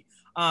Trubisky.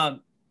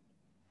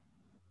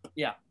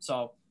 Yeah.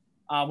 So,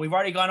 We've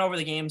already gone over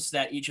the games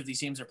that each of these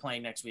teams are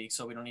playing next week,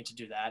 so we don't need to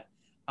do that.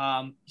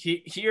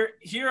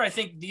 Here, I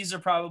think these are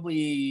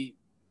probably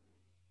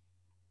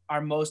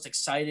our most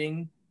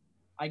exciting,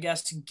 I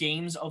guess,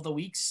 games of the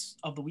week.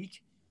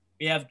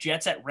 We have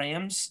Jets at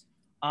Rams.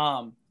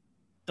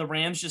 The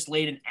Rams just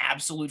laid an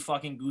absolute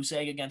fucking goose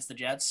egg against the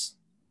Jets.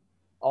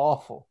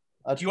 Awful.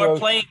 You are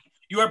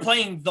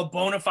playing the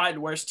bona fide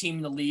worst team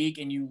in the league,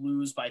 and you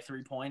lose by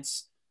 3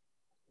 points.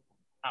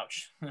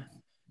 Ouch.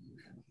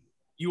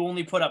 You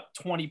only put up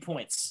 20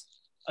 points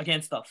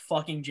against the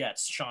fucking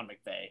Jets, Sean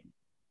McVay.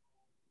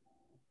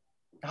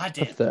 God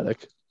damn.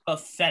 Pathetic.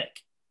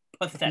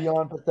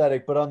 Beyond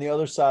pathetic, but on the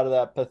other side of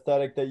that,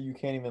 pathetic that you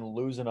can't even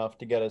lose enough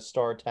to get a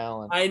star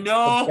talent. I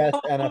know. The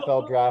best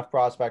NFL draft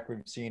prospect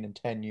we've seen in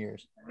 10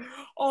 years.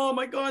 Oh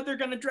my God, they're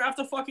gonna draft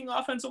a fucking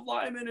offensive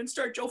lineman and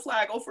start Joe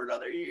Flacco for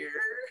another year.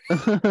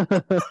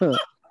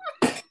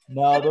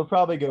 No, they'll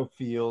probably go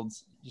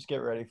Fields. Just get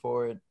ready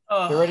for it.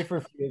 Get ready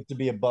for Fields to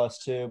be a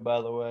bust too, by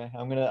the way.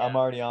 I'm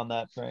already on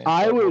that train.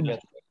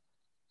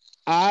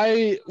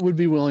 I would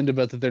be willing to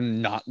bet that they're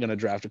not gonna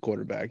draft a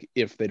quarterback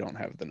if they don't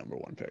have the number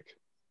 1 pick.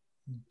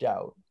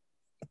 Doubt.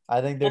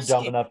 I think they're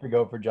dumb enough to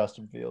go for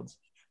Justin Fields.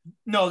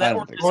 No,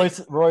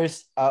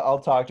 Royce, I'll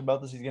talk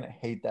about this. He's gonna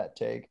hate that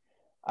take.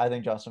 I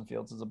think Justin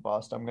Fields is a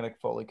bust. I'm gonna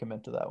fully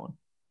commit to that one.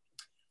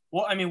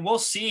 Well, I mean, we'll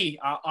see.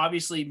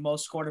 Obviously,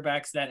 most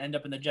quarterbacks that end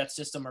up in the Jet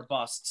system are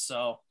busts.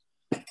 So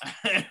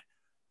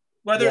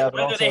whether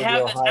they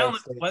have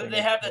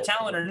the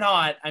talent or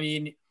not, I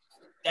mean,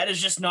 that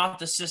is just not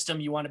the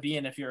system you want to be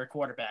in if you're a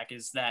quarterback.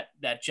 Is that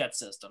Jet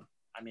system?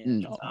 I mean,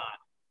 it's not.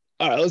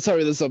 All right, let's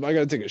hurry this up. I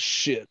gotta take a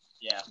shit.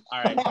 Yeah.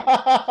 All right.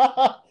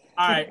 All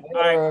right.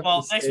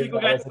 Well, next week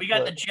we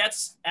got the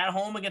Jets at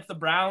home against the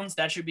Browns.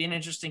 That should be an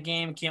interesting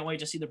game. Can't wait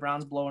to see the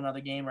Browns blow another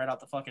game right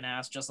out the fucking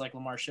ass, just like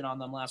Lamar shit on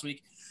them last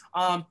week.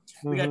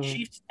 We got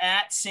Chiefs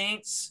at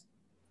Saints.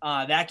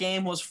 That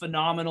game was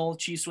phenomenal.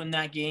 Chiefs win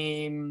that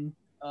game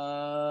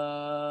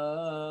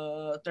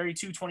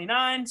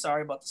 32-29.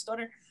 Sorry about the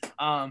stutter.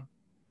 I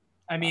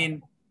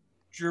mean,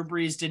 Drew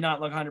Brees did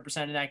not look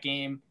 100% in that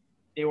game.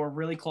 They were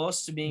really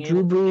close to being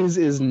Drew Brees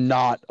is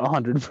not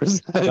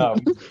 100%. No,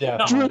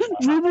 Drew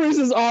Brees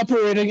is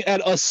operating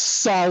at a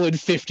solid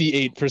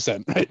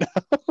 58% right now.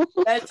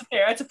 That's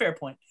a fair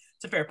point.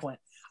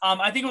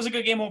 I think it was a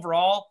good game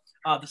overall.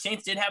 The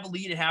Saints did have a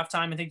lead at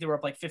halftime. I think they were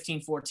up like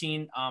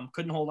 15-14.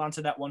 Couldn't hold on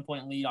to that 1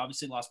 point lead.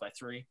 Obviously lost by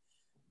 3.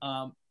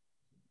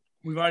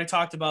 We've already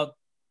talked about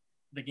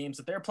the games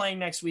that they're playing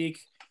next week.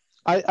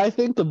 I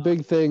think the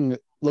big thing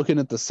looking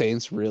at the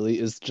Saints really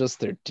is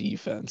just their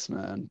defense,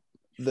 man.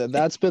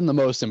 That's been the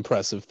most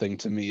impressive thing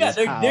to me. Yeah,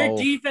 their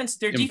defense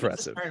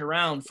has turned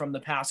around from the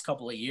past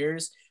couple of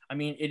years. I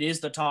mean, it is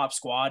the top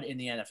squad in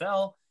the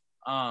NFL.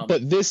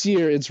 But this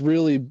year, it's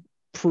really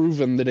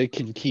proven that it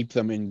can keep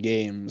them in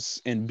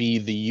games and be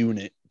the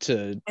unit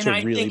to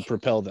really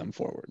propel them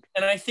forward.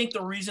 And I think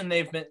the reason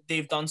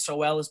they've done so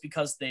well is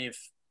because they've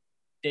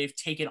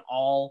taken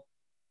all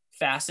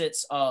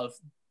facets of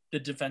the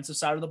defensive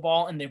side of the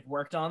ball and they've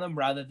worked on them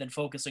rather than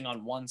focusing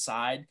on one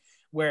side.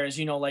 Whereas,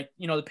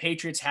 the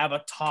Patriots have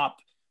a top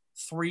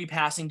 3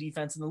 passing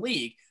defense in the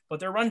league, but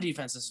their run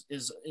defense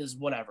is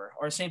whatever.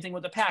 Or same thing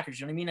with the Packers.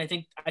 You know what I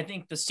mean? I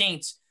think the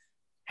Saints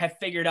have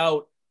figured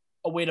out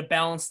a way to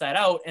balance that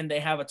out, and they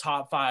have a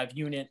top 5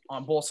 unit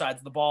on both sides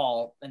of the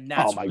ball. And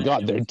that's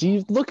God,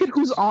 look at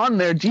who's on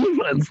their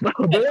defense though.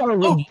 They are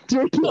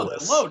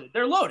ridiculous.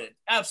 They're loaded.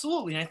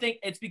 Absolutely. And I think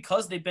it's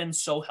because they've been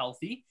so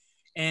healthy,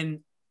 and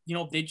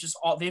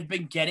they've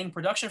been getting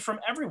production from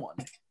everyone.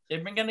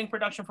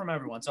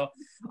 So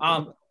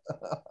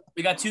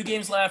we got 2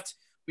 games left.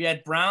 We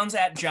had Browns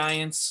at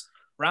Giants.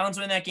 Browns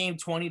win that game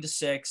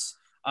 20-6.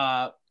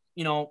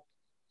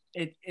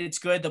 It's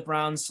good. The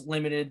Browns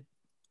limited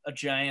a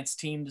Giants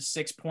team to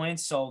 6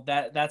 points. So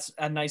that's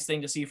a nice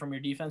thing to see from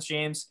your defense,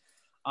 James.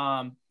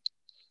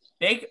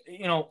 They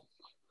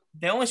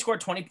only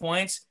scored 20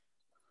 points.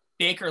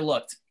 Baker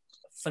looked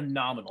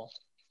phenomenal.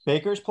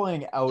 Baker's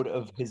playing out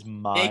of his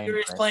mind. Baker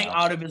is playing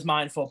out of his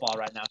mind football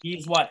right now.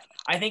 He's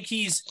I think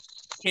his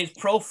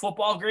pro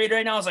football grade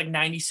right now is like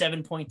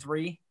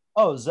 97.3.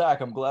 Oh, Zach,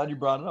 I'm glad you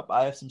brought it up.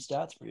 I have some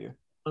stats for you.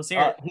 Let's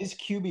hear it. His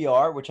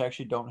QBR, which I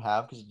actually don't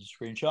have because it's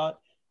a screenshot,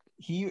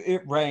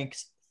 it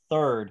ranks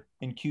 3rd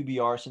in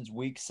QBR since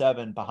week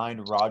 7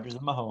 behind Rodgers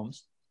and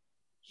Mahomes.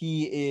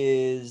 He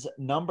is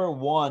number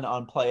 1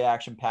 on play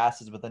action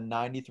passes with a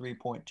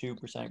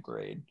 93.2%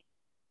 grade.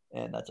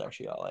 And that's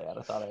actually all I had.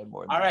 I thought I had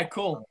more. All right,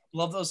 cool.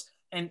 Love those.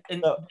 And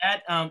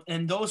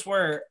those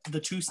were the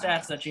 2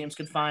 stats that James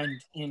could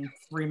find in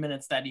 3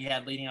 minutes that he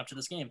had leading up to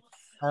this game.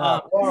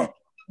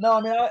 No,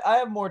 I mean, I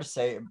have more to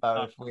say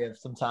about if we have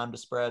some time to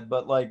spread,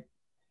 but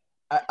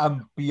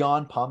I'm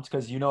beyond pumped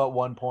because, at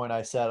one point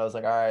I said, I was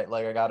like, all right,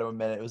 I got to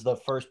admit it was the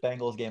first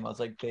Bengals game. I was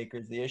like,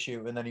 Baker's the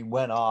issue. And then he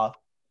went off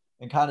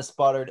and kind of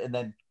sputtered and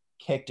then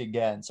kicked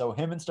again. So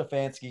him and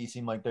Stefanski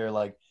seem like they're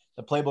the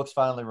playbook's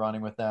finally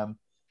running with them.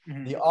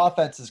 Mm-hmm. The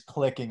offense is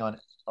clicking on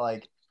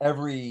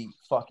every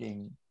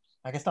fucking,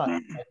 I guess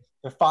not,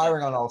 they're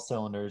firing on all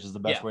cylinders is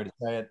the best way to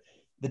say it.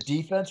 The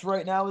defense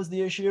right now is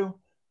the issue,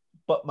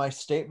 but my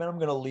statement, I'm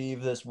going to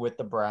leave this with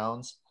the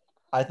Browns.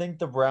 I think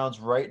the Browns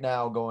right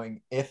now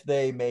if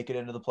they make it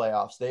into the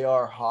playoffs, they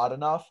are hot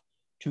enough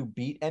to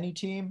beat any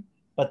team,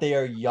 but they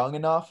are young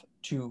enough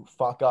to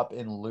fuck up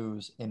and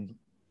lose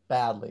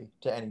badly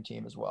to any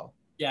team as well.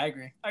 Yeah, I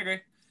agree.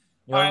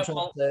 You know what I'm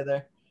trying to say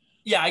there?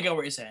 Yeah, I get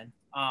what you're saying.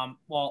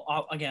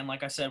 Again,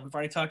 like I said, we've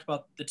already talked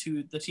about the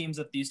teams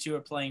that these two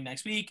are playing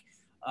next week.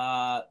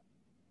 Where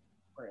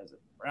is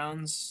it?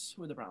 Browns.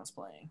 Who are the Browns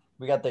playing?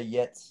 We got the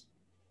Yits.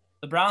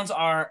 The Browns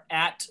are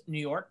at New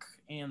York,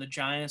 and the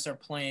Giants are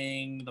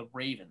playing the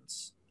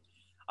Ravens.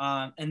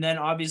 And then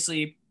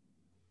obviously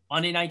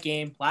Monday night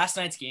game, last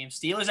night's game,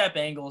 Steelers at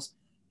Bengals.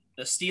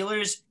 The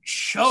Steelers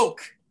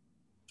choke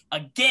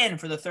again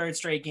for the third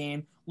straight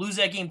game, lose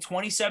that game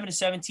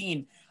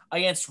 27-17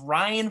 against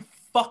Ryan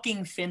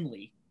fucking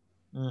Finley.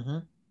 Mm-hmm.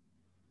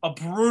 A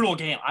brutal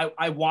game.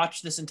 I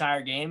watched this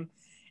entire game,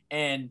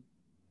 and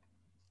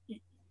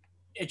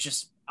it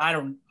just I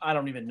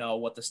don't even know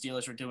what the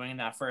Steelers were doing in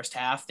that first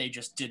half. They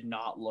just did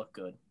not look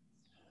good.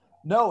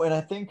 No, and I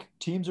think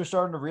teams are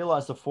starting to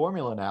realize the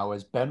formula now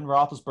is Ben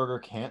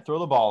Roethlisberger can't throw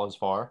the ball as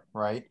far,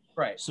 right?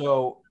 Right.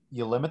 So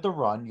you limit the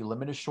run, you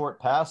limit his short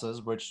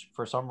passes, which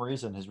for some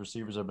reason his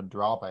receivers have been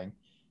dropping,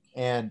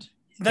 and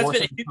that's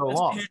been a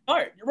huge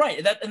part,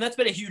 right? That's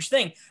been a huge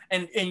thing.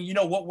 And you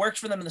know what works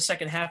for them in the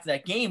second half of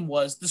that game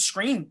was the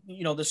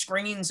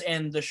screens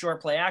and the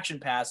short play action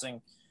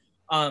passing.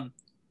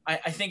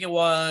 I think it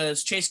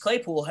was Chase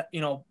Claypool.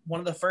 One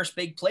of the first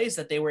big plays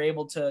that they were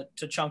able to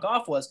chunk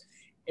off was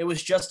it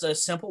was just a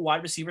simple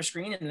wide receiver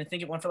screen, and I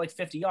think it went for like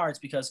 50 yards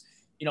because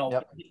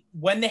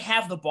when they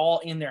have the ball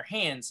in their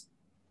hands,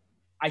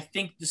 I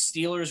think the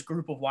Steelers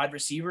group of wide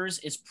receivers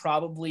is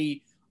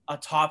probably a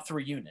top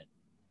 3 unit.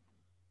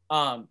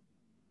 And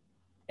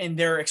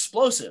they're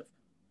explosive,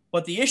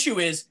 but the issue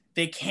is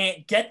they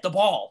can't get the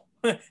ball.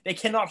 They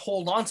cannot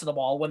hold on to the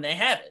ball when they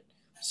have it.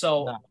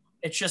 So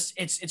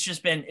it's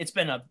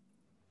been a,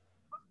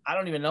 I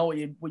don't even know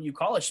what you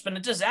call it. It's been a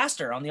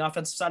disaster on the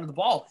offensive side of the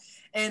ball.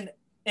 And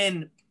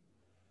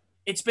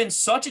it's been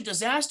such a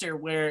disaster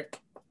where,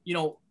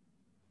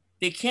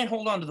 they can't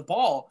hold on to the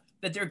ball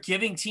that they're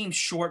giving teams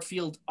short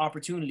field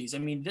opportunities. I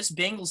mean, this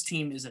Bengals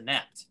team is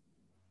inept.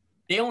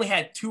 They only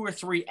had 2 or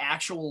 3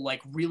 actual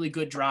really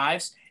good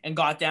drives and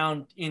got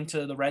down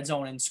into the red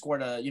zone and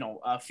scored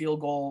a field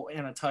goal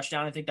and a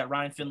touchdown. I think that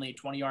Ryan Finley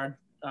 20-yard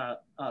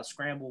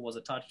scramble was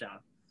a touchdown.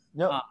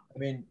 No, I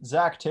mean,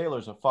 Zach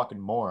Taylor's a fucking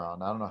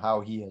moron. I don't know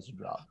how he has a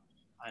job.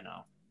 I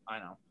know.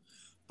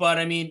 But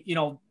I mean,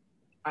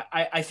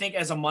 I think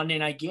as a Monday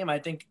night game, I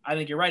think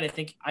you're right. I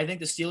think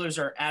the Steelers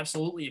are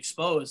absolutely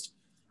exposed.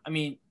 I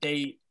mean,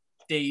 they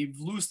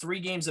lose 3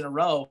 games in a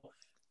row.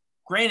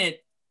 Granted,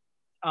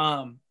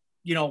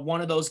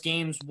 one of those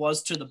games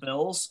was to the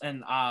Bills,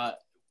 and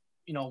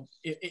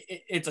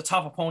it's a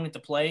tough opponent to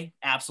play.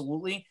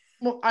 Absolutely.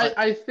 Well,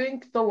 I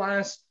think the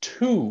last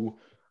 2.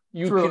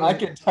 I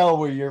can tell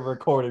where you're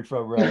recording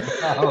from right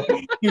now.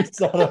 You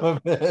son of a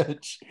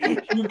bitch.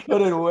 You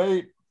couldn't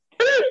wait.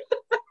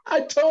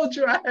 I told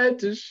you I had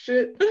to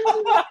shit.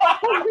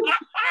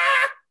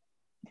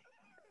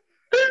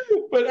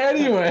 But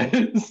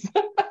anyways,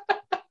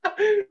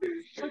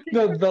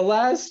 the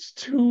last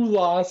 2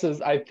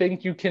 losses, I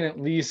think you can at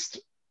least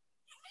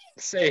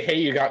say, hey,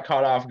 you got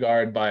caught off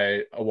guard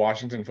by a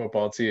Washington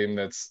football team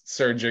that's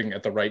surging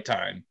at the right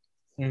time.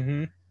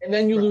 Mm-hmm. And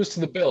then you lose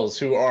to the Bills,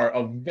 who are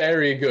a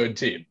very good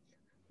team.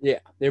 Yeah,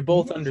 they're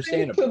both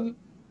understandable.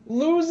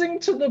 Losing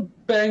to the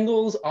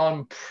Bengals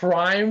on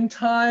prime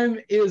time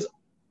is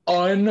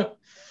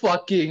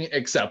unfucking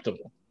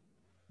acceptable.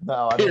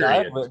 No, I mean,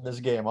 I've written this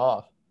game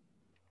off.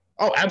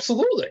 Oh,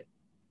 absolutely.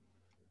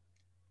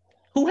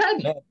 Who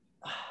hadn't?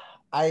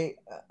 Do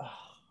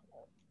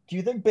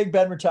you think Big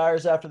Ben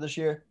retires after this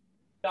year?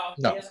 No.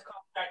 He has a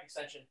contract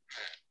extension.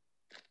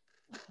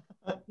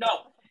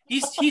 No,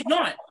 he's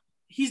not.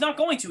 He's not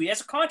going to. He has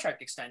a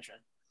contract extension.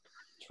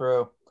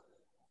 True.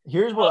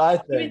 Here's what I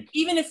think.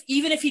 Even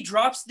if he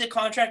drops the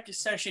contract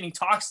extension, he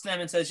talks to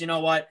them and says, "You know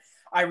what?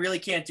 I really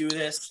can't do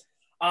this."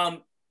 I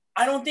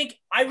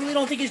really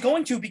don't think he's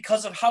going to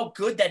because of how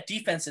good that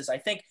defense is. I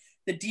think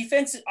the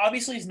defense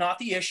obviously is not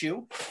the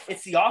issue.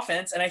 It's the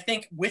offense. And I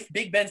think with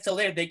Big Ben still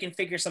there, they can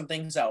figure some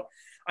things out.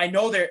 I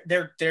know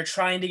they're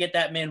trying to get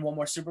that man one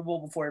more Super Bowl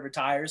before he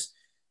retires.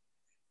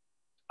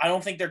 I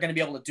don't think they're going to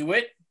be able to do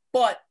it,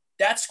 but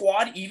that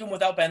squad, even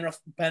without Ben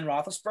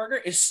Roethlisberger,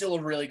 is still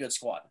a really good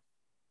squad.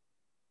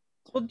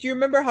 Well, do you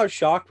remember how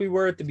shocked we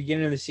were at the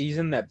beginning of the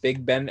season that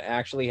Big Ben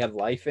actually had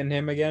life in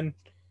him again?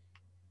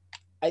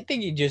 I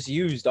think he just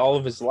used all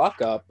of his luck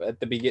up at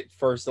the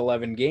first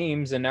 11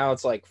 games, and now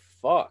it's like,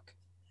 fuck.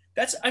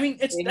 That's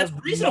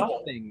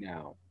reasonable.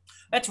 Now.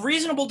 That's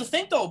reasonable to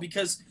think though,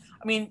 because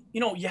I mean,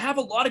 you have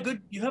a lot of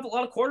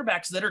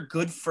quarterbacks that are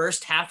good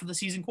first half of the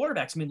season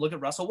quarterbacks. I mean, look at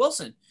Russell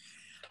Wilson.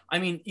 I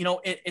mean,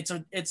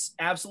 it's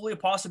absolutely a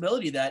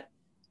possibility that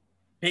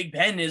Big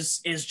Ben is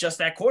just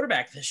that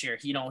quarterback this year.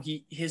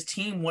 His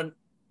team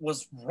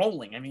was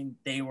rolling. I mean,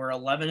 they were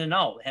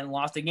 11-0, hadn't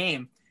lost a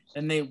game,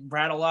 and they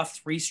rattle off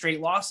 3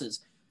 straight losses.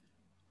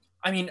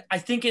 I mean, I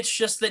think it's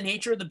just the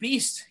nature of the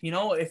beast. You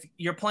know, if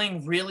you're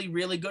playing really,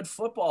 really good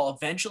football,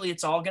 eventually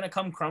it's all going to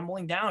come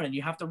crumbling down and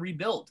you have to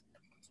rebuild.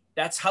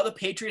 That's how the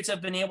Patriots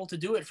have been able to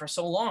do it for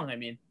so long. I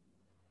mean,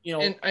 you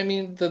know. And I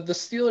mean, the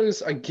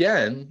Steelers,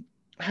 again,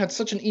 had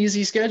such an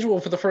easy schedule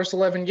for the first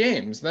 11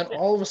 games. Then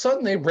all of a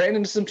sudden they ran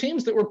into some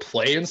teams that were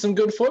playing some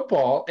good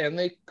football and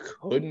they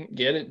couldn't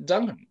get it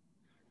done.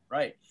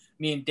 Right. I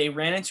mean, they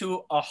ran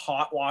into a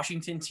hot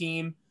Washington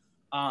team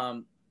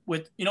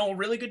with, you know, a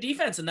really good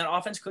defense, and that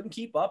offense couldn't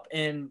keep up.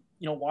 And,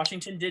 you know,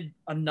 Washington did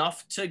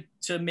enough to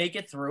make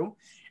it through.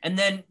 And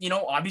then, you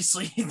know,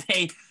 obviously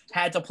they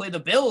had to play the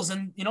Bills,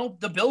 and, you know,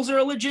 the Bills are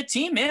a legit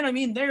team, man. I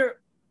mean,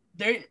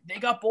 they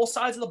got both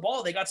sides of the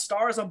ball. They got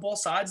stars on both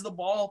sides of the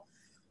ball.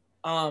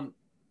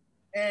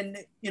 And,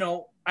 you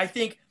know, I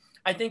think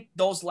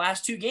those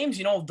last 2 games,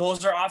 you know,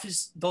 those are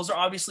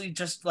obviously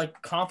just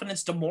like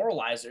confidence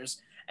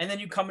demoralizers. And then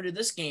you come into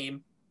this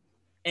game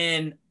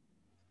and,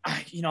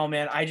 you know,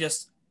 man, I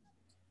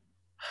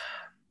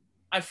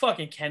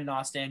fucking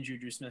cannot stand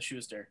Juju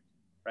Smith-Schuster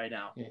right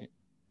now.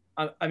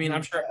 I mean,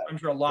 I'm sure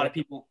a lot of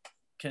people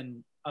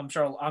can, I'm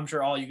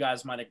sure all you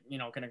guys might, you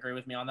know, can agree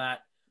with me on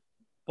that.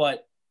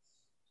 But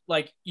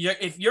like,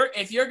 if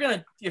you're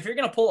gonna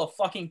pull a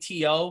fucking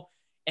TO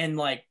and,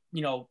 like,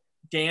 you know,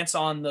 dance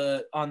on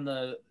the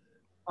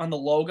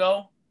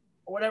logo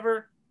or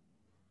whatever,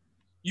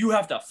 you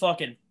have to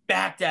fucking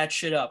back that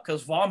shit up,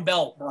 because Von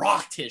Bell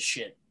rocked his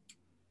shit.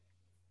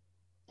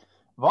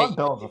 Von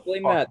Bell's a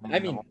blame that. I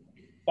mean,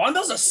 Von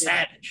Bell's a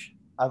savage.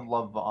 I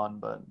love Von,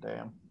 but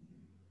damn.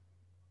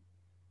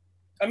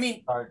 I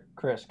mean, all right,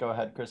 Chris, go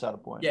ahead. Chris had a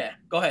point. Yeah,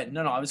 go ahead.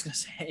 No, I was gonna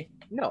say.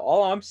 No,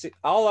 all I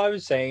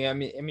was saying. I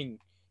mean,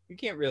 you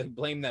can't really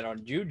blame that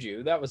on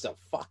Juju. That was a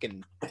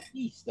fucking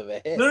beast of a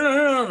hit.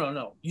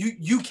 No.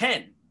 You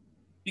can,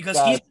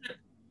 because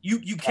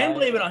you can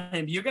blame it on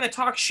him. You're gonna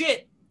talk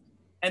shit,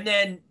 and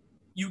then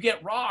you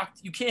get rocked.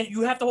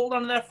 You have to hold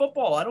on to that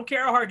football. I don't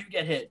care how hard you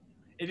get hit.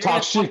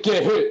 Talk shit,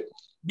 get hit.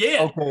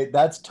 Yeah. Okay,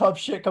 that's tough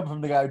shit coming from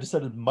the guy who just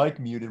had his mic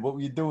muted. What were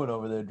you doing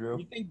over there, Drew?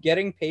 You think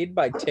getting paid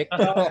by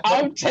TikTok?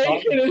 I'm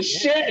taking a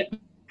shit.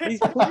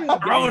 He's clearly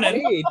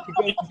getting paid to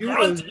go do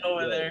those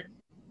over there.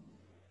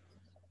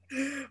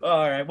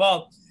 All right,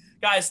 well,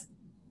 guys,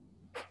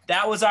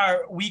 that was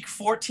our week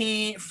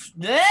 14.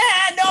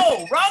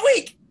 No, wrong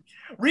week.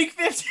 Week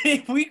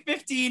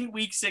 15,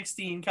 week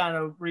 16 kind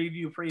of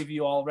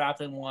preview all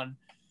wrapped in one.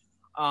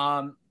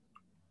 I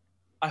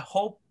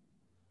hope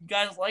you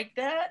guys like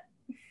that.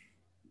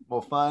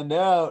 We'll find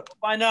out.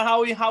 Find out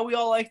how we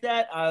all like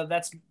that.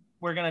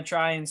 We're gonna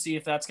try and see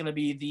if that's gonna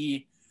be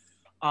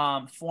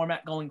the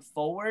format going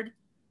forward.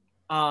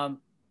 I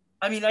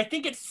mean, I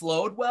think it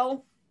flowed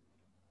well.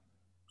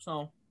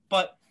 So,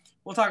 but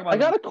we'll talk about. I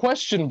got a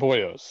question,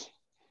 boyos.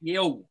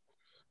 Yo.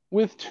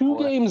 With 2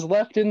 games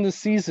left in the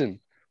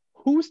season,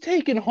 who's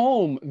taking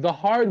home the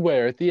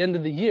hardware at the end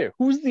of the year?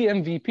 Who's the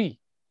MVP?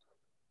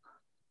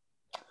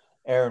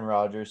 Aaron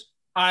Rodgers.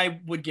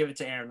 I would give it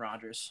to Aaron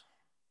Rodgers.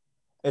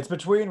 It's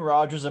between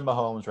Rodgers and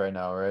Mahomes right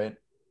now, right?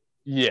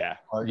 Yeah.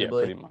 Arguably. Yeah,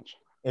 pretty much.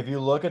 If you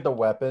look at the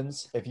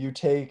weapons, if you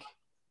take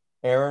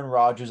Aaron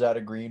Rodgers out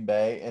of Green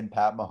Bay and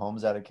Pat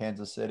Mahomes out of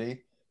Kansas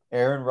City,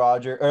 Aaron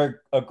Rodgers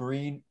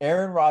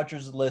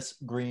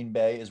list Green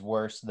Bay is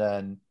worse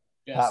than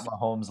Pat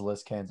Mahomes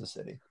list Kansas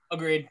City.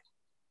 Agreed.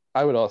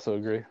 I would also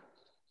agree.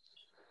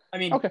 I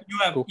mean, okay,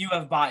 you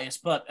have bias,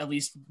 but at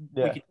least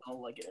we can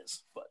tell like it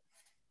is. But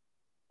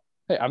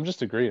hey, I'm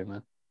just agreeing,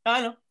 man.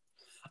 I know.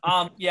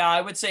 Yeah, I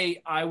would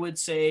say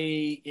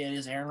it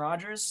is Aaron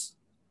Rodgers.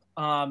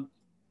 But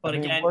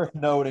again, worth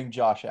noting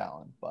Josh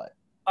Allen, but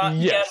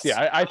yes,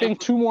 I think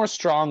 2 more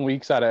strong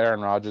weeks out of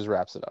Aaron Rodgers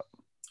wraps it up.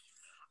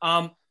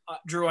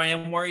 Drew, I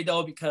am worried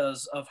though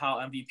because of how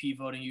MVP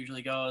voting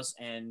usually goes,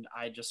 and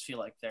I just feel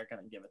like they're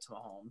gonna give it to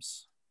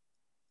Mahomes.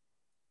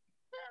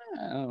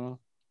 I don't know.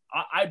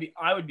 I'd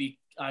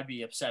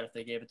be upset if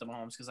they gave it to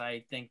Mahomes, because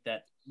I think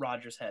that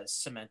Rodgers has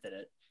cemented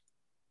it.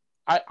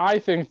 I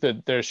think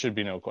that there should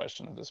be no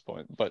question at this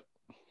point, but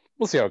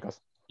we'll see how it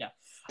goes. Yeah.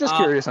 Just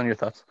curious on your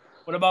thoughts.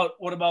 What about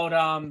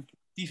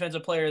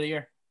defensive player of the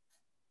year?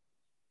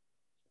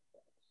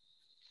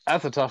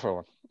 That's a tougher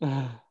one.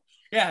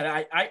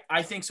 Yeah,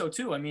 I think so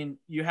too. I mean,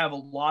 you have a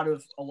lot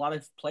of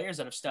players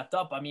that have stepped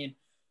up. I mean,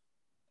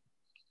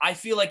 I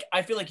feel like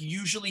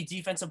usually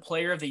defensive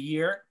player of the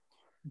year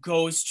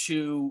goes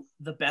to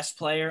the best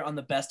player on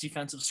the best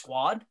defensive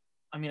squad.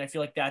 I mean, I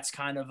feel like that's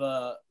kind of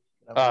a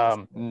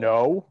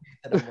no.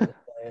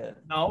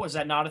 No, is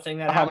that not a thing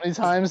that How many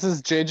times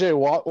has JJ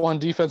Watt won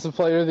defensive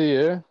player of the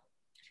year?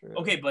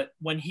 Okay, but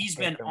when he's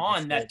been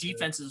on, that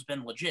defense has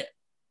been legit.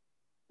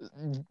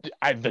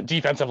 The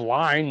defensive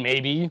line,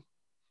 maybe.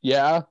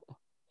 Yeah.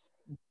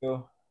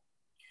 You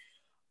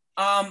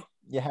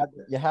have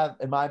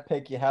in my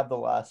pick, you have the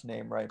last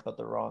name right, but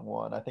the wrong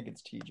one. I think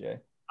it's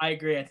TJ. I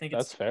agree. I think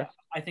that's fair.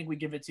 I think we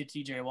give it to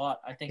TJ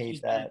Watt. I think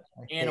he's that.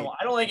 Been an animal.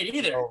 I don't like it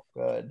either. So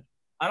good.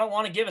 I don't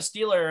want to give a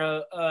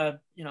Steeler a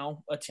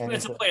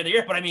defensive player of the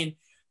year, but I mean,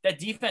 that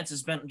defense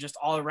has been just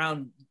all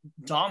around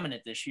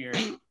dominant this year.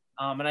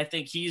 And I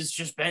think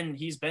he's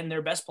been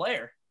their best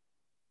player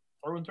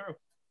through and through.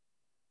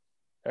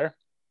 Fair.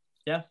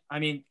 Yeah. I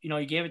mean,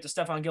 you gave it to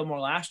Stephon Gilmore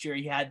last year.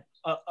 He had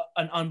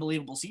an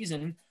unbelievable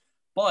season,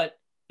 but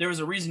there was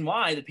a reason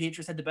why the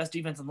Patriots had the best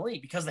defense in the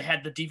league, because they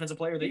had the defensive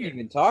player of the year. Didn't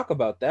even talk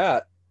about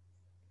that.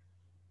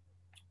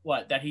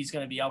 What? That he's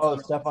going to be out for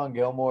Stephon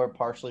Gilmore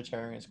partially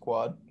tearing his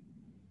quad.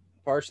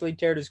 Partially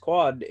teared his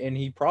quad, and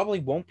he probably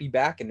won't be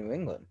back in New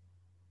England.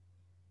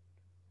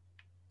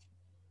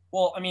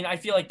 Well, I mean, I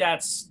feel like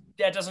that's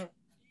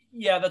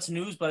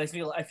news, but I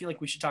feel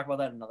like we should talk about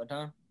that another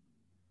time.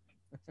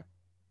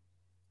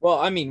 Well,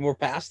 I mean, we're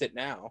past it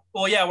now.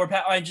 Well, yeah,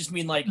 I just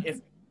mean like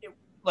if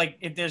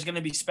there's going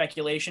to be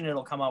speculation,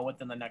 it'll come out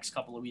within the next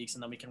couple of weeks,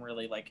 and then we can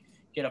really like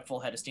get a full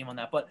head of steam on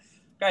that. But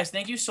guys,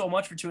 thank you so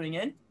much for tuning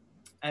in.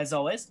 As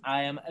always,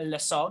 I am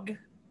Lesog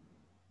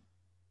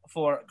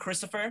for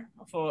Christopher,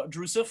 for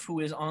Drusuf, who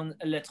is on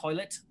le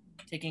toilet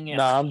taking a.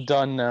 Nah, I'm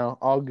done now.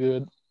 All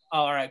good. Oh,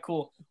 all right,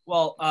 cool.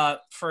 Well,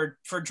 for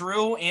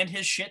Drew and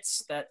his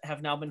shits that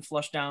have now been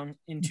flushed down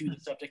into the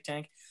septic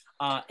tank,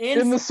 and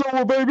in the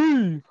sewer,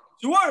 baby.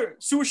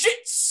 Sewer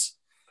shits.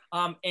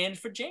 And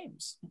for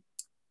James.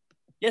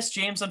 Yes,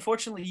 James,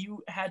 unfortunately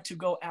you had to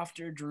go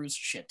after Drew's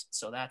shit.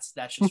 So that's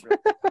just real.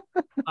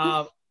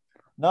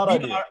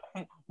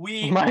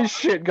 My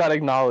shit got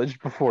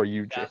acknowledged before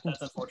you, James. Yeah,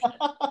 that's unfortunate.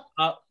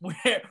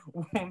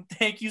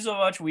 Thank you so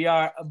much. We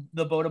are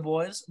the Bota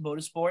Boys,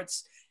 Bota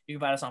Sports. You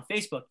can find us on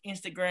Facebook,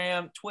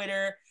 Instagram,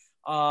 Twitter.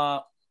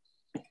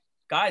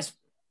 Guys,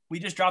 we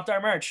just dropped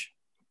our merch.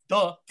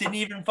 Duh. Didn't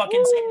even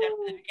fucking say that at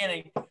the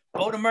beginning.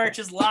 Bota merch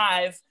is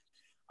live.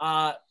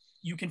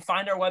 You can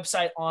find our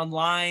website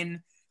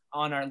online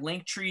on our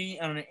link tree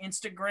on our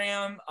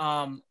Instagram.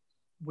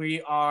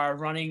 We are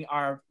running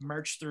our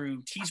merch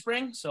through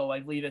Teespring. So I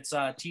believe it's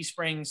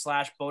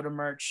Teespring/Bota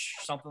merch,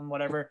 something,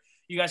 whatever.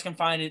 You guys can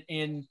find it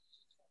in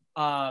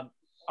our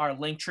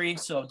link tree.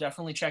 So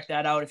definitely check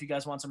that out if you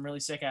guys want some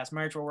really sick ass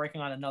merch. We're working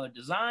on another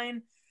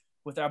design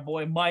with our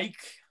boy Mike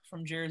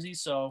from Jersey.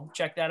 So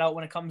check that out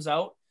when it comes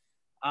out.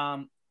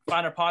 Find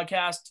our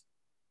podcast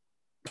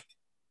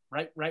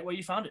right where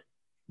you found it.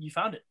 You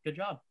found it. Good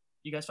job.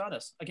 You guys found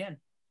us again.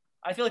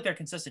 I feel like they're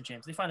consistent,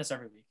 James. They find us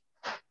every week.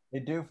 They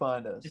do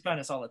find us. They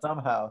find us all the time.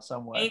 Somehow,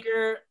 somewhere.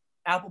 Anchor,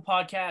 Apple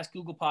Podcasts,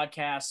 Google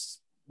Podcasts,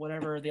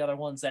 whatever the other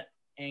ones that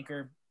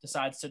Anchor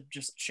decides to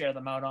just share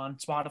them out on.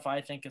 Spotify,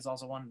 I think, is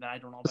also one that I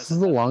don't know. This is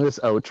the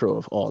longest outro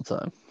of all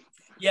time.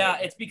 Yeah,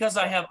 it's because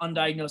I have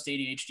undiagnosed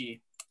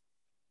ADHD.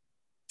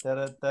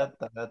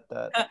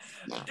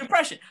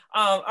 Depression.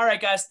 All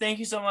right, guys. Thank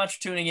you so much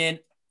for tuning in.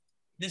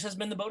 This has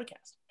been the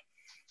Bodacast.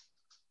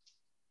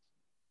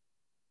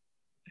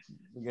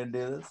 You gonna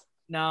do this?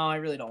 No, I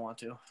really don't want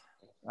to.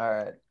 All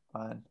right,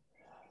 fine.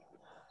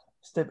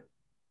 Stay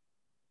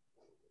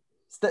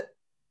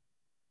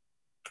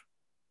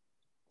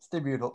beautiful.